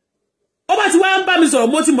ó bá ti wá ń bá mi sọ̀rọ̀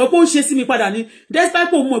mo ti mọ̀ pé ó ń ṣe sí mi padà ní despite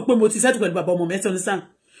pé ó mọ̀ pé mo ti settle pẹ̀lú bàbá ọmọ mi ẹ̀sán nísàn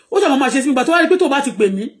ó ṣe máa ṣe sí mi gbà tó wá rí pé tó bá ti pè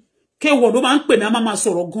mí kéwọ̀ ló máa ń pè mí a máa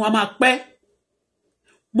sọ̀rọ̀ gan a máa pẹ́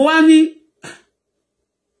mo wá ní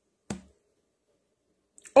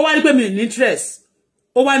ó wá rí pé mi ní interest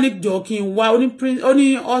ó wá ní jọ kí n wá ó ní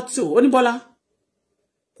Auto ó ní Bọ́lá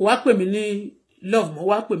kò wá pè mí ní love mo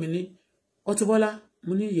wá pè mí ní Auto-Bola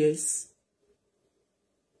mo ní yes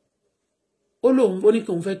ó lóun ó ní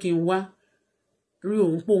kí òun fẹ́ kí n wá rí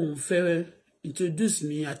òun pé òun fẹ́ introduce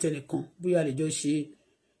mi àtẹnìkan bóyá lè jọ ṣe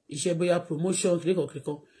iṣẹ́ bóyá promotion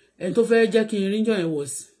kíríkọ̀kíríkọ̀ ẹni tó fẹ́ jẹ́ kí n rí jọ yẹn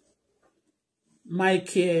was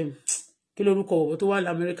Mike kí lórúkọ ọ̀wọ̀ tó wà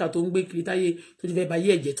l'Amẹ́ríkà tó ń gbé kiri táyé tó ti fẹ́ bá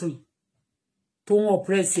yé ẹ̀jẹ̀ tó yìí tó ń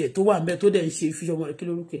oppress ẹ̀ tó wà ń bẹ tó dẹ̀ ń ṣe ìfijọmọ rẹ̀ kí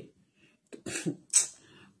lórúkọ ẹ̀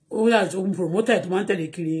ó yà tó ń promoter tó máa ń tẹ̀lé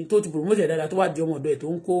kiri tó ti promoter dáadáa tó wà di ọmọ ọ̀dọ̀ ẹ̀ tó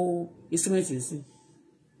ń kó instrument sí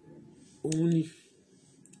òun ni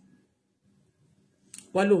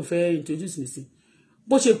wá lóun fẹ́ introduce mi sí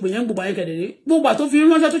bó ṣe pè yẹn gbogbo ayé kẹ̀dẹ̀dẹ̀ gbogbo àtó fi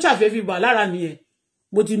ránṣẹ́ tó ṣàfẹ́ fi bà lára nìyẹn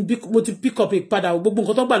mo ti pick up padà gbogbo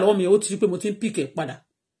nǹkan tó gbà lọ́wọ́ mi ó ti rí pé mo ti ń pick ẹ̀ padà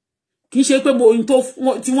kì í ṣe pé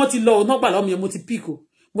tí wọ́n ti lọ ọ̀nà gbà lọ́wọ́ mi mo ti pick o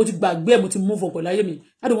mo ti gbàgbé mo ti move on pẹ̀lú ayé mi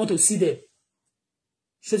I don't want to see them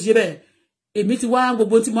ṣe ti ṣe bẹ́ẹ̀ èmi ti wá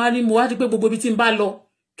gbogbo tí mo wá ní mo wá rí pé gbogbo ibi tí n bá lọ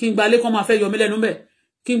kí n gba ilé kan máa fẹ́ yọ mí lẹ́nu bẹ́ẹ̀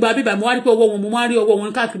kí n gba bíbà mo wá rí pé ọwọ́ wọn mo wá rí ọwọ́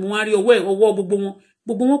wọn káàkiri mo wá rí ọwọ́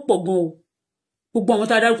gbogbo wọn pọ̀ gan o gbogbo àwọn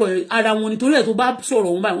tá a dárúkọ ara wọn nítorí ẹ̀ tó bá sọ̀rọ̀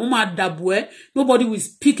wọn báyìí wọ́n máa dàbò ẹ́ nobody will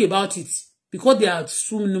speak about it because they are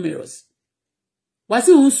so numerous wá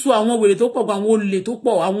sí ń sọ àwọn wèrè tó pọ̀ gan àwọn olè tó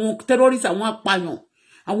pọ̀ àwọn terrorists àwọn apààyàn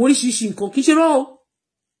àwọn oríṣiríṣi nǹkan kì í ṣe rọ́ o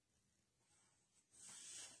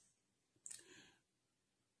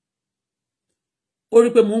ó rí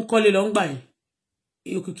pé mo ń kọ́lé lọ ń gbà yẹn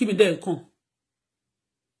òkìkí mi dẹ̀ nǹkan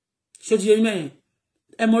ṣé ti ṣe mẹ́rin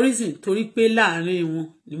ẹ mọ reason torí pé láàrin wọn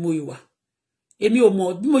ni mo ìwà èmi ò mọ̀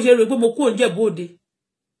bí mo ṣe rò pé mo kó oúnjẹ bóde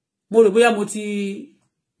mo rò bóyá mo ti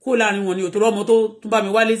kó láàrin wọn ni òtòrò ọmọ tó tún bá mi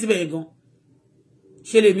wálé síbẹ̀ gan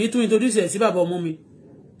ṣe lè mi tún introduce ẹ̀ sí bàbá ọmọ mi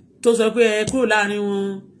tó sọ pé ẹ kúrò láàrin wọn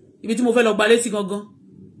ibi tí mo fẹ́ lọ gbalé sí gangan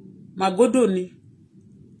màgódò ni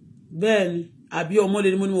bẹ́ẹ̀ ni àbí ọmọ lè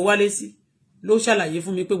ní mo ní mo wálé sí ló ṣàlàyé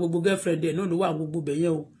fún mi pé gbogbo girlfriend ẹ̀ náà ló wà gbogbo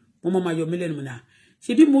bẹ̀yẹn o wọ́n máa yọ mí lẹ́nu náà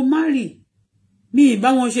ṣe bí mo marry mi bá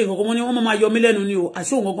wọn ṣe nǹkan wọn ni wọ́n máa yọ mí lẹ́nu ni o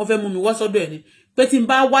àṣé òun kankan fẹ́ mú mi wá sọ́dọ̀ ẹ̀ ni pé tí n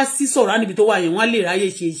bá wá sí sọ̀rọ̀ níbi tó wà yẹn wọ́n lè ráyè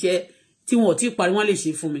ṣe iṣẹ́ tí wọn ò tí ì parí wọ́n lè ṣe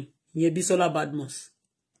fún mi ìyẹn Bísọ́lá Badmus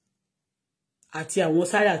àti àwọn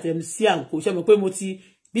sáré àti MC àǹkó ṣe mọ̀ pé mo ti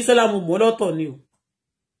Bísọ́lá mo mọ̀ lọ́tọ̀ ni o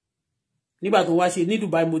nígbà tó wá ṣe ní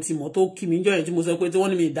Dubai mo ti mọ̀ tó kí mi ńjọ́ yẹn tí mo sọ pé tí wọ́n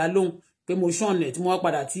ní mi dá lóhùn pé mo ṣọ̀nẹ̀ tí mo wá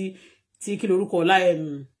padà tí kí lorúkọ ọlá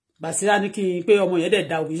Basira ní kí n pé ọmọ yẹn dẹ̀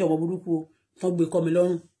da òbí ṣọmọ burúkú tán gbé kọ́ mi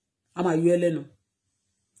lọ́rùn a máa yọ ẹ́ lẹ́nu.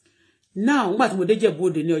 Now nígbà tí mo dé Jẹ̀bú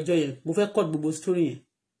Òde ní ọjọ́ yẹn mo fẹ́ cut gbogbo story yẹn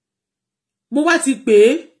mo wá ti pè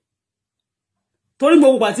é torí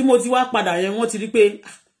gbogbo ìgbà tí mo ti wá padà yẹn wọ́n ti rí pé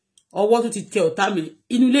ọwọ́ tó ti tẹ ọ̀tá mi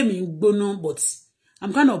inú ilé mi ń gbóná but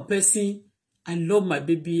I'm kind of person I love my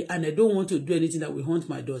baby and I don't want to do anything that will haunt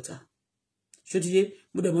my daughter. Ṣó ti yé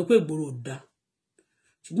mo dẹ̀ mọ̀ pé ìgboro ò dáa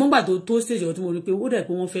ṣùgbọ́n gbà tó stage ọ̀tún mo rí pé ó dẹ̀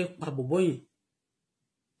pé wọ́n fẹ́ pa bọ̀bọ́ yẹn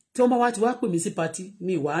tí wọ́n bá wá ti wá pè mí sí party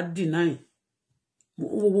mi wá deny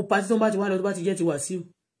wo party tí wọ́n bá ti wá lọ tó bá ti jẹ́ ti Wàsíù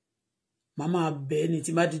màmá bẹ́ẹ̀ ni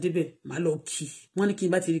tí bá di débẹ̀ má lọ kí wọ́n ní kí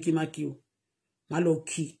n bá ti rí kí n má kí o má lọ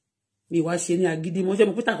kí mi wá ṣe ní agídí mo ṣe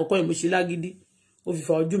mo pété àkọ́kọ́ yẹn mo ṣe lágídí ó fi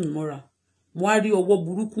fa ojú mi mọ́ra mo wá rí ọwọ́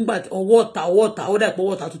burúkú gbà ọwọ́ ọ̀tá ó dà pé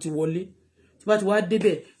ọwọ́ ọ̀tá tó ti wọlé tí bá ti wá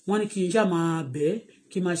débẹ̀ wọ́n ní kí n ṣá máa bẹ́ẹ̀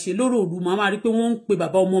kí n máa ṣe lóru òru máa rí pé wọ́n ń pe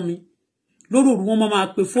bàbá ọmọ mi lóru òru wọ́n máa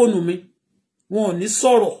pe fóònù mi wọn ò ní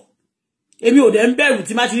sọ̀rọ̀ èmi ò dẹ̀ ń bẹ̀rù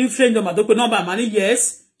tí má ti rí friend ọmọ tó pe nọ́mbà má ní yes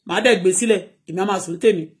má dẹ̀ gbé sílẹ̀ èmi á máa sùn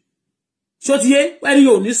tèmi ṣó ti yé ẹni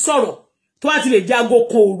ò ní sọ̀rọ̀ tó bá ti lè jẹ́ aago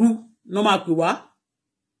kan òru ní wọ́n máa pè wá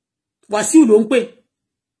Wàsíù ló ń pè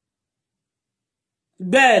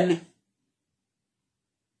bẹ́ẹ̀ ni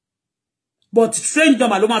but strange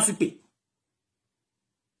number ló máa fi pè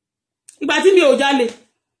ìgbà tí mi ò jalè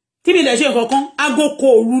tí mi lè ṣe nǹkan kan aago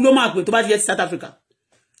kan òru ló máa pè tó bá ti jẹ́ ti South Africa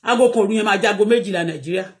aago kan òru yẹn máa jẹ́ aago 12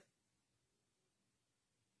 Nàìjíríà.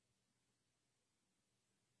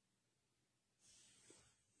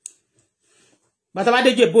 Bàtà bá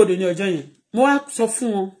dé Jẹ̀bú Òde ní ọjọ́ yẹn mo wá sọ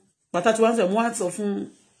fún wọn bàtà tí wọ́n sọ mo wá sọ fún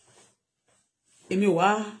èmi wá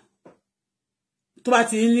tó bá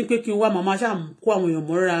ti ní pé kí n wá màmá ṣáà kó àwọn èèyàn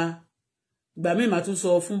mọ́ra ìgbà míì máa tún sọ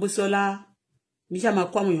fún Bísọ́lá mi ṣáà máa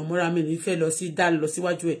kó àwọn èèyàn mọ́ra mi ní fẹ́ lọ sí dá lọ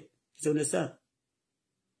síwájú ẹ̀ ìṣòro sáà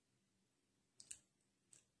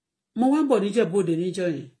mo wá ń bọ̀ ní Jẹ̀bú Òde níjọ́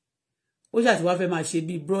yẹn ó ṣàti wá fẹ́ máa ṣe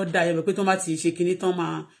bíi brọ́dà yẹn pé tó bá ti ṣe kinní tán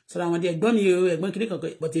máa sọ̀rọ̀ àwọn ẹ̀gbọ́n mi ẹ̀gbọ́n kinní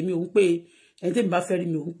kankan bọ̀tẹ̀ mi ò ń pè ẹni tẹ́mi bá fẹ́ rí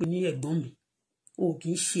mi ò ń pè ní ẹ̀gbọ́n mi ò kì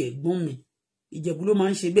í ṣe ẹ̀gbọ́n mi Ìjẹ̀bú ló máa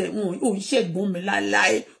ń ṣe bẹ́ẹ̀ ò ń ṣe ẹ̀gbọ́n mi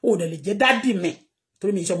láéláé ò dẹ̀ lè jẹ́ dádì mi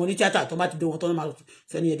torí mi ìṣọmọ ní tíátà tó bá ti dé wọn tó máa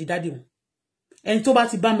sọ ẹni ẹ̀dí dádì wọn ẹni tó bá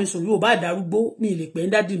ti bá mi sùn yóò bá darúgbó mi lè pè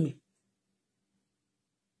ń dádì mi.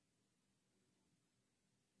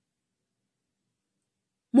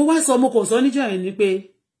 mo wá sọ mo kò sọ níjọ́ yẹn ni pé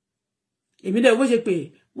èmi dẹ̀ bó ṣe pé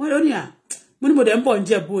wọ́n ló ní mo ní mo dẹ̀ ń bọ̀ ń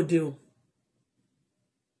Jẹ̀bú Òde o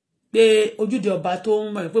pé ojúde ọba tó ń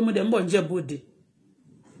mọ̀ pé mo dẹ̀ ń bọ̀ ń Jẹ̀bú Òde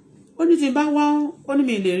ó ní tí bá wá ó ní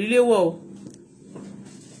mi lè rí léwọ̀ o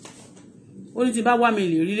ó ní tí bá wá mi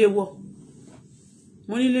lè rí léwọ̀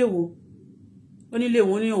mo ní léwo ó ní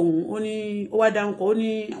léwo ní òun ó ní ó wá dáhùn kọ́ ó ní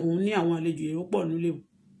àwọn ní àwọn àlejò èrò pọ̀ ní léwo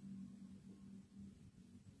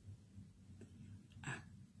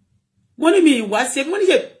mo ní mi ìwá ṣe mo ní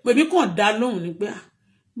ṣe pèmí kàn dá lóhùn ni pé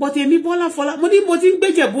but èmi Bọ́lá Fọlá mo ní mo ti ń gbé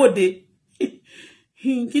Jẹ̀bú Òde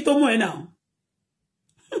kí tó mọ̀ ẹ́ náà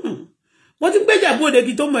mo ti ń gbé Jẹ̀bú Òde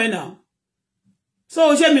kí tó mọ̀ ẹ́ náà so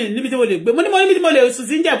ṣé mi níbi tí mo lè gbé mo ní mo níbi tí mo lè sùn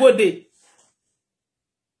sí Jẹ̀bú Òde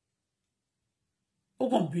ó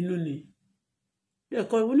kàn bínú ni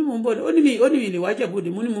ẹ̀kọ́ ó ní mo ń bọ̀ ó ní mi lè wá Jẹ̀bú Òde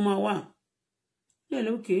mo ní mo máa wà yẹ́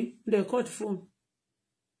lókè lẹ́ cut phone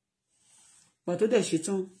pàtó dẹ̀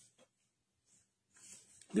ṣetán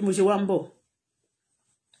bí mo ṣe wá ń bọ̀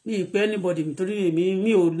mi ì pé anybody torí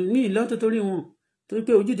mi ò ní ìlọ́tọ̀ torí wọn torí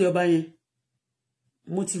pé ojúde ọba yẹn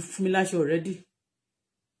mo ti fún mi láṣẹ already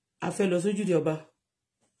a fẹ́ lọ sójúde ọba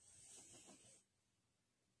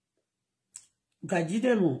Gàjí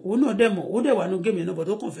dẹ̀mọ̀ òun náà dẹ̀mọ̀ ó dẹ̀ wà ní géèmì náà bọ̀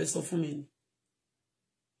tó kàn fẹ́ sọ fún mi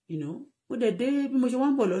ni ó dẹ̀ dé bí mo ṣe wá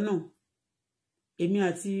ń bọ̀ lọ́nà èmi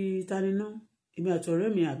àti taniná èmi àti ọ̀rẹ́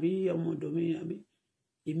mi àbí ọmọ ọ̀dọ̀ mi àbí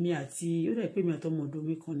èmi àti ó dẹ̀ pé mi àti ọmọ ọ̀dọ̀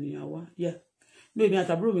mi kan ni àwa yá ní èmi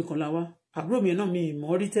àti àbúrò mi kan la wá àbúrò mi náà mi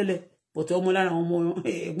mọ̀ rí tẹ́lẹ̀ bọ̀tẹ́ ọmọ lára àwọn ọmọ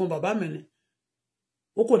ẹ̀gbọ́n bàbá mi ni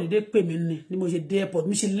ó kò dédé pè mí ní mo ṣe dé airport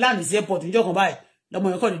mi ṣe láàmì sí airport níjọ́ kan báyìí lọ́mọ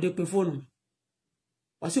yẹn kò dédé pè fóònù mi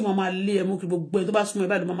Wàsíù máa lé ẹmú kí gbogbo ẹni tó bá súnmọ́ ẹ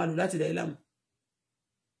báyìí ló máa lò láti dẹ̀ láàmú.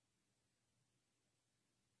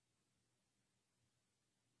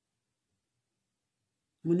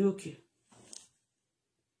 mo ní òkè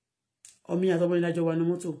ọmọ yẹn àtọmọ ìlàjọ wa ní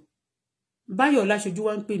mọ́tò Báyọ̀ láṣojú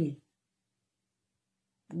wa ń pè mí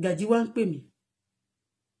Gàjí wa ń pè mí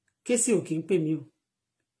Késì ò kì í pè mí o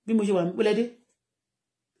bí mo ṣe wà ní pẹ́lẹ́dé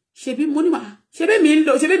ṣebí mo ní mà ṣebí mi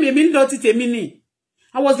ń lọ ti tèmi ni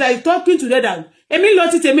I was like talking to them that èmi ń lọ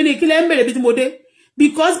ti tèmi ni kí lẹ́ ń bèrè bí tí mo dé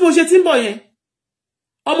because mo ṣe tí ń bọ̀ yẹn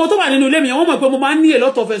ọmọ tó wà nínú ilé mi wọ́n mọ̀ pé mo máa ń ní a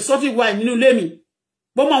lot of exotic wine nínú ilé mi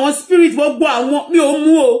but mo àwọn spirit gbogbo àwọn mi ò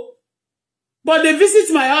mú o but they visit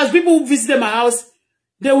my house people who visit my house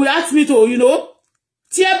they will ask me to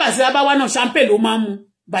tí ẹ Basira bá wá náà champagne ló máa mú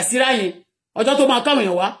Basira yẹn ọjọ́ tó máa káwọn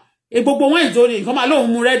èèyàn wá gbogbo wọn ìjòrè nǹkan máa lóun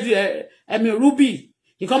mú red ruby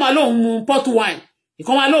nǹkan máa lóun mú port wine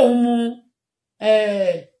nǹkan máa lóun mú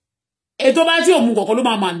ètò bá tí òun kọ̀ọ̀kan ló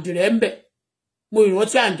máa màndìrẹ́ ń bẹ̀ mo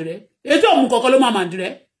ìrántí àǹdìrẹ́ ètò òun kọ̀ọ̀kan ló máa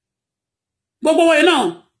màndìrẹ́ gbogbo wọn náà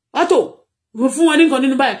Auto fún wọn ní nǹkan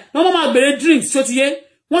nínú báyìí wọ́n máa bèrè drinks tó ti yé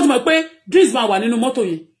wọ́n ti mọ̀ pé drinks máa wà nínú mọ́tò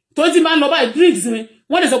yẹn tó ti máa ń lọ báyìí drinks mi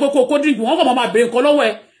wọ́n lè sọ pé kó drink wọ́n kàn máa bèrè nǹkan lọ́wọ́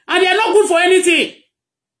ẹ̀ and they are not good for anything.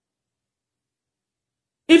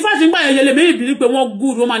 In fact nígbà yẹn lè méjì bìrì pé wọ́n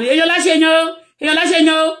good wọ́n máa ní èèyàn láṣẹ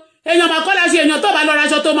èèyàn máa kọ́ láṣẹ èèyàn tó bá lọ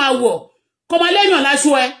raṣọ tó máa wọ̀ kọ́ máa léèyàn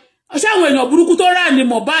láṣọ ẹ ṣáwọn èèyàn burúkú tó rà ní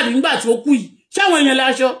Mohbad nígbà tí ó kú yìí ṣáwọn èèyàn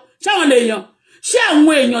láṣọ ṣáwọn lèèyàn ṣé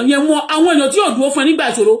àwọn èèyàn yẹn wọn àwọn èèyàn tí ò dúró fún ẹ nígbà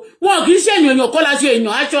ìṣòro wọn kì í ṣe èèyàn kọ́ láṣọ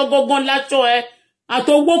èèyàn aṣọ gangan láṣọ ẹ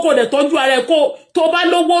àtọwọ́ kò dẹ̀ tọ́jú ara ẹ kó tó bá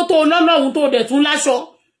lówó tó lọ́lọ́run tó dẹ̀ tún láṣọ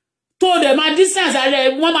tó dẹ̀ máa distance ara ẹ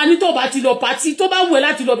wọ́n máa ní tó bá ti lọ pàtí tó bá wù ẹ́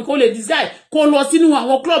láti lọ bí kò lè design kó lọ sínú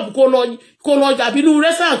àwọn club kó lọ jàbí inú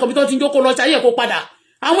restaurant kan bí tó ti ń jó kó lọ ṣayé kó padà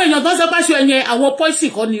àwọn èèyàn tó ń sọpáṣọ ẹ̀yẹn àwọn pọ́ìsì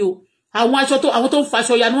kan ni o àwọn aṣọ tó àwọn tó ń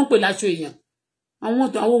faṣọ ya ni wọ́n pè láṣọ èèyàn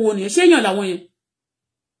àwọn wo nìyẹn ṣé èèyàn làwọn yẹn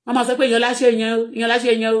wọ́n máa sọ pé èèyàn láṣẹ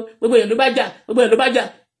èèyàn o gbogbo èèyàn ló bá jà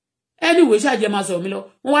anyway ṣáàjẹ máa sọ̀rọ̀ mi lọ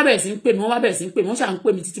wọ́n wá bẹ̀rẹ̀ sí ń pè mí wọ́n ṣà ń pè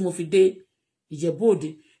mí títí mo fi dé Ìjẹ̀bú Òde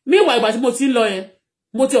meanwhile ìgbà tí mo ti ń lọ yẹn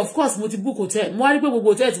mo ti of course mo ti book hotel mo wá rí pé gbogbo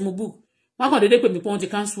hotel tí mo book wọ́n kàn déédéé pè mí pé wọ́n ti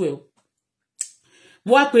cancel ẹ̀ o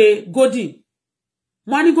mo wá pé Golden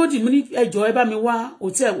mo wá ní Golden mo ní ẹjọ́ ẹ bá mi wá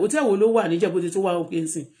hotel wo ló wà ní Ìjẹ̀bú Òde tó wà òkè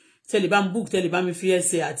nsìn tẹ́lẹ̀ bá mi book tẹ́lẹ̀ bá mi fi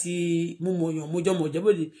ẹsẹ̀ àti mímọ èèyàn mojọ́mọ̀ Ìjẹ̀bú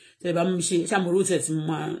Òde tẹ́lẹ̀ bá mi ṣe ṣàmúrò hotel tí mo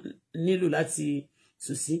máa nílò láti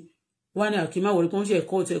sùn sí wọ́n ní àkí máa wọlé kí wọ́n ṣe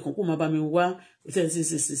ẹ̀kọ́ hotel kan kó máa bá mi wá hotel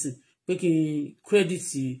sí pé kí n credit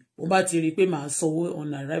wọ́n bá ti rí i pé màá sanwó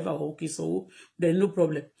on arrival ó kí sanwó then no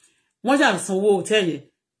problem wọ́n ṣà sanwó hotel yẹn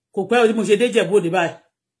kò pẹ́ tí mo ṣe dé Ìjẹ̀bú Òde báyìí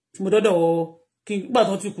tí mo dọ́dọ̀ kí n gbà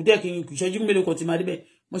tán ti kù dẹ́ kí n ìṣẹ́jú mélòó kan ti máa débẹ̀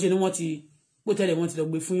wọ́n ṣe ni wọ́n ti hòtẹ́ẹ̀lì wọ́n ti lọ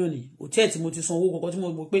gbé fún yàn ní hòtẹ́ẹ̀lì tí mo ti san owó kọ̀ọ̀kan tí mo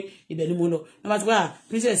mọ̀ pé ibẹ̀ ni mo lọ wọ́n bá ti pé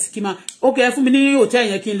princess kí n máa okay fún mi ní hòtẹ́ẹ̀lì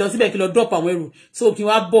yẹn kí n lọ síbẹ̀ kí n lọ drop àwọn ẹrù so kí n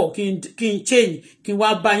wá bọ̀ kí n change kí n wá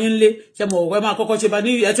bá yín lé ṣe mọ̀ ọ̀rẹ́ máa kọ́kọ́ ṣe bá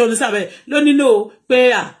ní ẹ̀tí ọdún sábẹ̀ lónìí lò pé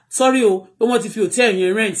sorry o pé wọ́n ti fi hòtẹ́ẹ̀lì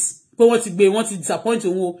yẹn rent pé wọ́n ti disappoint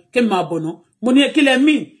òun o kí n máa bọ̀ ná mo ní kí lẹ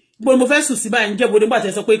mí gbogbo mo fẹ́ sùn sí báyìí ń jẹ́ bodè nígbà tí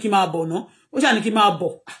ẹ sọ pé kí n máa bọ̀ ná ó ṣàní kí n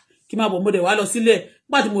máa bọ̀ mo dẹ̀ wá lọ sílẹ̀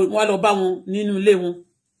nígbà tí mo wá lọ bá wọn nínú ilé wọn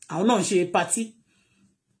àwọn náà ń ṣe party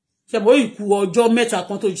ṣẹ̀bọ̀ ìkú ọjọ́ mẹ́ta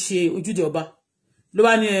kan tó ṣe ojúde ọba ló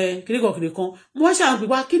bá ní kíríkan mo wá ṣàwọn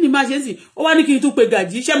pípa kí ni máa ṣe sí ó wá ní kí n tún pe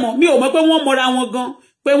Gàjí ṣẹ́mọ̀ mi ò mọ̀ pé wọ́n mọra wọn gan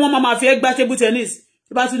pé wọ́n máa fi gbá table tennis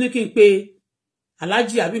ló bá tún ní kí n pe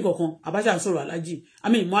alájì àbí nǹkankan àbáṣà ń sọ̀rọ̀ alájì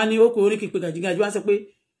àmì mo á ní ó kò ní kí n pe Gàjí wá sọ pé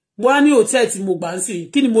mo á ní hòtẹ́ẹ̀lì tí mo gbà ń sìn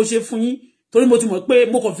kí ni mo ṣe fún yín torí mo ti mọ̀ pé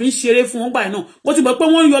mo kàn fi ń ṣeré fún wọn gbà náà mo ti mọ̀ pé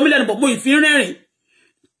wọ́n ń yọ mí lẹ́nu bọ̀ mo ì fi ń rẹ́rìn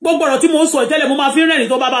gbogbo ọ̀rọ̀ tí mo ń sọ ìtẹ́lẹ̀ mo máa fi ń rẹ́rìn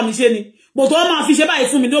tó bá mi ṣe ni bò tó máa fi ṣe báyìí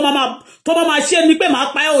fún mi tó bá máa ṣe ni pé máa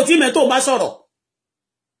pa ẹ́ ò tí mẹ́ tó bá sọ̀rọ̀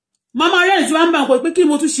mama rẹ́rìn tí wọ́n ń bá ń pọ̀ pé kí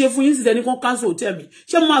mo tún ṣe fún yín sì tẹ́ni kan cancel hotel mi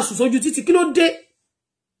ṣé mo máa sùn sójú títí kí ló dé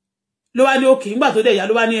ló wá ní òkè nígbà tó dẹ̀ yá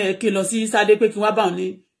ló wá ní kí n lọ sí Yísádé pé kí n wá bá òun ní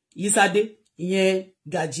Yísádé ìyẹn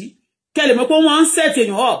Gàjí kẹ́lẹ̀ mọ́ pé wọ́n ń set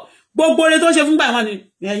èèyàn ọ̀ gbogbo oore tó ṣe fún gbà wọn ni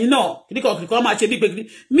ẹ̀yin náà kìdíkọ̀ máa ṣe bí pé kìdí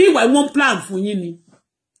meanwhile wọ́n plan fún yín ni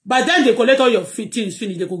by then they collect all your things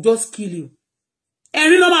finish they could just kill you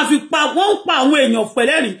ẹ̀rín ló máa fi pa wọ́n ń pa àwọn èèyàn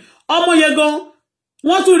pẹ̀lẹ́rìn ọmọ yẹn gan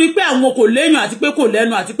wọ́n tún rí pé àwọn kò léèyàn àti pé kò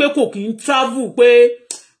lẹ́nu àti pé kò kì í travel pé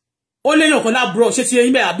ó léèyàn kan lábúrò ṣe ti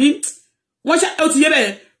yẹn bẹ́ẹ̀ àbí wọ́n ṣe ó ti yé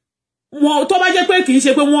bẹ́ẹ̀ wọn tó bá jẹ́ pé kì í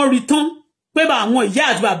ṣe pé wọ́n rí tán pé bá àwọn ìyá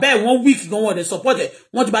àti bàbá ẹ̀ wọ́n weak gan wọn dẹ̀ support ẹ̀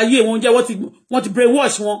wọ́n ti bá yé wọn jẹ́ wọ́n ti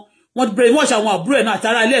brainwash wọ́n ti brainwash àwọn àbúrò ẹ̀ náà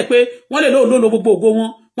àtàrà ilé ẹ̀ pé wọ́n lè lóò gbogbo ògo wọn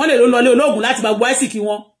wọ́n lè lọ lé olóògùn láti bá gbọ́ àìsíkì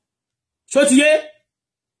wọn ṣó ti yé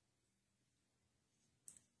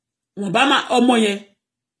wọ́n bá máa ọmọ yẹn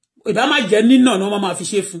ìbá máa jẹ́ nínà ni wọ́n máa fi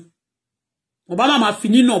ṣe fún wọ́n bá máa fi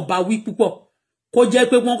nínà bá wí púpọ̀ kó jẹ́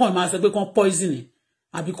pé wọ́n kàn máa sọ pé kán poison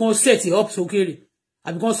àbí kán set up sókèrè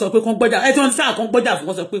àbí kán sọ pé kán gbọ́jà ẹ̀ tí wọ́n sáà kán gbọ́jà fún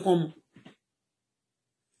kán sọ pé kán mu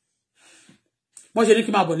wọ́n ṣe ní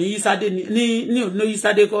kí n máa bọ̀ ní Yísádé ní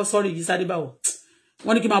Yísádé kọ́ sorry Yísádé báwo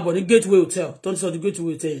wọ́n ní kí n máa bọ̀ ní Gateway Hotel tó ń sọ di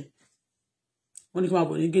Gateway Hotel yẹn wọ́n ní kí n máa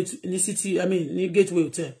bọ̀ ní City ní Gateway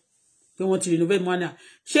Hotel pé wọ́n ti renovate mọ́nà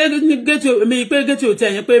ṣé ní Gateway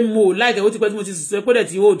Hotel yẹn pé mo like ẹ̀ ó ti pẹ́ tí mo ti sọ pé dẹ̀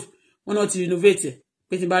ti hold wọ́n náà ti renovate ẹ̀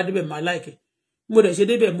pé tí n bá débẹ̀ máa like ẹ̀ mo dẹ̀ ṣe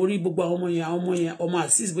débẹ̀ mo rí gbogbo àwọn ọmọ yẹn ọmọ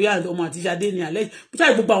assist bóyá ọmọ àti Ṣadé ní alẹ́ mo ṣáà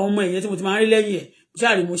rí gbogbo àwọn ọmọ yẹn tí mo ti máa ń rí lẹ́yìn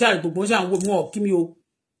ẹ̀ mo ṣáà rí gbogbo wọn ṣáà ń wo wọn kí mi o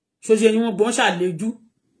ṣoṣe ni wọn gbọ́n ṣáà lejú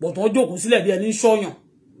bọ̀tán jókòó sílẹ̀ bí ẹni ń ṣọ́yàn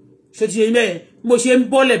ṣoṣe ni bẹ́ẹ̀ mo ṣe ń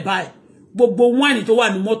bọ́lẹ̀ báyìí gbogbo wáìnì tó wà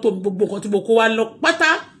ní mọ́tò gbogbo nǹkan tí mo kó wá lọ pátá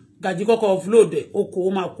Gàjí kọ́kọ́ offload ẹ̀ ó kó o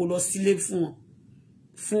máa kó lọ sílé fún wọn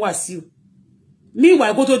fún Wàsíù ní ìwà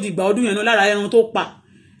ẹ̀kọ́ tó di ìgbà ọdún yẹn náà lára ẹran tó pa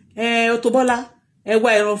Auto-Bola ẹ wá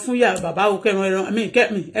ẹran fún ìyá bàbá o kẹran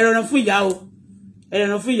ẹran fún ìyá o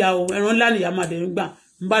ẹran fún ìyá o ẹran ńlá nìyá máa dẹ̀ ń gbà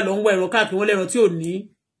ń bá lọ ń wá ẹran káàkiri wọn lẹ́ran tí ò ní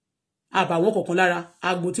àbàwọ́n kọ̀ọ̀kan lára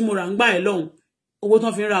àgbò tí mo rà ń gbà ẹ̀ lọ́hùn owó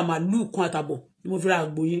tán fi ń ra màlúù kan àtàbọ̀ ni mo fi ra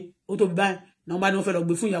àgbò yẹn ó tóbi báyìí náà bá ní wọ́n fẹ́ lọ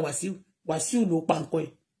gbé fún ìyá Wàsíù ló pa nǹkan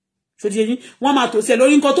ẹ̀ ṣòtì yẹn wọ́n máa tò sí ẹ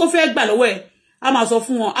lórí nǹkan tó fẹ́ gbà lọ́wọ́ ẹ̀ a máa sọ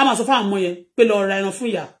fún wọn a máa sọ fún àwọn ọmọ yẹn pé lọ ra ẹran fún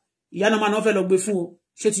ìyá náà máa náà fẹ́ lọ gbé fún o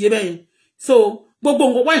ṣòtì yẹn bẹ́ẹ̀ yẹn so gbogbo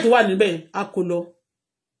nǹkan wáyé tó wà níbẹ̀ a kò lọ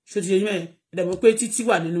ṣòtì yẹn mẹ́ẹ̀ ẹ̀dàbọ̀ pé títí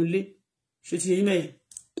wà nínú ilé ṣòtì yẹn mẹ́ẹ̀.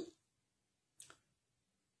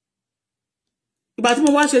 Ìgbà tí mo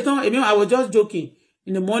wá ṣe tán èmi I was just joking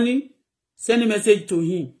in the morning sending message to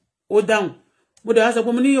him ó down mo dẹ̀ wá sọ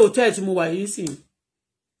pé mo ní hòtẹ́ẹ̀lì tí mo wà yìí sí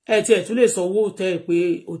ẹ tí ẹ tún lè san owó hòtẹ́ẹ̀lì pé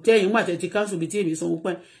hòtẹ́ẹ̀lì yìí nígbà tẹ́ ti cancel bí tí èmi sanwó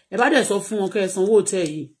pẹ́ ẹ bá dẹ̀ sọ fún wọn kẹ́ ẹ sanwó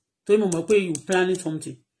hòtẹ́ẹ̀lì yìí torí mo mọ̀ pé you planning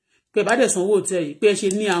something pé ẹ bá dẹ̀ sanwó hòtẹ́ẹ̀lì yìí pé ẹ ṣe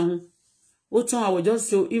ní ahun ó tán I was just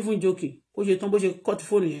so even joking ó ṣe tán bó ṣe cut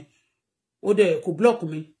fóònù yẹn ó dẹ̀ kò block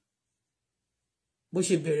mi bó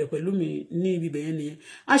ṣe bẹ̀rẹ̀ pẹ̀lú mi ní ibi bẹ̀yẹn nìyẹn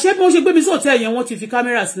àṣẹ bí wọ́n ṣe gbé mi sí hòtẹ́ẹ̀lì yẹn wọ́n ti fi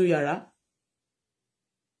kámẹ́rà sínú yàrá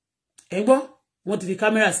ẹ gbọ́ wọ́n ti fi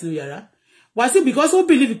kámẹ́rà sínú yàrá Wàsíù because ó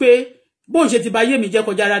believe pé bóun ṣe ti bá yé mi jẹ́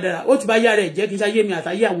kọjá dáadáa ó ti bá yá rẹ̀ jẹ́ kí n ṣáyé mi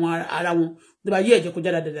àtàyé àwọn ara wọn tó bá yé ẹ̀jẹ̀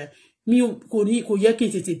kọjá dáadáa mi kò yẹ kí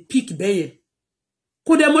n tètè pick bẹ́yẹn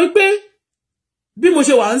kò dẹ̀ mọ̀ pé bí mo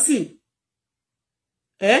ṣe wà ń sìn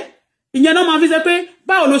ìyẹn náà máa fi ṣe pé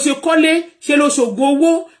báwo ló ṣe kọ́lé ṣe ló ṣògùn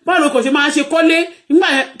owó báwo ló kàn ṣe máa ṣe kọ́lé nígbà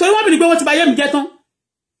yẹn torí wọ́n bìí pé wọ́n ti bá yé mi jẹ́ tán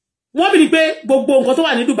wọ́n bìí pé gbogbo nǹkan tó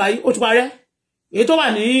wà ní Dubai ó ti parẹ́ èyí tó wà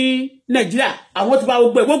ní Nàìjíríà àwọn ti bá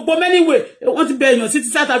gbogbo many way wọ́n ti bẹ̀yàn sí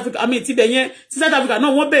South Africa ti bẹ̀yẹn sí South Africa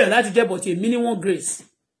náà wọ́n bẹ̀yàn láti jẹ́ but èmi ní wọ́n grace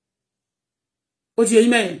ó ti yẹ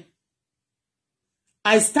yín mẹ́rin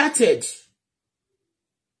I started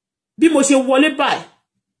bí mo ṣe wọlé báyìí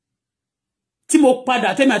tí mo padà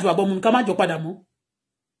tẹ́mi àti bàbá ọmọ mi ká má jọ padà mọ́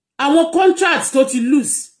àwọn contracts tó ti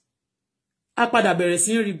lose a padà bẹ̀rẹ̀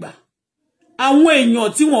sí rí gbà àwọn èèyàn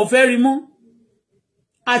tí wọ́n fẹ́ rí mọ́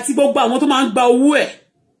àti gbogbo àwọn tó máa ń gba owó ẹ̀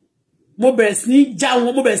mo bẹ̀rẹ̀ sí ní já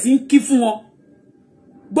wọn mo bẹ̀rẹ̀ sí ní kí fún wọn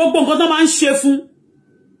gbogbo nǹkan tó máa ń ṣe fún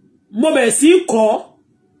mo bẹ̀rẹ̀ sí kọ́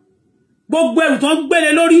gbogbo ẹrù tó ń gbélé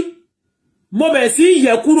lórí mo bẹ̀rẹ̀ sí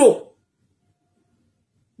yẹ̀ kúrò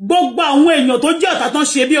gbogbo àwọn èèyàn tó jẹ́ ọ̀tá tán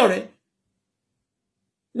ṣe bí ọ̀rẹ́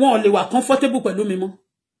wọn ò lè wà comfortable pẹ̀lú mi mọ́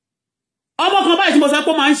ọmọ kan báyìí tí mo sọ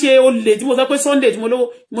pé ó máa ń ṣe olè tí mo sọ pé Sunday tí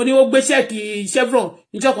mo ní ó gbé ṣẹ́ẹ̀kì Chevron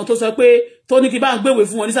níjọ́ kan tó sọ pé tó ní kí bá ń gbéwèé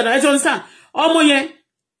fún wọn ní sàdáyé tó ń sàn ọmọ yẹn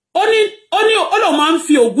ó lóun máa ń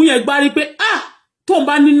fi ògùn yẹn gbárí pé tó ń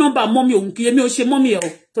bá ní nọ́mbà mọ́mí òun kì í èmi ò ṣe mọ́mí ẹ̀ o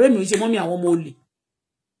torí èmi ò ṣe mọ́mí àwọn ọmọ olè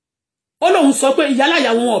ó lóun sọ pé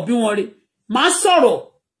ìyálàyà wọn ọ̀bí wọn re máa sọ̀rọ̀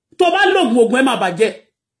tó bá lògùn ògùn ẹ̀ máa bàjẹ́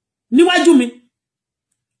níwájú mi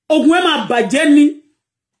ògùn ẹ̀ máa bàjẹ́ ní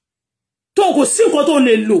tó kò sí nǹkan tó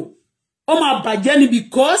lè lò ó máa bàjẹ́ ni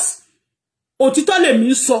because òtítọ́ lè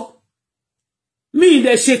mi sọ mi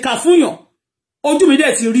dẹ̀ ṣèkà fúnyàn ojú mi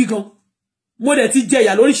dẹ̀ ti rí gan mo dẹ̀ ti jẹ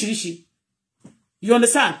ìyà lóríṣiríṣi you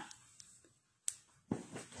understand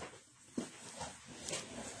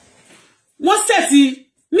wọ́n sẹ̀tì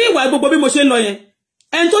ní ìwà gbogbo bí mo ṣe ń lọ yẹn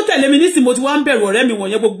ẹni tó tẹ̀lé mi nísìn mo ti wá ń bẹ̀rù ọ̀rẹ́ mi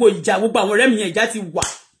wọ̀nyẹn gbogbo ìjà gbogbo àwọn ọ̀rẹ́ mi yẹn ìjà ti wà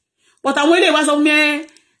but àwọn ilé ìwà sọ fún mi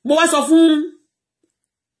mo wá sọ fún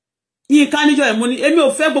Yínká níjọ́ ẹ̀ mo ní èmi ò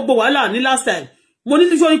fẹ́ gbogbo wàhálà ní last time mo ní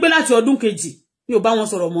tíṣọ́ ní pé láti ọdún kejì mi ò bá wọn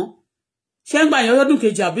sọ̀rọ̀ mọ́ ṣé ń gbà yẹn ọdún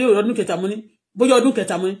kejì àbí ọdún kẹta mo ní bóyá ọdún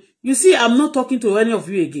kẹta mo ní you see I'm not talking to any of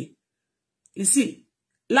you again you see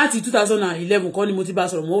láti 2011 kọ́ ni mo ti bá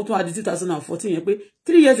sọ̀rọ̀ mọ́ ó tún àdí 2014 yẹn pé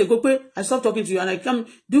 3 years ago pé I stopped talking to you and I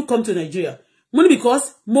come to Nigeria mo ní because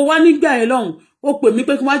mo wá nígbà yẹn lọ́hùn ó pè mí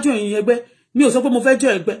pé kí wọ́n join ẹgbẹ́ mi ò sọ pé mo fẹ́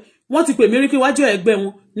join ẹgbẹ́ wọ́n ti pè mí rí kí wọ́n join ẹgbẹ́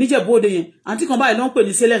wọn níjẹ̀bú òde yẹn àǹtí kan báyìí ló ń pè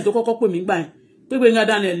ní silence tó kọ́kọ́ pè mí gbà yẹn pé Gbénga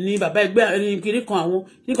Daniel ní bàbá ẹgbẹ́ ẹni kiri kan àwọn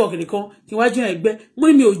níkan kiri kan kí wọ́n join ẹgbẹ́ mo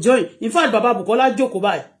ní mi ò join in fact bàbá Bùkọ́lá jókòó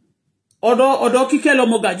báyìí ọ̀dọ̀ Kíkẹ́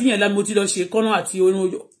lọmọ Gàjí yẹn la mo ti lọ ṣe kọ́nà àti irun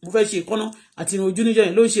ojú mo fẹ́ ṣe kọ́nà àti irun ojú níjọ́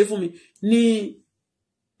yẹn ló ń ṣe fún mi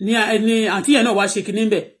ní àǹtí yẹn náà wá ṣe kinní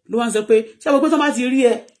bẹ̀ ló wá ń sọ pé ṣé àwọn pé tó bá ti rí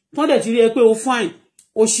ẹ tán dẹ̀ ti rí ẹ pé o fine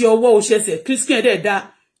o ṣe ọwọ́ o ṣẹsẹ̀ Christian dẹ̀ da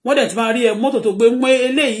wọ́n dẹ̀ ti máa rí ẹ mọ́tò tó gbé mọ́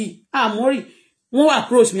eléyìí àmórì wọ́n wá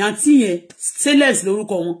approach mi àǹtí yẹn silence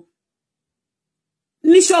lórúkọ wọn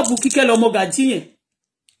ní shop Kíkẹ́ lọ́mọ Gaji yẹn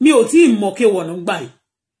mi ò tí mọ̀ ke wonu gba yi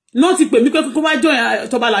no ti pè mí pé kó wá join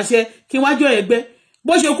tó bá láṣẹ kí wá join ẹgbẹ́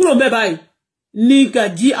bó ṣe kúrò ńbẹ̀ báyìí ní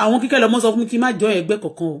Gaji àwọn Kíkẹ́ lọ́mọ sọ fún mi kí má join ẹgbẹ́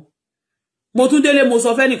kankan o mo tún délé mo sọ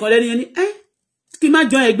fẹ́ nìkan lẹ́ni ní kí má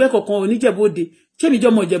join ẹgbẹ́ kankan o ní Jẹ̀bú-Òde ṣé mi jọ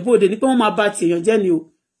mọ̀ Jẹ̀bú-Òde ní pé wọ́n máa bá ti èèyàn jẹ́ ni o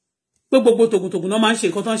pé gbogbo tògùntògùn náà máa ń ṣe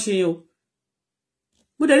nǹkan tán ṣe o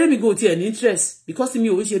mo dẹ̀ mi go ti ẹ̀ ní interest because mi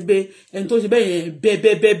ò ṣe bẹ ẹni tó ṣe bẹ́ẹ̀ yẹn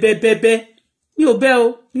bẹ́ẹ̀ mi ò bẹ́ o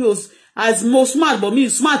mi ò as mo smart but me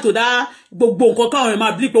smart to da gbogbo nǹkan káwọn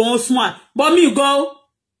máa believe pé wọ́n smart but me go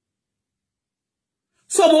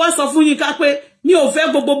so mo wá sọ fún yín ká pé mi ò fẹ́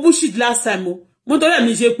gbogbo bullshit last time o mo torí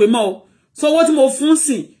mi ṣe pé mọ́ o so owó tí mo fún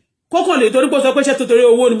sìn kọ́kàn lè torí pé sọ pé ṣé tó torí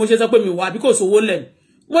owó ni mo ṣe sọ pé mi wà bí kò sówó lẹ̀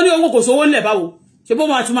mo ní owó kò sówó lẹ̀ báwo ṣe bó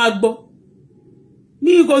máa ti máa gbọ́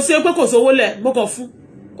mi kò ṣe pé kò sówó lẹ̀ mo kàn fún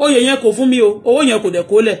oyè yẹn kò fún mi o owó yẹn kò dẹ̀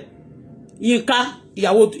kó lẹ̀ Yínká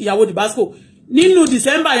ìyàwó Dibasco nínú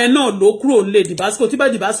December yẹn náà ló kúrò nílé Dibasco tí bá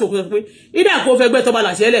Dibasco kò sọ pé ìdá kó fẹ́ gbẹ́ tó bá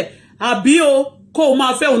láṣẹ lẹ̀ àbí o kó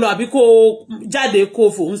máa fẹ́ òun lọ àbí kó jáde kó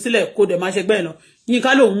fòun sílẹ̀ kó dẹ̀ máa ṣe gbẹ́ lọ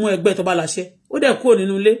Yínká lòun mú ẹgbẹ́ tó bá láṣẹ ó dẹ̀ kúrò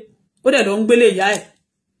nínú ilé ó dẹ̀ lọ ń gbélé ìyá ẹ̀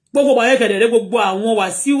gbogbo bàyẹ̀ kẹ̀dẹ̀rẹ́ gbogbo àwọn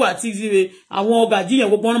Wàsíù àti àwọn Gaji yẹn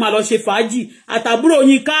gbogbo wọn máa lọ ṣe fàájì àtàbúrò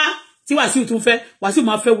Yínká tí Wàsíù tún fẹ́ Wàsíù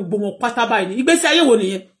máa fẹ́ gbogbo wọn pátá báyìí ní ìgbésí ayé wo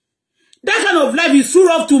nìyẹn that kind of life is too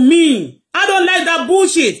rough to me I don't like that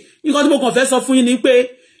bullshit nǹkan tí mo kàn fẹ́ sọ fún yín ni pé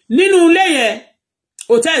nínú ilé yẹn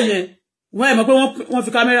hòtẹ́ẹ̀lì yẹn wọ́n ẹ̀ mọ̀ pé wọ́n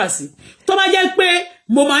fi kámẹ́rà sí tó bá jẹ́ pé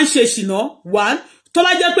mo máa ń ṣe ṣìnà one tó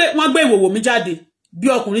bá jẹ́ pé wọ́n gbé ìwòwò mi jáde bí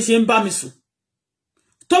ọkùnrin ṣe ń bá mi sùn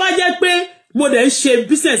tó bá jẹ́ pé mo dẹ̀ ń ṣe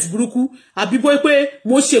business burúkú àbí bó pé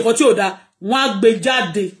mo ṣe nǹkan tí ò dáa wọ́n á gbé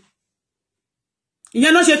jáde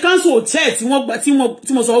ìyẹn náà ṣe cancel hotel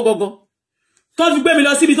tí mo sọ gangan tó fi gbé mi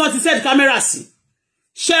lọ síbi tí wọ́n ti set camera sí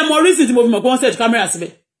ṣé mo reason tí mo fi mọ̀ pé wọ́n set camera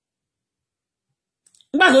síbẹ̀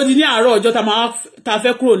nígbà tó di ní àárọ̀ ọjọ́ ta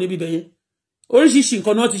fẹ́ kúrò níbi bẹ̀yẹn oríṣiríṣi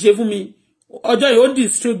nǹkan náà ti ṣe fún mi ọjọ́ yìí ó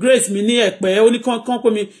disgrace mi ní Ẹ̀pẹ́ ó ní kán pé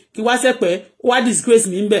mi kí wá sẹ́pẹ́ ó wá disgrace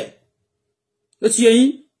mi ń bẹ̀ ó ti yẹ yín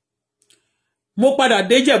mo padà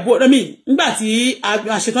dé Jẹ̀bú mi nígbà tí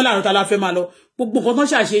àṣetán láàárọ̀ ta la fẹ́ máa lọ gbogbo nǹkan tán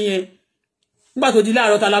ṣàṣe yẹn nígbà tó di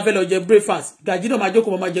láàárọ̀ ta la fẹ́ lọ jẹ breakfast Gaji náà máa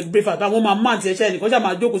jókòó máa jẹ breakfast àwọn máa máa tiẹ̀ ṣe ẹnìkan ṣáà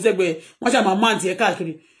máa jókòó sẹ́gbẹ̀ẹ́ wọ́n ṣáà máa máa tiẹ̀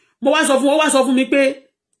káàkiri mo wá sọ fún mi pé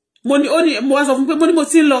mo wá sọ fún pé mo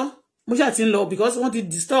ti ń lọ mo ṣáà ti ń lọ because wọ́n ti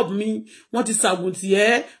disturb mi wọ́n ti ṣàgùn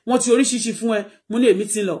tiẹ̀ wọ́n ti oríṣiríṣi fún ẹ mo ní èmi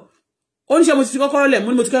ti ń lọ ó ní ṣe mo ti fi kọ́kọ́rọ́ lẹ̀ mo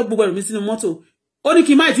ní mo ti kẹ́ gbogbo ẹrù mi sínú mọ́tò ó ní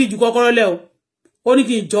kí n má ti ju kọ́kọ́rọ́ lẹ̀ o ó ní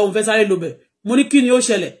kí n jọ òun fẹ́ sáré lobẹ̀ mo ní kí ni ó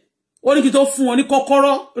ṣẹlẹ̀ ó ní kí n tó fún wọn ní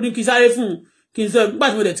kọ́kọ́rọ́ ó ní kí n sáré fún un kí n sọ nígbà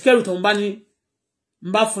tí mo dẹ̀ ti kẹ́rù tó ń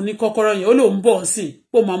bá fún ní kọ́kọ́rọ́ yẹn ó lóun bọ̀ sí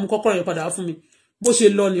pé ó máa mú kọ́kọ́rọ́ yẹn padà wá fún mi bó ṣe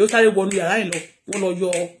lọ ni ó sáré wọnú yàrá yẹn lọ wọ́n lọ yọ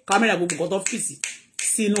kámẹ́rà gbogbo nǹkan tó fìsì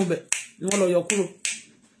sí inú bẹ̀ ni wọ́n lọ yọ kúrò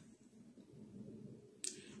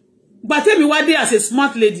gbàtẹ́mi wá dé as a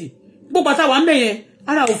smart lady gbogbo àtàwà ń bẹ̀yẹn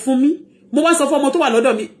ara ò fún mi mo wá sọ fún ọmọ tó wà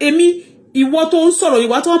lọ́dọ̀ mi èmi ìwọ tó ń sọ̀rọ̀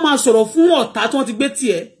ìwà tó máa sọ̀rọ̀ fún ọ̀tá tí wọ́n ti gbé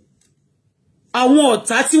tiẹ̀ àwọn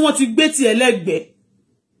ọ̀tá tí wọ́n ti gbé tiẹ̀ lẹ́gbẹ̀ẹ́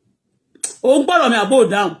ó ń gbọ́rọ̀ mi àbò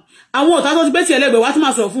dáhùn àwọn ọ̀tá tó ti gbé tiẹ̀ lẹ́gbẹ̀ẹ́ wá tó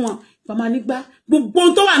máa sọ̀rọ̀ fún wọn bàmá nígbà gbogbo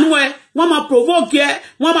tó wà nínú ẹ wọ́n máa provoke ẹ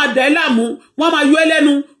wọ́n máa dà ẹ́ láàmú wọ́n máa yọ ẹ́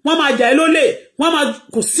lẹ́nu wọ́n máa jà ẹ́ lólè wọ́n máa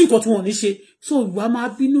kò sí nǹkan tí wọ́n ní ṣe so ìwà máa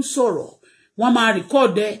bínú sọ̀rọ̀ wọ́n máa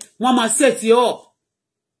record ẹ wọ́n máa set you up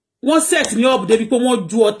wọ́n set me up débi pé wọ́n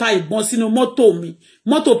ju ọta ìbọn sínú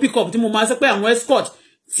mọ́tò pick up tí mo máa sọ pé àwọn escort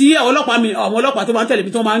tí àwọn ọlọ́pàá tó máa ń tẹ̀lé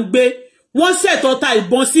mi tó máa ń gbé wọ́n set ọta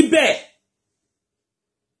ìbọn síbẹ̀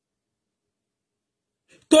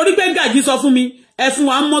torí pé Gaji sọ fún mi ẹ fún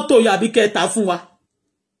wa mọ́tò yàbí kẹta fún wa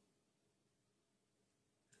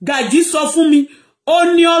Gaji sọ fún mi ó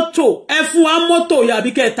ní ọ̀tọ̀ ẹ fún wa mọ́tò yàbí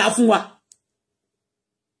kẹta fún wa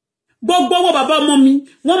gbogbo owó bàbá ọmọ mi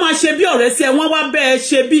wọ́n máa ṣe bí ọ̀rẹ́ sí ẹ wọ́n wá bẹ́ẹ̀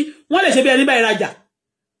ṣe bí wọ́n lè ṣe bí ẹni bá ìrajà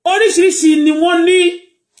oríṣiríṣi ni wọ́n ní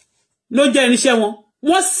ló jẹ́ irinṣẹ́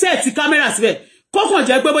wọ́n set kámẹ́rà síbẹ̀ kọ́kàn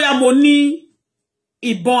jẹ́ pé bóyá mo ní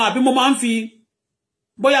ìbọn àbí mo máa ń fi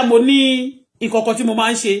bóyá mo ní ìkọ̀kọ̀ tí mo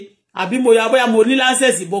máa ń ṣe àbí bóyá mo ní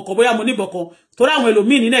láńsẹ̀sì ìbọn kan bóyá mo ní ìbọn kan torí àwọn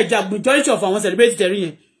ẹlòmíì ní Nàìjíríà majority of àwọn celebrity tẹ̀rí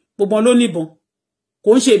yẹn gbogbo ló ní ìbọn kò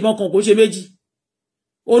ń ṣe ìbọn kan kò ń ṣe méjì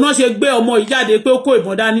òun náà ṣe gbé ọmọ ìjáde pé ó kó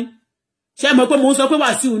ìbọn dání ṣé mọ̀ pé mo ń sọ pé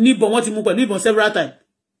Wàsíù ní ìbọn wọ́n ti mú pẹ̀lú ìbọn several times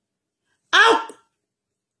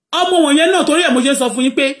ọmọ wọ̀nyẹn náà torí ẹ̀ mo ṣe sọ fún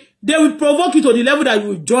yín pé they will provoke you to the level that you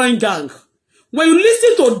will join gang when you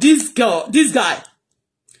listen to this guy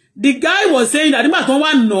the guy was saying that nígbà tó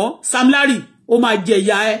wà ná Sam Larry ó máa jẹ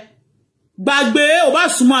ìyà ẹ gbàgbé ó bá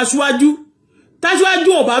súnmọ́ aṣíwájú táṣíwájú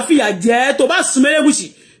ó bá fìyà jẹ tó bá súnmọ́ Elégùṣì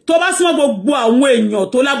tó bá súnmọ́ gbogbo àwọn èèyàn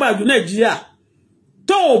tó lágbára jù Nàìjíríà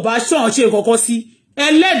tó bá ṣàn ṣe kọ́kọ́ sí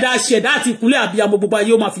ẹlẹ́dàá ṣẹ̀dá àti ìkúnlẹ̀ àbíyamọ gbogbo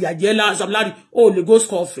ayé ó máa fìyà jẹ Sam Larry ó lè go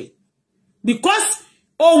score free because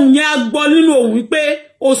ohun yẹn a gbọ́ nínú ohun wípé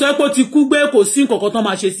ó sọ pé ó ti kú gbé kò sí nǹkan kan tán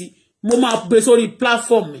máa ṣe sí mo máa gbé sórí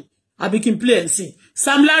platform mi àbí kí n play ẹ̀ sí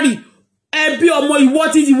Sam Larry ẹbí ọmọ ìwọ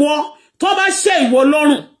tí ìwọ tó bá ṣe ìwọ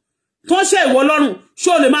lọ́rùn tó ṣe ìwọ lọ́rùn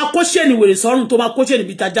ṣó lè máa kó ṣe ní wèrè sọ́rùn tó máa kó ṣe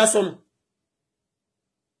níbi tajá sọ́rùn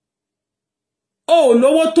ó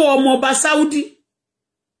lówó tó ọmọ ọba Saudi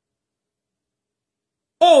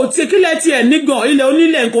ó ti kílẹ̀ tí ẹ̀ nígan ilẹ̀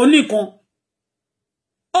onílẹ̀ nǹkan oníkan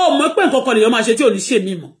ó mọ̀ pé nǹkan kan lèèyàn máa ṣe tí ò ní ṣe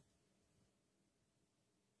mí mọ́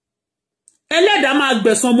ẹlẹ́dàá máa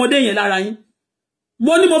gbẹ̀san ọmọdé yẹn lára yín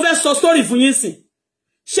mo ní mo fẹ́ sọ story fún yín sìn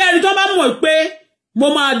ṣé ẹni tó bá mọ̀ pé mo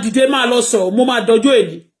máa dìde máa lọ sọ̀rọ̀ mo máa dọjọ́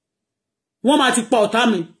èní wọ́n máa ti pa ọ̀tá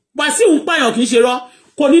mi Wàsíù ń pààyàn kì í ṣe rọ́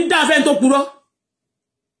kò ní dá fẹ́ tó purọ́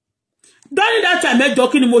during that time ẹjọ́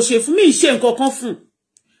kí ni mo ṣe fún mi ṣe nǹkan kan fún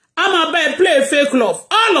a máa bá ẹ play fake love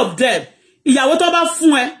all of them ìyàwó tó bá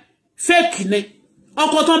fún ẹ fake ni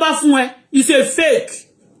ọkọ tó bá fún ẹ is a fake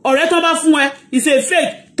ọ̀rẹ́ tó bá fún ẹ is a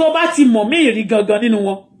fake tó bá ti mọ̀ mí rí gangan nínú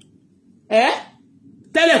wọn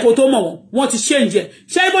tẹ́lẹ̀ kó tó mọ̀ wọ́n ti change ẹ̀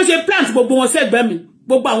ṣé bó ṣe plant gbogbo wọn sẹ́gbẹ́ mi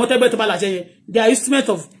gbogbo àwọn tẹ́gbẹ́ tó bá láṣẹ yẹn they are instrument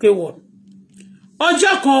of K1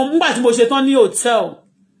 ọjọ́ kan nígbà tí mo ṣe tán ní hotel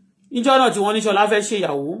ìjọ náà tí wọ́n ní Ṣọlá fẹ́ ṣe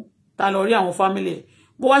ìyàwó ta lọ rí àwọn family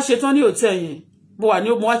bó wá ṣe tán ní hotel yẹn bó wà ní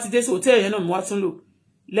mo wá ti dé sí hotel yẹn náà mo wá tún lò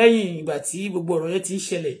lẹ́yìn ìgbà tí gbogbo ọ̀rọ̀ yẹn ti ń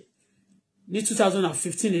ṣẹlẹ̀ ní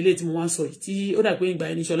 2015 eléyìí tí mo wá ń sọ yìí tí ó dà pé ìgbà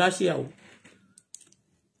yẹn ní Ṣọlá ṣe ìyàwó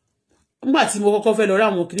nígbà tí mo kọ́kọ́ fẹ́ lọ rí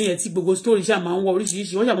àwọn kìnìyàn tí gbogbo story ṣáà máa ń wọ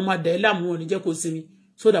oríṣiríṣi wọ́n ṣàmọ́ máa dẹ̀ ẹ́ láàmú wọn ní jẹ́ kó sinmi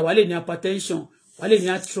so that wà lè ní hypertension wà lè ní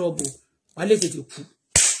heart trouble wà lè tètè kú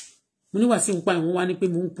mo ní Wàsíù ń pa ìwọ̀n wá ní pé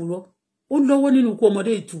mo ń purọ́ ó lọ́wọ́ nínú ikú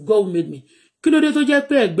ọmọdé to God made me kí ló dé tó jẹ́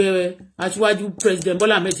pé ẹgbẹ́ aṣíwájú president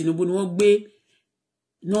Bọ́lá Ahmed Tinubu ni wọ́n gbé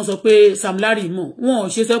ní wọ́n sọ pé Sam Larry mọ̀ wọn ò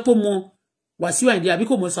ṣe sọ pé mọ Wàsíù Àyìndé àbí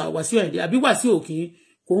kò mọ Wàsíù Àyìndé àbí Wàsíù òkè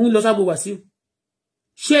kò ń lọ sábò Wàsíù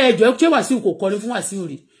ṣé ẹjọ́ ṣé Wàsíù kò kọrin fún Wàsíù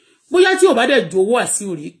rí bóyá tí ò bá dẹ̀ jówó Wàsíù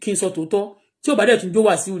rí kí n sọ tòótọ́ tí ò bá dẹ̀ tún jó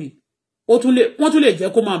Wàsíù rí wọ́n tún lè jẹ́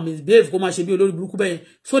kó máa misbehave kó máa ṣe bí olórí burúkú bẹ́ẹ̀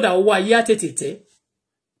sódà owó ayé àtètè tẹ́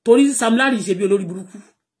torí Sam Larry ṣe bí olórí burúkú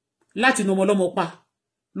láti nọmọ lọ́mọ pa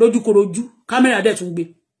lójúkorojú kámẹ́rà dẹ̀ tún gbé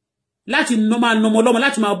láti máa nọmọ lọ́mọ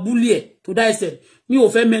láti máa búlì ẹ̀ tó dá ẹsẹ̀ mi ò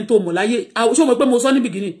fẹ́ mẹ́ntò mọ̀ láyé ṣó mọ̀ pé mo sọ ní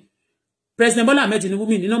bìgínì president Bọ́lá Ahmed Tinubu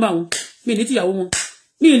mi ní nọ́mbà wọn mi ní tìyàwó wọn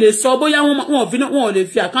mi lè sọ bóyá wọn ò lè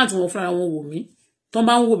fi àkáǹtì wọn fúnra wọn wò mí tọ́n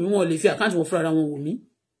bá ń wò mí wọn ò lè fi àkáǹtì wọn fúnra wọn wò mí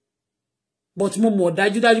but mo mọ̀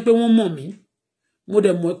dájúdájú pé wọ́n mọ̀ mí mo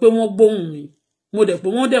dẹ̀ mọ̀ pé wọ́n gbóhùn mi mo dẹ̀ pé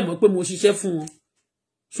wọ́n dẹ̀ mọ̀ pé mo ṣiṣẹ́ fún wọn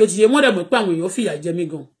ṣòtìyé wọ́n dẹ̀ mọ̀ pé àwọn èèyàn fìyà jẹ mí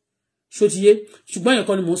gan ṣòtìyé ṣùgbọ́n èèyàn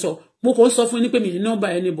kan ni mo sọ mo kò sọ fún yín pé mi ní nọ́mbà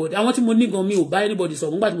anybody àwọn tí mo ní gan mi ò bá anybody sọ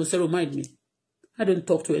nígbà tí mo zero mind mi I don't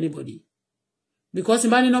talk to anybody because tí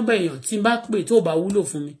n bá ní nọ́mbà èèyàn tí n bá pè tó bá wúlò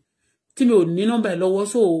fún mi tí mi ò ní nọ́mbà ẹ̀ lọ́wọ́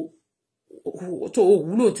tó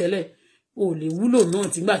wúlò tẹ́lẹ̀ o lè wúlò náà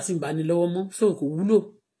tìgbà tí n bá ní lọ́wọ́ mọ́ so kò wúlò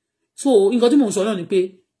so nǹkan tí mò ń sọ náà ni pé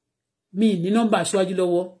mi ní nọ́mbà aṣáájú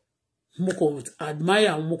lọ́wọ́ mo kàn admire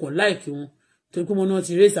àwọn mo kàn like wọn torí pé mo náà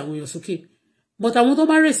ti raise àwọn èèyàn sókè but àwọn tó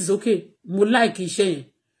bá raise sókè mo like iṣẹ́ yẹn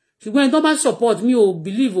ṣùgbọ́n ẹni tó bá support mi ò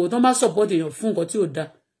believe o tó bá support èèyàn fún nǹkan tí ò da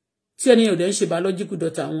tí ẹni yẹn ò dẹ̀ ń ṣe biological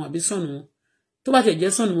daughter àwọn àbí sọ̀nù wọn tó bá tẹ̀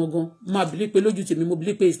jẹ́ sọ̀nù wọn gan máa believe pé lójú tèmi mo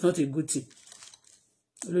believe pé it's not a good thing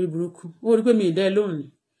olórí burúkú ó rí pé mi ì dá ẹ lóhùn ni.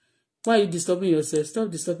 Why are you disturbing yourself? Stop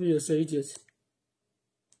disturbing yourself, idiot.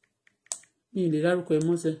 Mi lè dárúkọ ẹ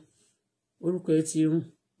mọ́sẹ̀. Orúkọ ẹ ti rún.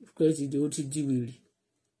 Orúkọ ẹ ti di ó ti di wèrè.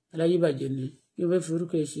 Aláyé bàjẹ́ ni. Bí o fẹ́ fi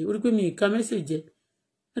orúkọ ẹ ṣe. Orí pé mi ì ka message jẹ.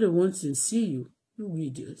 I don't want to see you. You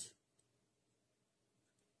idiot.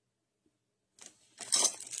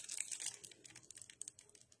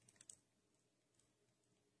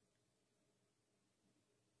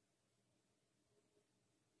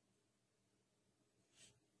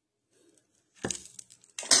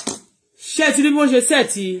 Ṣé ti rí bí wọ́n ṣe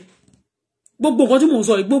sẹ́ẹ̀tì gbogbo nǹkan tí mò ń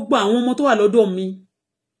sọ yìí gbogbo àwọn ọmọ tó wà lọ́dọ̀ mi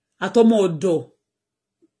àtọmọ ọ̀dọ̀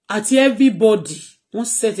àti everybody wọ́n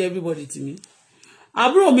set everybody tì mí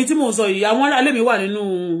àbúrò mi tí mò ń sọ yìí àwọn aráalé mi wà nínú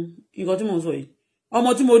nǹkan tí mò ń sọ yìí ọmọ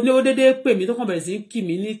tí mo ní ó dédé pè mí tó kàn bẹ̀rẹ̀ sí kì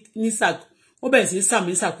mí ní sàkó ó bẹ̀rẹ̀ sí sà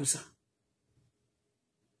mí sàkúsà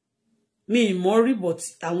mi ìmọ̀ rí but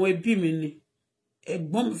àwọn ẹbí mi ni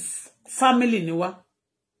ẹ̀gbọ́n family ni wá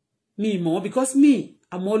mi ìmọ̀ wọn because me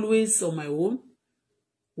I'm always on my own.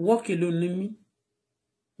 Work alone ni mi.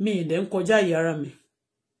 Mi dẹ̀ ń kọjá ìyára mi.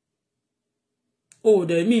 O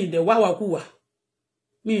dẹ̀ mi dẹ̀ wá wá kú wá.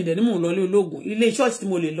 Mi dẹ̀ ní mò ń lọ ilé ológun. Ilé church tí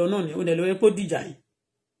mo lè lọ náà ni o dẹ̀ lọ epo dìjà yín.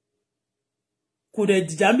 Kò dẹ̀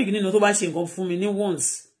dìjà mi nínú tó bá ṣe nǹkan fún mi ní once,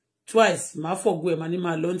 twice, máa forgo ẹ̀ máa ní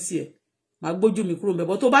máa lọ ntí ẹ̀. màá gbójú mi kúrò ńbẹ̀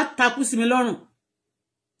bọ́ tó bá takú sí mi lọ́rùn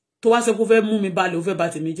tó wá sọ pé ó fẹ́ mú mi balẹ̀ ó fẹ́ bà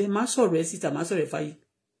tèmi jẹ́ má sọ̀rọ̀ ẹ síta má sọ̀rọ̀ ẹ fáyé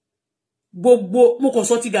gbogbo mo kàn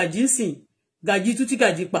sọ ti Gàjí ń sìn Gàjí tú tí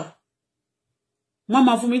Gàjí pa má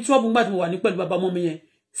máa fún mi trouble nígbà tí mo wà ní pẹ̀lú bàbá ọmọ mi yẹn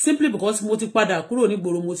simply because mo ti padà kúrò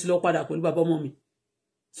nígboro mo ti lọ padà pẹ̀lú bàbá ọmọ mi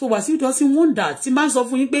so Wàsíù doesn't want that tí máa ń sọ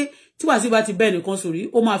fún yín pé tí Wàsíù bá ti bẹ́ẹ̀ nìkan sórí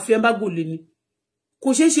ó máa fi embargo lé ni kò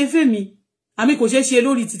ṣeé ṣe fẹ́ mi àmì kò ṣeé ṣe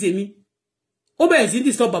lórí ti tèmi ó bẹ̀rẹ̀ sí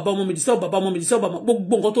disturb bàbá ọmọ mi disturb bàbá ọmọ mi disturb bàbá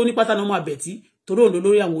gbogbo nǹkan tó ní pátá náà máa bẹ̀ tí torí òun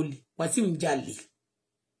lórí àwọn olè Wàsíù ń jalè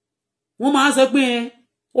wọ́n máa ń sọ pé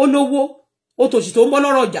ó lówó ó tòṣì tó ń bọ́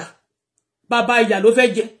lọ́rọ̀ ọjà bàbá ìyà ló fẹ́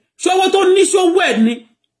jẹ ṣówó tó ní ṣówó ẹ̀ ni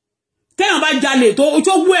téèyàn bá jalè tó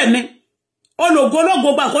ṣówó ẹ̀ ni ológo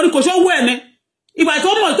gbà kan ní kò ṣówó ẹ̀ ni ìgbà tó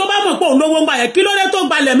bá mọ̀ pé òun lówó ń gbà yẹn kí ló dé tó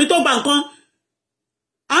gbalẹ̀ mi tó gba nǹkan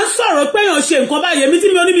à ń sọ̀rọ̀ pé èèyàn ṣe nǹkan báyìí mi tí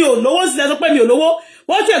mi ò ní mi ò lówó sílẹ̀ tó pé mi ò lówó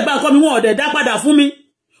wọ́n ti gba nǹkan mi wọn ò dẹ̀ dá padà fún mi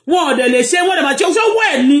wọn ò dẹ̀ lè ṣe wọ́n dẹ̀ máa ṣe ṣówó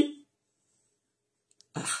ẹ̀ ni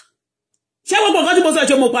ṣé gbogbo nǹkan tí mo sọ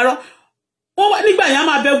ṣe mo parọ́ nígbà yẹn a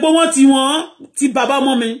máa bẹ gbó wọn ti bàbá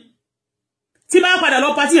ọmọ mi tí bá padà lọ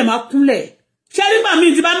pátí yẹn máa kúnlẹ̀ ṣé nígbà míì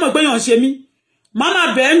tí bá mọ̀ pé èèyàn ṣe mí máa máa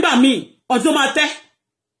bẹ̀ ńgbà míì ọ̀tí tó máa tẹ́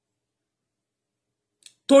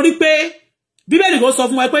torí pé bíbélì kò sọ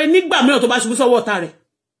fún wa pé nígbà mìíràn tó bá ṣubú sọ́wọ́ ọ̀tá rẹ̀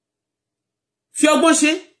fi ọgbọ́n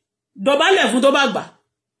ṣe dọ̀bálẹ̀ fún tó bá gbà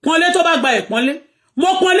pọ́nlé tó bá gba ẹ̀ pọ́nlé mo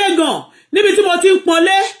pọ́nlé gan níbi tí mo ti ń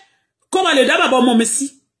pọ́nlé kó má lè dá bàbá ọmọ mi sí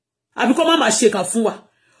àbí kó má máa ṣèkà fún wa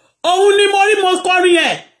òun ni mo rí mo kọrin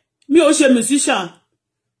ẹ̀ mi ò ṣe musician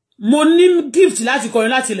mo ní gift láti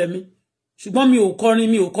kọrin láti ilẹ̀ mi ṣùgbọ́n mi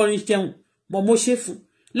ò kọrin jẹun mọ́ mo ṣe fún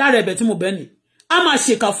lára ẹ̀bẹ̀ tí mo bẹ́ ni a máa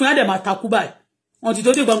ṣèkà fún yá dẹ̀ máa takú báyìí wọ́n ti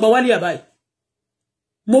tó dé gbangba wálé àbáyìí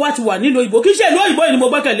mo wá ti wà nílò ìbò kí ṣe ìlú òyìnbó yìí ni mo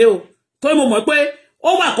gbẹ́kẹ̀lé o torí mo mọ̀ pé ó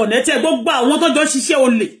wà connected gbogbo àwọn tó jọ ṣiṣẹ́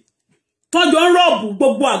olè tó jọ ń rọ́ọ̀bù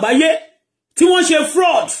gbogbo àgbáyé tí wọ́n ṣe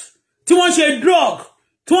fraud tí wọ́n ṣe drug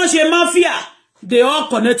tí wọ́n ṣe mafia they all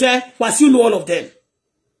connected Wàsíù know all of them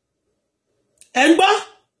ẹ̀ ń gbọ́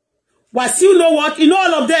Wàsíù know what you know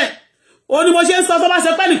all of them ó ní mo ṣe ń sọ tó bá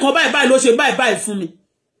ṣe pé nìkan báyìí ló ṣe báyìí fún mi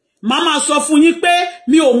màá máa sọ fún yín pé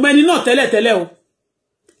mi ò mọ ẹni náà tẹ́lẹ̀tẹ́lẹ̀ o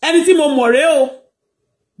ẹni tí mo mọ̀ rèé o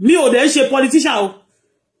mi ò dẹ̀ ń ṣe politician o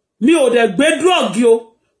mi ò dẹ̀ gbé drug o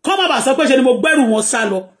kọ́ má bàa sọ pé ṣe ni mo gbẹ́rù wọn sá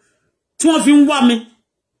lọ tí wọ́n fi ń wá mi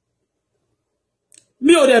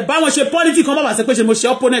mi ò dẹ̀ bá wọn ṣe politics kọ́ má bàa sọ pé ṣe ni mo ṣe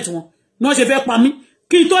opponent wọn ní wọ́n ṣe fẹ́ pa mí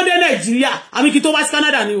kí n tó dé Nàìjíríà àmì kí n tó wá sí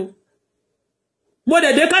Canada ni o mo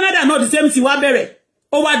dẹ̀ dé Canada náà the same thing wá bẹ̀rẹ̀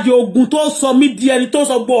ó wá di ogun tó sọ mí di ẹni tó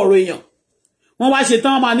sọ gbọ́ ọ̀rọ̀ èèyàn wọ́n wá ṣe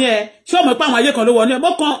tán wọ́n máa ní ẹ ṣé ọmọ ìpá àwọn ayé kan ló wọ ní ẹ mo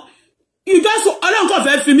kàn ìjọsọ Ọlọ́run kàn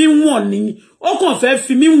fẹ́ fi mí wọ̀n ni ó kàn fẹ́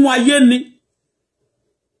fi mí wọ̀n ayé ni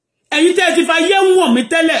ẹ̀yin tẹ́ ti fa ayé wọ̀n mi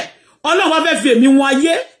tẹ́lẹ̀ Ọlọ́run wá fẹ́ fi èmi wọ̀n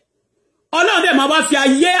ayé Ọlọ́run dẹ̀ máa wá fi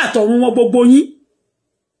ayé àtọ̀run wọn gbogbo yín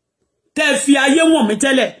tẹ́ fi ayé wọ̀n mi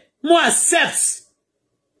tẹ́lẹ̀ mo accept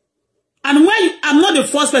and when I'm not the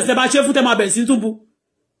first person bá ṣe fún tẹ́ máa bẹ̀rẹ̀ sí túbú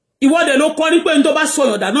ìwọ́de ló kọ́ ní pé ní tó bá sọ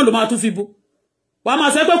yọ̀dà náà ló máa tún fi bu wàá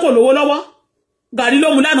máa sọ pé kò lówó lọ́wọ́ gàrí ló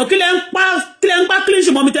mú lánàá kí lẹ́ ń pa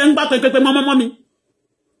kílíṣì mọ́ mi tẹ́ ń gbá pẹ́pẹ́pẹ́ mọ́mọ́ mi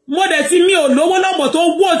mo dẹ̀ ti mi ò lówó lọ́mọ̀ tó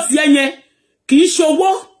wó ti ẹyẹn kì í ṣowó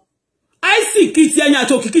àìsìkì ti ẹyẹn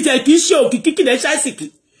àti òkìkí ti ẹyẹn kì í ṣe òkìkí kì í ṣe àìsìkì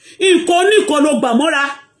nǹkan oníkan ló gbà mọ́ra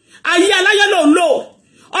ayé aláyé ló ń lò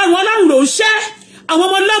ọrùn Ọlọ́run ló ń ṣẹ́ àwọn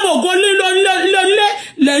ọmọ lọ́mọ ògo lílo onílé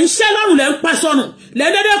lẹ́ ń ṣẹ́ lọ́rùn lẹ́ ń pa sọnù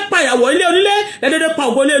lẹ́dẹ́dẹ́ pa ìyàwó ilé onílé lẹ́dẹ́dẹ́ pa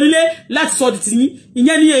ògo ilé onílé láti sọ ti yín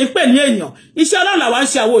ìyẹn ni èyí pè ní èèyàn iṣẹ́ Ọlọ́run làwa ń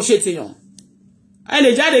ṣe àwọn òṣè tèèyàn ẹ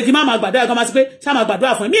lè jáde kí má máa gbàdúrà kan máa ti pé ṣá máa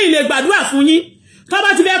gbàdúrà fún yín mi ì lè gbàdúrà fún yín tó bá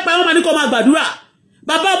ti fẹ́ pa wọ́n máa ní kó máa gbàdúrà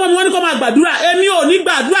bàbá ọmọ mi wọ́n ní kó máa gbàdúrà èmi ò ní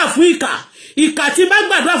gbàdúrà fún ìkà tí bá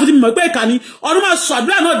gbàdúrà fún ti mọ̀ pé ìkà ni ọdún máa sọ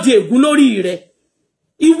àdúrà náà di ègún lórí rẹ̀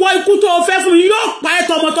ìwọ ikú tó fẹ́ fún mi yóò pa ẹ́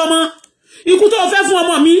tọmọtọmọ ikú tó fẹ́ fún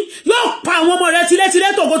ọmọ mi yóò pa àwọn ọmọ rẹ̀ tilétilé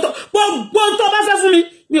tògótò gbogbo tó bá fẹ́ fún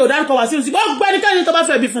mi ò dárúkọ wá sí òsì gbogbo ẹnikẹ́ni tó bá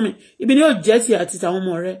fẹ́ bí fún mi ibi ni yóò jẹ́ ti àti tàwọn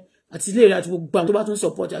ọmọ rẹ̀ àti ilé rẹ̀ àti gbogbo àwọn tó bá tún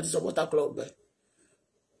support àti supporter club ẹ̀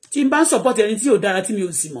tí n bá ń support ẹni tí ò dára tí mi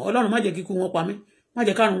ò sì mọ̀ Ọlọ́run má jẹ́ kíkú wọn pa mí má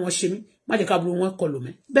jẹ́ kárùn wọn ṣe mí má jẹ́ káburú wọn kọlù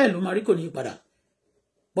mí bẹ́ẹ̀ ló máa rí kò ní padà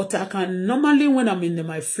but I can normally when I'm in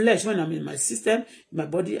my flesh when I'm in my system in my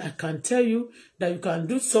body I can tell you that you can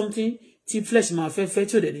do something tí flesh máa fẹ́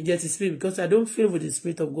tí ò dẹ̀ ní jẹ́ ti spirit because I don't feel with the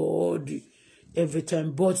spirit of God every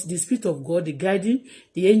time but the spirit of God the guiding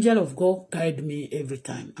the angel of God guide me every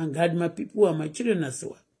time and guide my people and my children as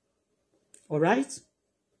well all right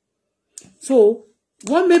so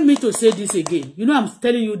what made me to say this again? You know, I'm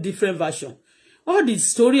telling you different version. All the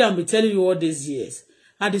story I've been telling you all these years,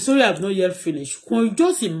 and the story I've not yet finished. Can you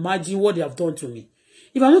just imagine what they have done to me?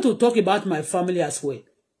 If I want to talk about my family as well,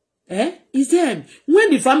 It's them. When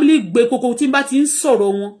the family gbé koko tí n bá ti ń sọ̀rọ̀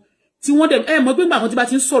wọn tí wọ́n dem mọ̀ pé ńgbà kan tí bá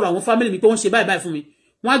ti ń sọ̀rọ̀ àwọn family mi pé wọ́n ṣe báyìí báyìí fún mi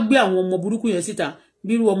wọ́n á gbé àwọn ọmọ burúkú yẹn síta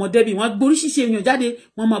bírú ọmọ Debbie wọ́n á gbé oríṣiríṣi èèyàn jáde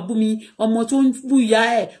wọ́n máa bú mi ọmọ tó ń bú ìyá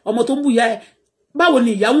ẹ̀ ọmọ tó ń bú ìyá ẹ̀ báwo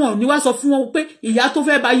ni ìyá wọn ni wá sọ fún wọn pé ìyá tó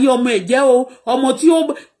fẹ́ bá yí ọmọ ẹ̀ jẹ́ o ọmọ tí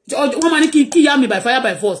wọ́n máa ní kí ìyá mi by fire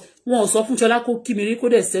by force wọn ò sọ fún Ṣọlá kó kí mi rí kó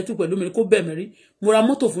dẹ̀ settle pẹ̀lú mi kó bẹ̀ mí rí mo ra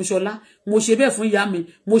mọ́tò fún Ṣọlá mo ṣe bẹ́ẹ̀ fún ìyá mi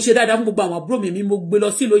mo ṣe dáadáa fún gbogbo àwọn àbúrò mi mo gbé lọ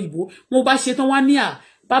sí ìlú òyìnbó mo bá ṣe tán wá ní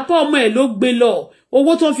bàbá ọmọ ẹ̀ ló gbé lọ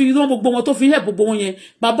owó tó ń fi rán gbogbo wọn tó fi help gbogbo wọn yẹn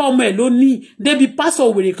bàbá ọmọ ẹ̀ ló ní débi pásọ̀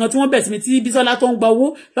wèrè kan tí wọ́n bẹ̀ sí mi tí Bísọ́lá tó ń gba owó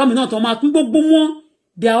lọ́mì náà tó máa pín gbogbo wọn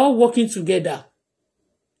they are all working together.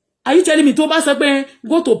 Are you telling me tó bá sọ pé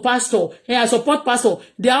go to pastor I support pastor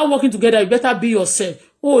they are all working together you better be yourself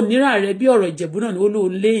ó nira rẹ bí ọ̀rọ̀ Ìjẹ̀bú náà ni ó ló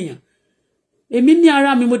léèyàn èmi ní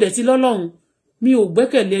ara mi mo dẹ̀ ti lọ́lọ́run mi ò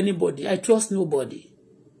gbẹ́kẹ̀lé anybody I trust nobody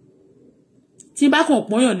tí bá kàn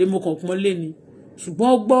pọ́nyàn lé mo kàn pọ́n lé ni ṣùgbọ́n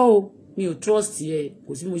ó gbọ́ o mi ò trust ẹ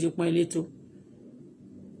kò sí mo ṣe pọ́n ilé tó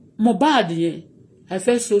Mohbad yẹn I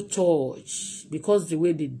felt so touched because the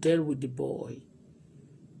way they dealt with the boy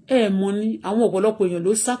mọ̀ ní àwọn ọ̀pọ̀lọpọ̀ èèyàn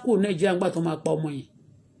ló sá kúrò Nàìjíríà ńgbà tó máa pa ọmọ yẹn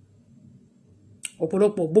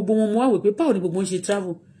ọ̀pọ̀lọpọ̀ gbogbo wọn mo wá wò pé báwo ni gbogbo wọn ṣe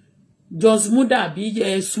travel Jos Muda bí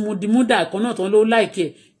Smudi Muda kan náà tán ló láìkẹ́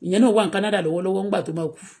ìyẹn náà wà ní Canada lọ́wọ́lọ́wọ́ ńgbà tó máa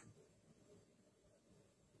kú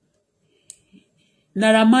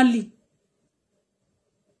Naira Marley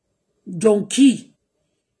Jonky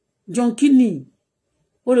ni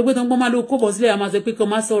ó rẹ̀ pé tán gbọ́n máa ló kó bọ̀ sílẹ̀ a máa sọ pé kí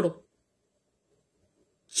wọ́n má sọ̀rọ̀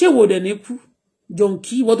ṣé wò dẹ̀ ní kú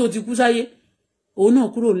Jonky ìwọ tó ti kú sáyé òun náà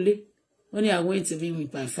kúrò nílé wọ́n ní I went to be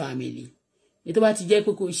with my family ètò bá ti jẹ́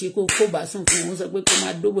pé kò ṣe kó bá sùn fún wọn sọ pé kó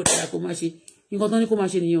máa dóbò dára kó máa ṣe nǹkan tó ní kó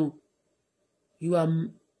máa ṣe nìyẹn you are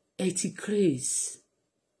eti craze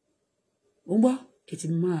ó ń gbọ́ eti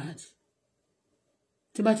mad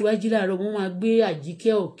tí bá ti wá jí láàárọ̀ wọ́n máa gbé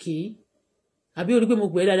Àjíkẹ́ Òkè àbí orí pé mo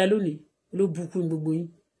gbé dáadáa lónìí ló bukú gbogbo yín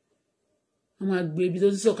wọ́n máa gbé ibi tó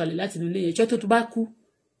ti sọ̀kalẹ̀ láti inú ilé yẹn ṣé tó bá kú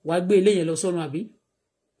wàá gbé ilé yẹn lọ sọ́run àbí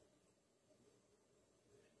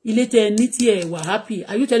ilé tẹ ní tí ẹ wà happy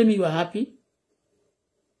are you telling me you are happy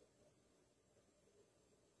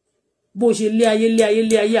bó ṣe lé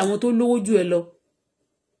ayé àwọn tó lówó jù ẹ lọ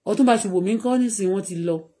Ọ̀túnba Ṣùbọ́mi ńkọ́ nísìnyí wọ́n ti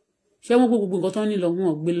lọ ṣé wọ́n gbogbo nǹkan tán ní lọ wọn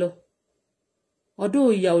ò gbé lọ ọdún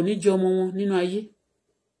ìyà ò ní jẹ ọmọ wọn nínú ayé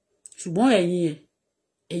ṣùgbọ́n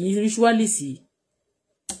ẹ̀yin ritualist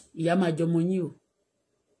ìyá máa jọmọ yín o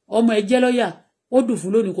ọmọ ẹ jẹ́ lọ́yà ó dùn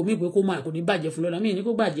fún lónìí kò mí pé kò ní bàjẹ́ fún lọ́la mí ní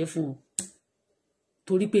kó bàjẹ́ fún ọ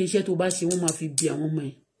torí pé iṣẹ́ tó bá ṣe wọ́n máa fi bí àwọn ọmọ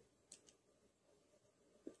ẹ̀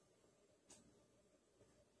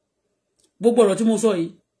gbogbo ọ̀rọ̀ tí mo sọ yìí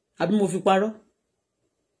àbí mo fi parọ́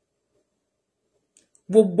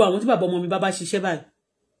gbogbo àwọn tí bàbá ọmọ mi bá ṣiṣẹ́ báyìí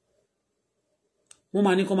wọ́n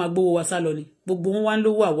máa ní kó máa gbówó wa sá lọ ni gbogbo wọn wá ń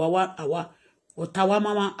lówó àwa ọ̀tá wa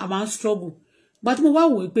a máa ń struggle bá tí mo wá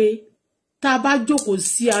wò pé tá a bá jókòó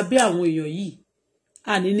sí abẹ́ àwọn èèyàn yìí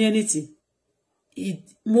àní ní anything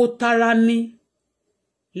mo tara ní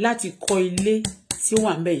láti kọ́ ilé tí ó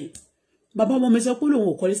wà ń bẹ̀ yẹn bàbá ọmọ mi sọ pé lòun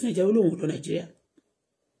ò kọ́lé sí Nàìjíríà lòun ò lọ Nàìjíríà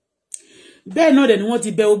bẹ́ẹ̀ náà dẹ̀ ni wọ́n ti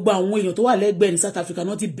bẹ gbogbo àwọn èèyàn tó wà lẹ́gbẹ̀ẹ́ ní South Africa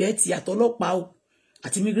náà ti bẹ́ẹ̀ ti àtọlọ́pàá o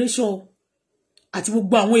àti immigration o àti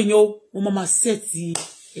gbogbo àwọn èèyàn o wọ́n máa set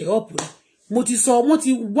ẹ̀ up rẹ̀ mo ti sọ wọ́n ti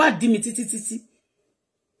wádìí mi títí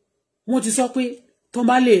wọ́n ti sọ pé tó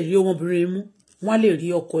bá lè rí ọmọbìnrin mú wọ́n lè rí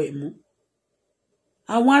ọkọ ẹ̀ mú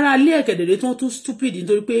àwọn ará ilé ẹ̀kẹ̀dẹ̀dẹ̀ tó tún stupid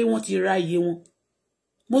nítorí pé wọ́n ti ra iye wọn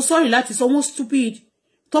mo sorry láti sọ wọ́n stupid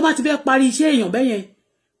tó bá ti fẹ́ parí iṣẹ́ èèyàn bẹ́yẹn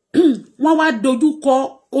wọ́n wá dojú kọ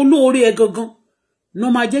olóore ẹ̀ gangan ní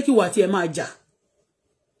wọ́n máa jẹ́ kí ìwà tí ẹ máa jà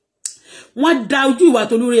wọ́n da ojú ìwà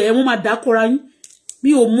tó lóore ẹ̀ wọ́n máa dá kóra yín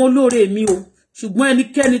mi ò mọ olóore mi o ṣùgbọ́n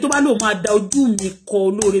ẹnikẹ́ni tó bá lò máa da ojú mi kọ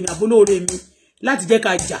olóore mi àbólóore mi láti jẹ́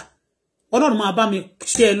ká jà Ọlọ́run máa bá mi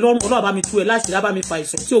ṣe ẹ lọ́rùn Ọlọ́run bá mi tú ẹ láti bá mi fa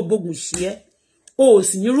ìsàn tí ò gbógun sí ẹ o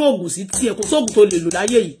sì ní róògùn sí tí ẹ kò sóògùn tó lè lò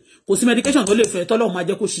láyé yìí kò sí medication tó lè fẹ́ tọ́lọ́run máa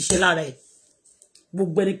jẹ́ kó ṣiṣẹ́ lára ẹ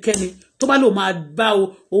gbogbo ẹnikẹ́ni tó bá lò máa bá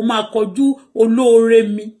o máa kọjú olóore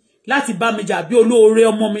mi láti bá mi jà bí olóore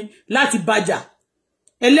ọmọ mi láti bá jà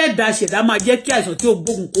ẹlẹ́dàá ṣẹ̀dá máa jẹ́ kí àìsàn tí ò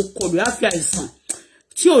gbógun kó kọlù á fi àìsàn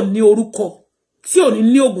tí ò ní orúkọ tí ò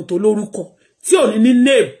ní oògùn tó lórúkọ tí ò ní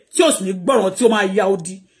name tí ò sì ní gbọ́ràn tí ó máa ya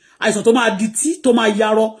odi àìsàn tó máa di tí tó máa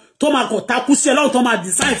yarọ tó máa kọ̀ takú sí Ọlọ́run tó máa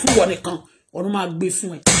design fún ìwọ nìkan ọ̀run máa gbé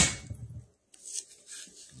fún ẹ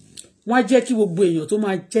wọ́n á jẹ́ kí gbogbo èèyàn tó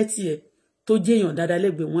máa jẹ́ tiẹ̀ tó jẹ́ èèyàn dáadáa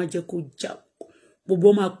lẹ́gbẹ̀ẹ́ wọ́n á jẹ́ kó jà gbogbo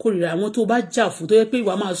máa kórìíra àwọn tó bá jà fún tó yẹ pé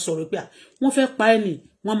ìwà máa sọ̀rọ̀ pé wọ́n fẹ́ pa ẹ́ nì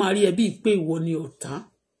wọ́n máa rí ẹ bíi pé ìwọ ni ọ̀tá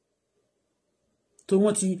tó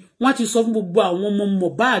wọ́n ti sọ fún gbogbo àwọn ọmọ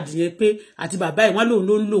Mohbad yẹn pé àti bàbá ẹ̀ wọ́n lòun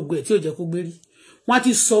ló ń lògùn ẹ̀ tí ò jẹ́ kó gbérí wọ́n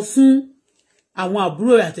ti sọ fún àwọn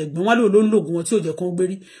àbúrò àtẹ̀gbọ́n wọ́n lòun ló ń lògùn wọn tí ò jẹ́ kó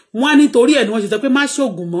gbérí wọ́n nítorí ẹ̀ ni wọ́n ṣe sọ pé má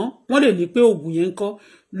ṣoògùn mọ́ wọ́n lè ní pé oògùn yẹn ń kọ́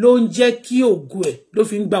ló ń jẹ́ kí oògùn ẹ̀ ló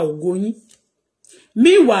fi ń gba oògùn yín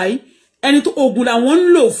meanwhile ẹni tó oògùn làwọn ń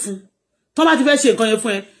lò fún tó bá ti fẹ́ ṣe nǹkan yẹn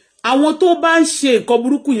fún ẹ àwọn tó bá ń ṣe nǹkan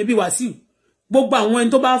burúkú yẹn bí Wàsíù gbogbo àwọn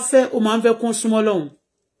ẹni tó bá fẹ́ ó máa ń fẹ́ kún súnmọ́ lọ́hùn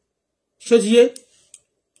ṣó ti yé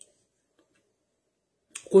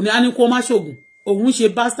kò ní á ní kó má ṣoògùn òun ṣe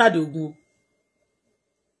bastard oògùn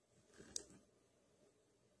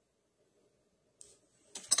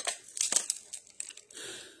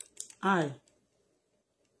Hi.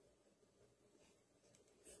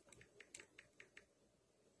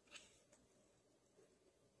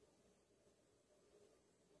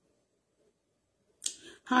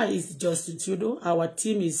 Hi, it's Justin Trudeau. Our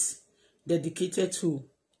team is dedicated to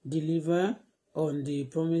deliver on the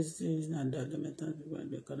promises and the methods of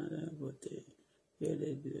the Canada, but they're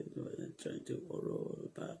trying to roll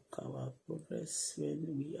back our progress when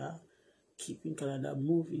we are keeping Canada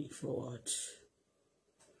moving forward.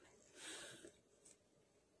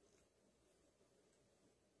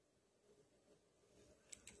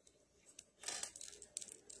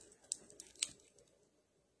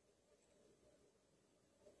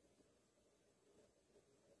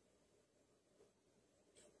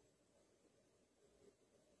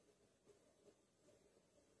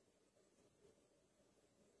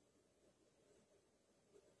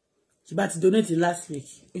 She about to donate last week.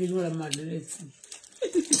 You know what I'm donating.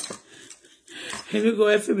 Here we go.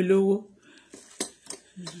 Every below.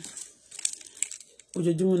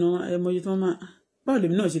 Ojoojúmọ́ náà mo yí tó máa báwo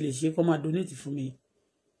lèmi náà ṣe lè ṣe kó máa donate fún mi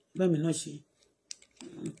báwo mi náà ṣe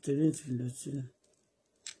donate lọ sínú.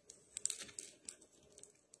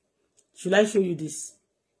 Should I show you this?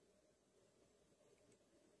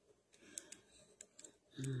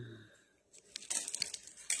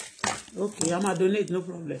 Okay, I'm gonna donate, no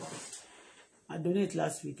problem. I donate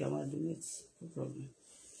last week. I'm gonna donate, no problem.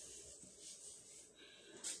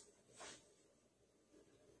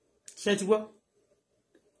 Ṣé ti gbọ́?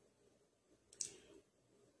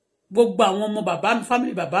 Gbogbo àwọn ọmọ bàbá mi,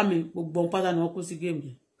 family bàbá mi, gbogbo pátá ni wọ́n kó sí game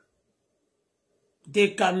yìí. They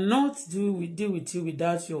cannot deal with you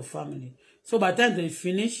without your family. So by the time they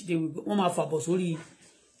finish, they will wọ́n máa fàbọ̀ sórí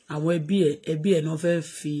àwọn ẹbí ẹ̀ náà fẹ́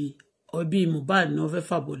fi ẹbí Mohbad náà fẹ́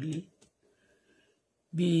fàbọ̀ lé.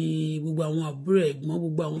 Bí gbogbo àwọn àbúrò ẹ̀gbọ́n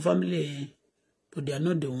gbogbo àwọn family ẹ̀ but they are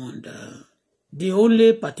not the one the only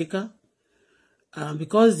particular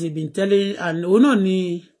because they've been telling and òun náà ni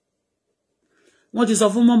wọ́n ti sọ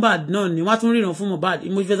fún Mohbad náà ni wọ́n tún ríran fún Mohbad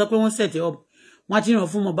mo fẹ́ sọ pé wọ́n set up wọ́n ti ríran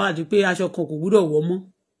fún Mohbad pé aṣọ kan kò gbúdọ̀ wọ̀ mọ́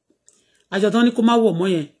aṣọ tán ní kó má wọ̀ mọ́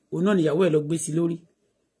yẹn òun náà níyàwó ẹ̀ lọ gbé sí lórí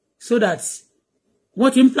so that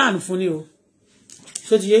wọ́n ti ń plan fún ni o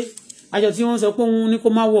so ti yé aṣọ tí wọ́n sọ pé wọ́n ní kó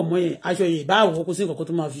má wọ̀ mọ́ yẹn aṣọ yẹn bá wọ̀ kó sí nǹkan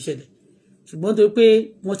tó máa fi ṣẹlẹ̀ ṣùgbọ́n tó pé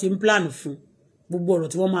wọ́n ti ń plan fún gbogbo ọ̀rọ̀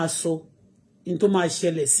tí wọ́n máa sọ in tó máa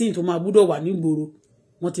ṣẹlẹ̀ sí in tó máa gbúdọ̀ wà nígboro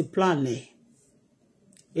wọ́n ti plan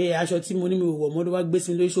ẹ̀ aṣọ tí mo ní mi wọ̀ mọ́ ló wá gbé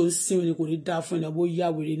sí lórí ṣó sí ni kò ní dá fún ìnáwó yá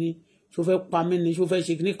wèrè ni ṣó fẹ́ pa mí ni ṣó fẹ́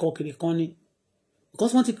ṣe ní kọkiri kan ni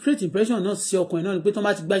because wọ́n ti create impression náà sí ọkùnrin náà ni pé tó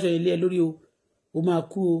bá ti gbáṣọ ilé ẹ lórí o máa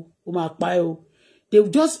kú o máa pa ẹ o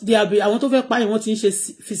àwọn tó fẹ́ pa yẹn wọ́n ti ń ṣe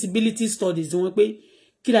feasibility studies wọn pé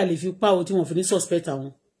kí la lè fi pa o tí wọ́n fi ní suspect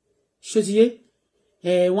àwọn ṣó ti yé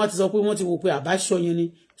wọ́n ti sọ pé wọ́n ti wò pé àbáṣọ yẹn ni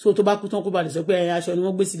so tó bá kú tán kó ba lè sọ pé aṣọ ni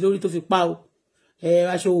wọ́n gbé sí lórí tó fi pa o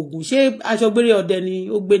aṣọ oògùn ṣé aṣọ gbére ọdẹ ni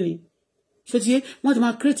ó gbé ni ṣó ti yé wọ́n ti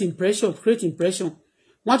máa create impression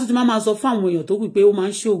wọ́n tún ti máa sọ fún àwọn èèyàn tó kù pé ó máa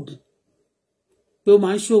ń ṣoògùn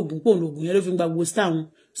pé òun lòògùn yẹn ló fi ń gba gbogbo star wọn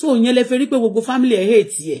so ìyẹn lè fẹ́ rí pé gbogbo family ẹ̀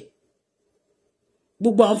hate ẹ̀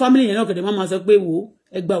gbogbo àwọn family yẹn náà kẹ̀dẹ̀ máa sọ pé wò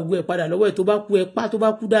ẹ gba ògùn ẹ̀ padà lọ́wọ́ ẹ̀ tó bá kú ẹ pa tó bá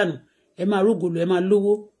kú dànù ẹ máa rógòlò ẹ máa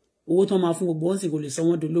lówó owó tán máa fún gbogbo wọn sì kò lè sọ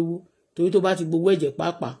wọn dolówó torí tó bá ti gbowó ẹ̀jẹ̀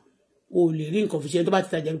pàápàá o lè rí nǹkan fi ṣe ẹni tó bá ti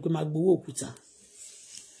tajà rí pé máa gbowó òkúta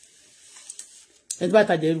ẹni tó bá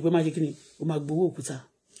tajà rí pé máa ṣe kí ni o máa gbowó òkúta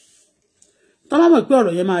tó bá mọ̀ pé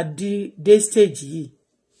ọ̀rọ̀ yẹn máa dé stage yìí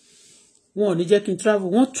wọn ò ní jẹ́ kí n travel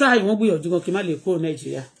wọ́n try wọ́n gbìyànjú gan kí n má lè kúrò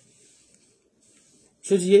Nàìjíríà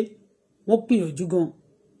ṣó ti yé wọ́n gbìyànjú gan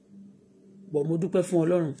bọ̀ mo dúpẹ́ fún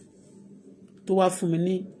Ọlọ́run tó wá fún mi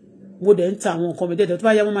ní mo dẹ̀ ń ta àwọn nǹkan mi dẹ́dẹ̀ tó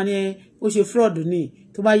bá yá wọ́n máa ní ó ṣe fraud ní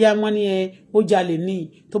tó bá yá wọ́n ní ó jalè ní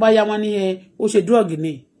tó bá yá wọ́n ní ó ṣe drug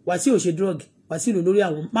ní Wàsíù ò ṣe drug Wàsíù lò lórí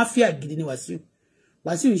àwọn mafia gidi ni Wàsíù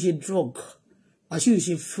ṣe drug Wàsíù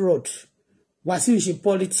ṣe fraud Wàsíù ṣe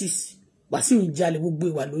politics Wàsíù jalè gbogbo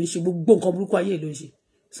ìwà ló ń ṣe gbogbo nǹkan burúkú ayé ló ń ṣe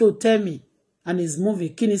so tell me and his movie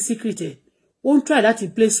kí ni secret ẹ̀ ó ń try láti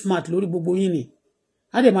play smart lórí gbogbo yín ni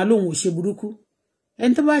á dẹ̀ máa lóhun ò ṣe burúkú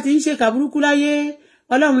ẹni tó bá ti ń ṣe kà burúkú láyé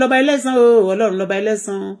Ọlọ́run lọ́ba ẹlẹ́san o Ọlọ́run lọ́ba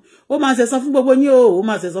ẹlẹ́san ó máa ṣẹ̀san fún gbogbo yín o ó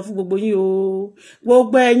máa ṣẹ̀san fún gbogbo yín o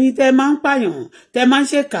gbogbo ẹ̀yin tẹ́ máa ń pààyàn tẹ́ máa ń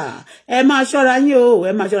ṣèkà ẹ máa ṣọ́ra yín o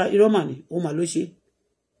ẹ máa ṣọ́ra irọ́ mà ní òun mà ló ṣe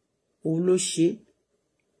òun ló ṣe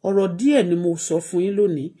ọ̀rọ̀ díẹ̀ ni mo sọ fún yín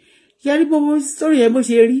lónìí yẹrí gbogbo sórí yẹn bó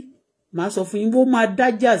ṣe rí màá sọ fún yín bó máa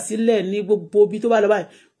dájà sílẹ̀ ní gbogbo ibi tó bá lọ báyìí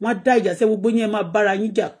wọ́n á dá ìjà sí gbogbo yín ẹ máa bára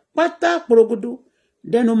yín jà pátá porogodo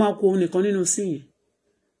dẹ́nu máa kó òun nìkan nínú sí yẹn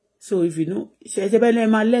so if you know ṣe bẹ́ẹ̀ lẹ́ẹ̀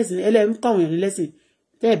máa lẹ́sìn ẹlẹ́ẹ̀ ń kọ́ àwọn èèyàn ní lẹ́sìn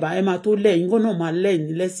tẹ́ ẹ̀ bá ẹ máa tó lẹ́yìn gbọ́n náà máa lẹ́yìn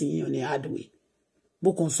ní lẹ́sìn yẹn ní hardway mo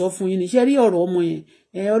kàn sọ fún yín ní ṣe rí ọ̀rọ̀ ọmọ yẹn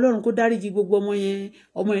Ọlọ́run kó dáríjì gbogbo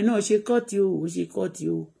ọmọ yẹn náà ṣe kọ́ọ̀tì o ó ṣe kọ́ọ̀tì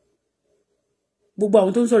o gbogbo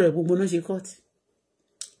àwọn tó ń sọ̀rọ̀ gbogbo náà ṣe kọ́ọ̀tì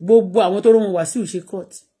gbogbo àwọn tó rán wọn wá sí ò ṣe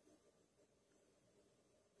kọ́ọ̀tì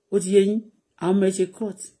ó ti yé yín àwọn ọmọ ẹ ṣe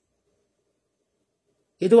kọ́ọ̀tì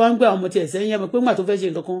ètò wa ń gbé àwọn ọmọ tí ẹ̀sẹ̀ yẹn mọ̀ pé ńgbà tó fẹ́ ṣe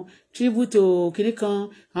nǹkan kan tribute kiri kan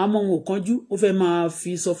àwọn ọmọ wọn ò kánjú ó fẹ́ máa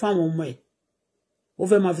fi sọ fáwọn ọmọ ẹ̀ ó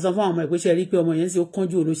fẹ́ máa fi sọ fáwọn ọmọ ẹ̀ pé ṣe rí pé ọmọ yẹn ṣe ó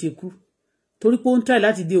kánjú òun ló ṣe kú torí pé ó ń try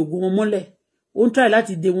láti de ògo wọn mọ́lẹ̀ ó ń try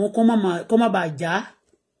láti de wọn kọ́ má bàa já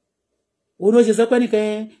òun ló ṣe sọ pé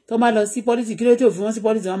nìkan tó máa lọ sí politics kí ló tí ò fi wọ́n sí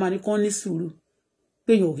politics wọn máa ní kán ní sùúrù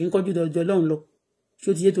pé èèyàn ò kí ń kánjú dọjọ́ lọ́hùn lọ ṣó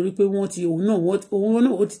ti yé torí pé wọ́n ti òun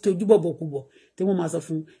náà ó ti tojú bọ̀bọ̀kúbọ̀ tí wọ́n máa sọ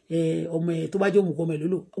fún ọmọ ẹ̀ tó bá jẹ́ òmùkọ́ ọmọ ẹ̀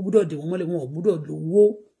lólò ó gbúdọ̀ dè wọ́n mọ́lẹ̀ wọn ò gbúdọ̀ lówó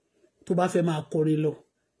tó bá fẹ́ máa kọrin lọ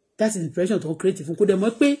that's the impression tó ń create fún kó dẹ̀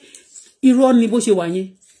mọ̀ pé irọ́ ni bó ṣe wà yẹn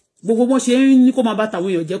gbogbo wọn ṣe ń ní kó máa bá tàwọn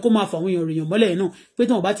èèyàn jẹ́ kó máa fà àwọn èèyàn rèèyàn mọ́lẹ̀ náà pé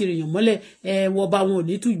tí wọ́n bá ti rèèyàn mọ́lẹ̀ wọ́n bá wọn ò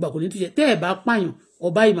ní tú ìgbà kò ní tú jẹ tẹ́ ẹ̀ bá pààyàn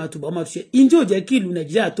ọba yìí máa tùbọ̀ máa túṣe ìjọ ò jẹ́ kí ìlú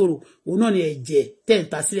Nàìjíríà tòrò òun náà ni ẹ̀jẹ̀ tẹ̀ ń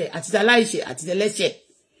ta sílẹ̀ àti aláìṣẹ̀ àti ẹlẹ́ṣẹ̀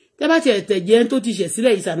tẹ́ bá tiẹ̀ tẹ̀jẹ̀ tó ti ṣẹ̀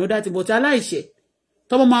sílẹ̀ ìsànúdá ti bọ̀ tí aláìṣẹ̀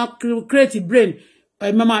tọ́mọ máa create brain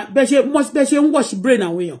bẹ́ẹ̀ ṣe ń wash brain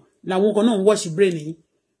àwọn èèyàn làwọn kan náà ń wash brain yìí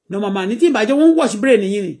lọ́mọ máa ní tí ìbàjẹ́ wọ́n ń wash brain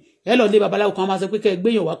yìí ni ẹ lọ lé babaláwo kan máa sọ pé kẹ́ ẹ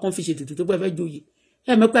gbéyàn wá kán fi ṣe tutù tó pẹ́ fẹ́ joyè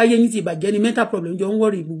ẹ mọ̀ pé ayé yín ti ìbàjẹ́ ni mental problem jọ ń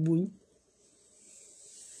wọ́rì gbogbo yín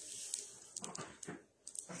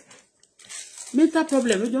mental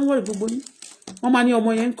problem ló jọ ń wọ́rì gbogbo yín wọ́n máa ní ọmọ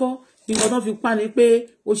yẹn ń kọ́ nǹkan tó fi pa ni pé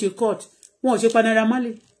ó ṣe court wọn ò ṣe pa Naira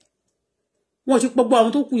Marley wọn ò ṣe gbogbo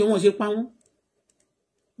àwọn tó kù yẹn wọn ò ṣe pa wọn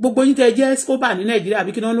gbogbo yín tẹ́ jẹ́ scoba ní Nàìjíríà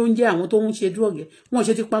àbí kí náà ló ń jẹ́ àwọn tó ń ṣe drug yẹn wọn ò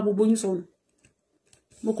ṣe ti pa gbogbo yín sọnù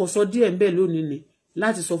mo kàn sọ díẹ̀ ńbẹ̀ lónìí ni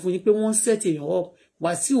láti sọ fún yín pé wọ́n set èèyàn up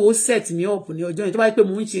Wàsíù ó set mi up ní ọjọ́ yẹn tó bá yẹ pé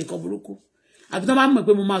mo ń ṣe nǹkan burúkú àbí tó bá mọ̀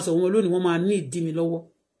pé mo máa sọ wọn lónìí wọ́n máa ní ìdí mi lọ́wọ́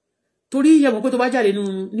torí yẹ mọ̀ pé tó bá jáde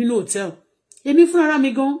nínú hòtẹ́ẹ̀lì èmi fúnra mi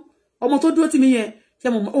gan ọmọ tó dúró tì mí yẹn ṣe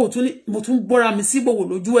mo tún bọ́ra mi sí gbòwò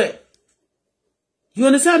lójú ẹ̀ you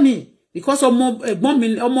understand me because ọmọ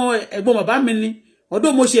ẹ̀gbọ́n bàbá mi ni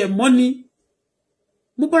ọdún mo ṣe ẹ̀mọ́ ni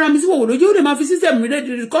mo bọ́ra mi sí gbòwò lójú ó lè máa fi system mi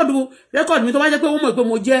rẹ́kọ̀dù mi tó bá jẹ́ pé wọ́n mọ̀ pé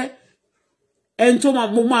mo jẹ́ ẹni tó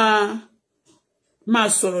máa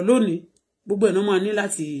sọ̀rọ̀ lónìí gbogbo ẹ̀ náà máa ní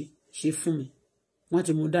láti ṣe fún mi wọ́n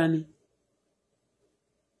ti mú dání.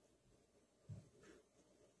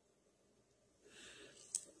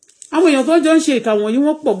 àwọn èèyàn tó jọ ń ṣe ìkà wọ̀nyí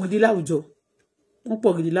wọ́n pọ̀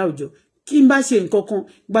gidi láwùjọ kí n bá ṣe nǹkan kan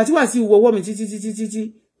ìgbà tí wà sí ìwọ ọwọ́ mi títí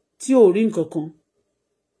tí ò rí nǹkan kan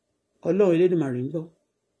Ọlọ́run Elédùmarè ń gbọ́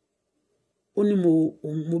ó ní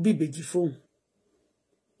mo bí ìbejì fóun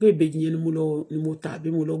pé ìbejì yẹn ni mo tà bí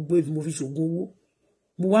mo lọ gbé mo fi ṣògùn owó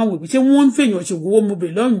mo wá wò pé ṣé wọ́n ń fèèyàn ṣògùn owó mo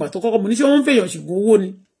bèrè lọ́rùn ìgbà tó kọ́kọ́ mo ní ṣé wọ́n ń fèèyàn ṣògùn owó ni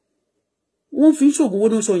wọ́n fi ń ṣògùn owó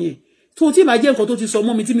ló sọ yẹn tó tí ìbá jẹ́ nǹkan tó ti sọ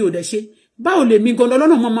mọ́ mi tí mi ò dẹ̀ ṣe báwo lè mi gan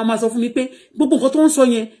lọ́nà máa sọ fún mi pé gbogbo nǹkan tó ń sọ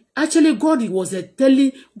yẹn actually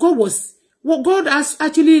God has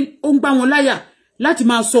actually ó ń gbá wọn láyà láti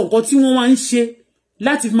máa sọ nǹkan tí wọ́n wá ń ṣe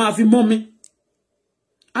láti máa fi mọ́ mi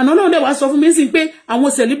àná Ọlọ́run dẹ̀ wá sọ fún mi sí pé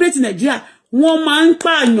àwọn celebrate Nàìjíríà wọ́n máa ń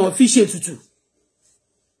pààyàn fi ṣe ètùtù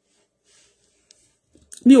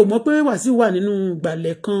mi ò mọ̀ pé Wàsíù wà nínú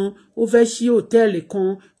gbàlẹ̀ kan ó fẹ́ ṣí hòtẹ́ẹ̀lì kan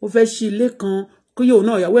ó fẹ́ ṣí ilé kan kó yóò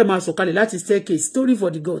náà ìyàwó ẹ̀ máa sọ̀kalẹ̀ láti staircase story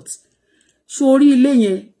for the gods ṣó orí ilé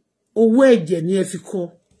yẹn owó ẹ̀jẹ̀ ni ẹ fi kọ́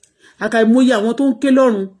àkàìmọye àwọn tó ń ké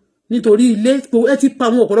lọ́rùn nítorí ilé ẹ ti pa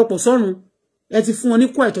àwọn ọ̀pọ̀lọpọ̀ sọ́run ẹ ti fún wọn ní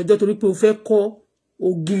kó àìtọ́jọ́ torí pé o fẹ́ kọ́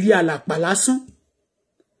ògiri àlàpà lásán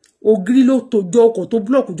ògiri ló tòjọ́ ọkọ̀ tó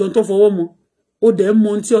búlọ̀kù jọ tó fọwọ́ mọ́ ó dẹ̀ ń mọ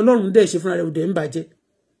ohun tí Ọlọ́run dẹ̀ ṣe fúnra rẹ̀ ó dẹ̀ ń bàjẹ́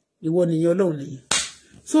ìwọ nìyẹn Ọlọ́run nìyẹn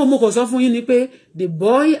so mo kàn sọ fún yín ni pé the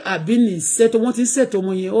boy abin set wọ́n ti set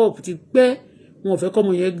ọmọ yẹn up ti pẹ́ wọn ò fẹ́ kọ́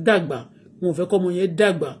ọmọ yẹn dàgbà wọn ò fẹ́ kọ́ ọmọ yẹn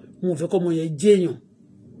dàgbà wọn ò fẹ́ kọ́ ọmọ yẹn jẹ́yàn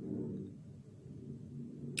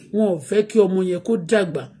wọn ò fẹ́ kí ọmọ yẹn kó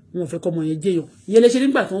dàgbà wọn ò fẹ́ kọ́ ọmọ yẹn jẹ́yàn ìyẹn lè ṣe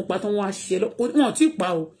nígbà tí wọ́n pa tán wọ́n á ṣe wọn ò tí ì pa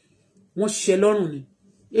o wọ́n ṣe lọ́rùn ni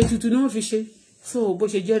ètùtù ni wọ́n fi ṣe so bó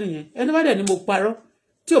ṣe jẹ́ nìyẹn ẹni bá dẹ̀ ni mo parọ́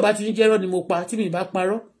tí ò bá ti ní jẹ́rọ́ ni mo pa tí mi bá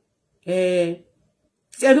parọ́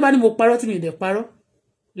tí ẹni tó bá ní mo parọ́ tí mi dẹ̀ parọ́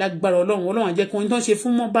lágbára Ọlọ́run á jẹ́ kó ń tán ṣe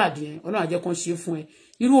fún Mohbad yẹn Ọlọ́run á jẹ́ kó ń ṣe fún ẹ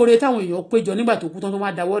irú oore táwọn èèyàn péjọ nígbà tó kú tán tó wá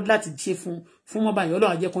dáwọ́ láti ṣe fún Mohbad yẹn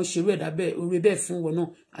Ọlọ́run á jẹ́ kó ń ṣerú ẹ̀dá bẹ́ẹ̀ oore bẹ́ẹ̀ fún wọn náà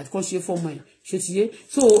àti kó ń ṣe fọ́mọ ẹ̀ ṣe ti yé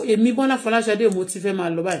so èmi Bọ́lá Fọláṣadé mo ti fẹ́ máa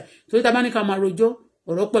lọ báyìí torí ta bá ní ká máa rojọ́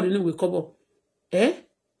ọ̀rọ̀ pọ̀ nínú ìwé kọ́bọ̀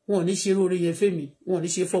wọn ò ní ṣe oore yẹn fẹ́mi wọn ò ní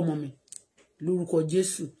ṣe fọ́mọ mi lórúkọ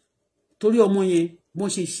Jésù torí ọmọ yẹn bọ́n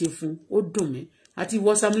ṣe ṣe fún ó dùn mí àti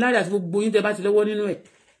ìwọ Sam Larry àti gbogbo yín tẹ́ bá ti lọ́wọ́ nínú ẹ̀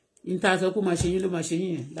níta sọ pé máa ṣe yín ló máa ṣe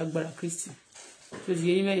yín yẹn lágbára Kristi tó ti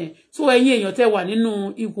yé yín mẹ́yẹn so ẹ̀yin èèyàn tẹ́ wà nínú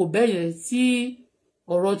ipò bẹ́ẹ̀ yẹn tí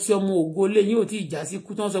ọ̀rọ̀ tí ọmọ ògo lé yín ò tí ì já sí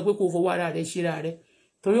kú tán sọ pé kó fọwọ́ ara rẹ̀ ṣera rẹ̀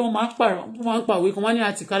torí wọ́n máa ń pàwé kan wọ́n ní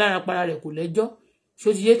àtìká lára para rẹ̀ kò lẹ́jọ́ ṣó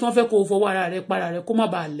ti yé tí wọ́n fẹ́ kó fọwọ́ ara rẹ̀ para rẹ̀ kó má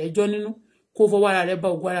bàa lẹ́jọ́ nínú kó fọwọ́ ara rẹ̀ bà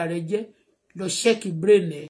ògo ara rẹ̀ jẹ́ lọ ṣẹ́ẹ̀kì brain ẹ̀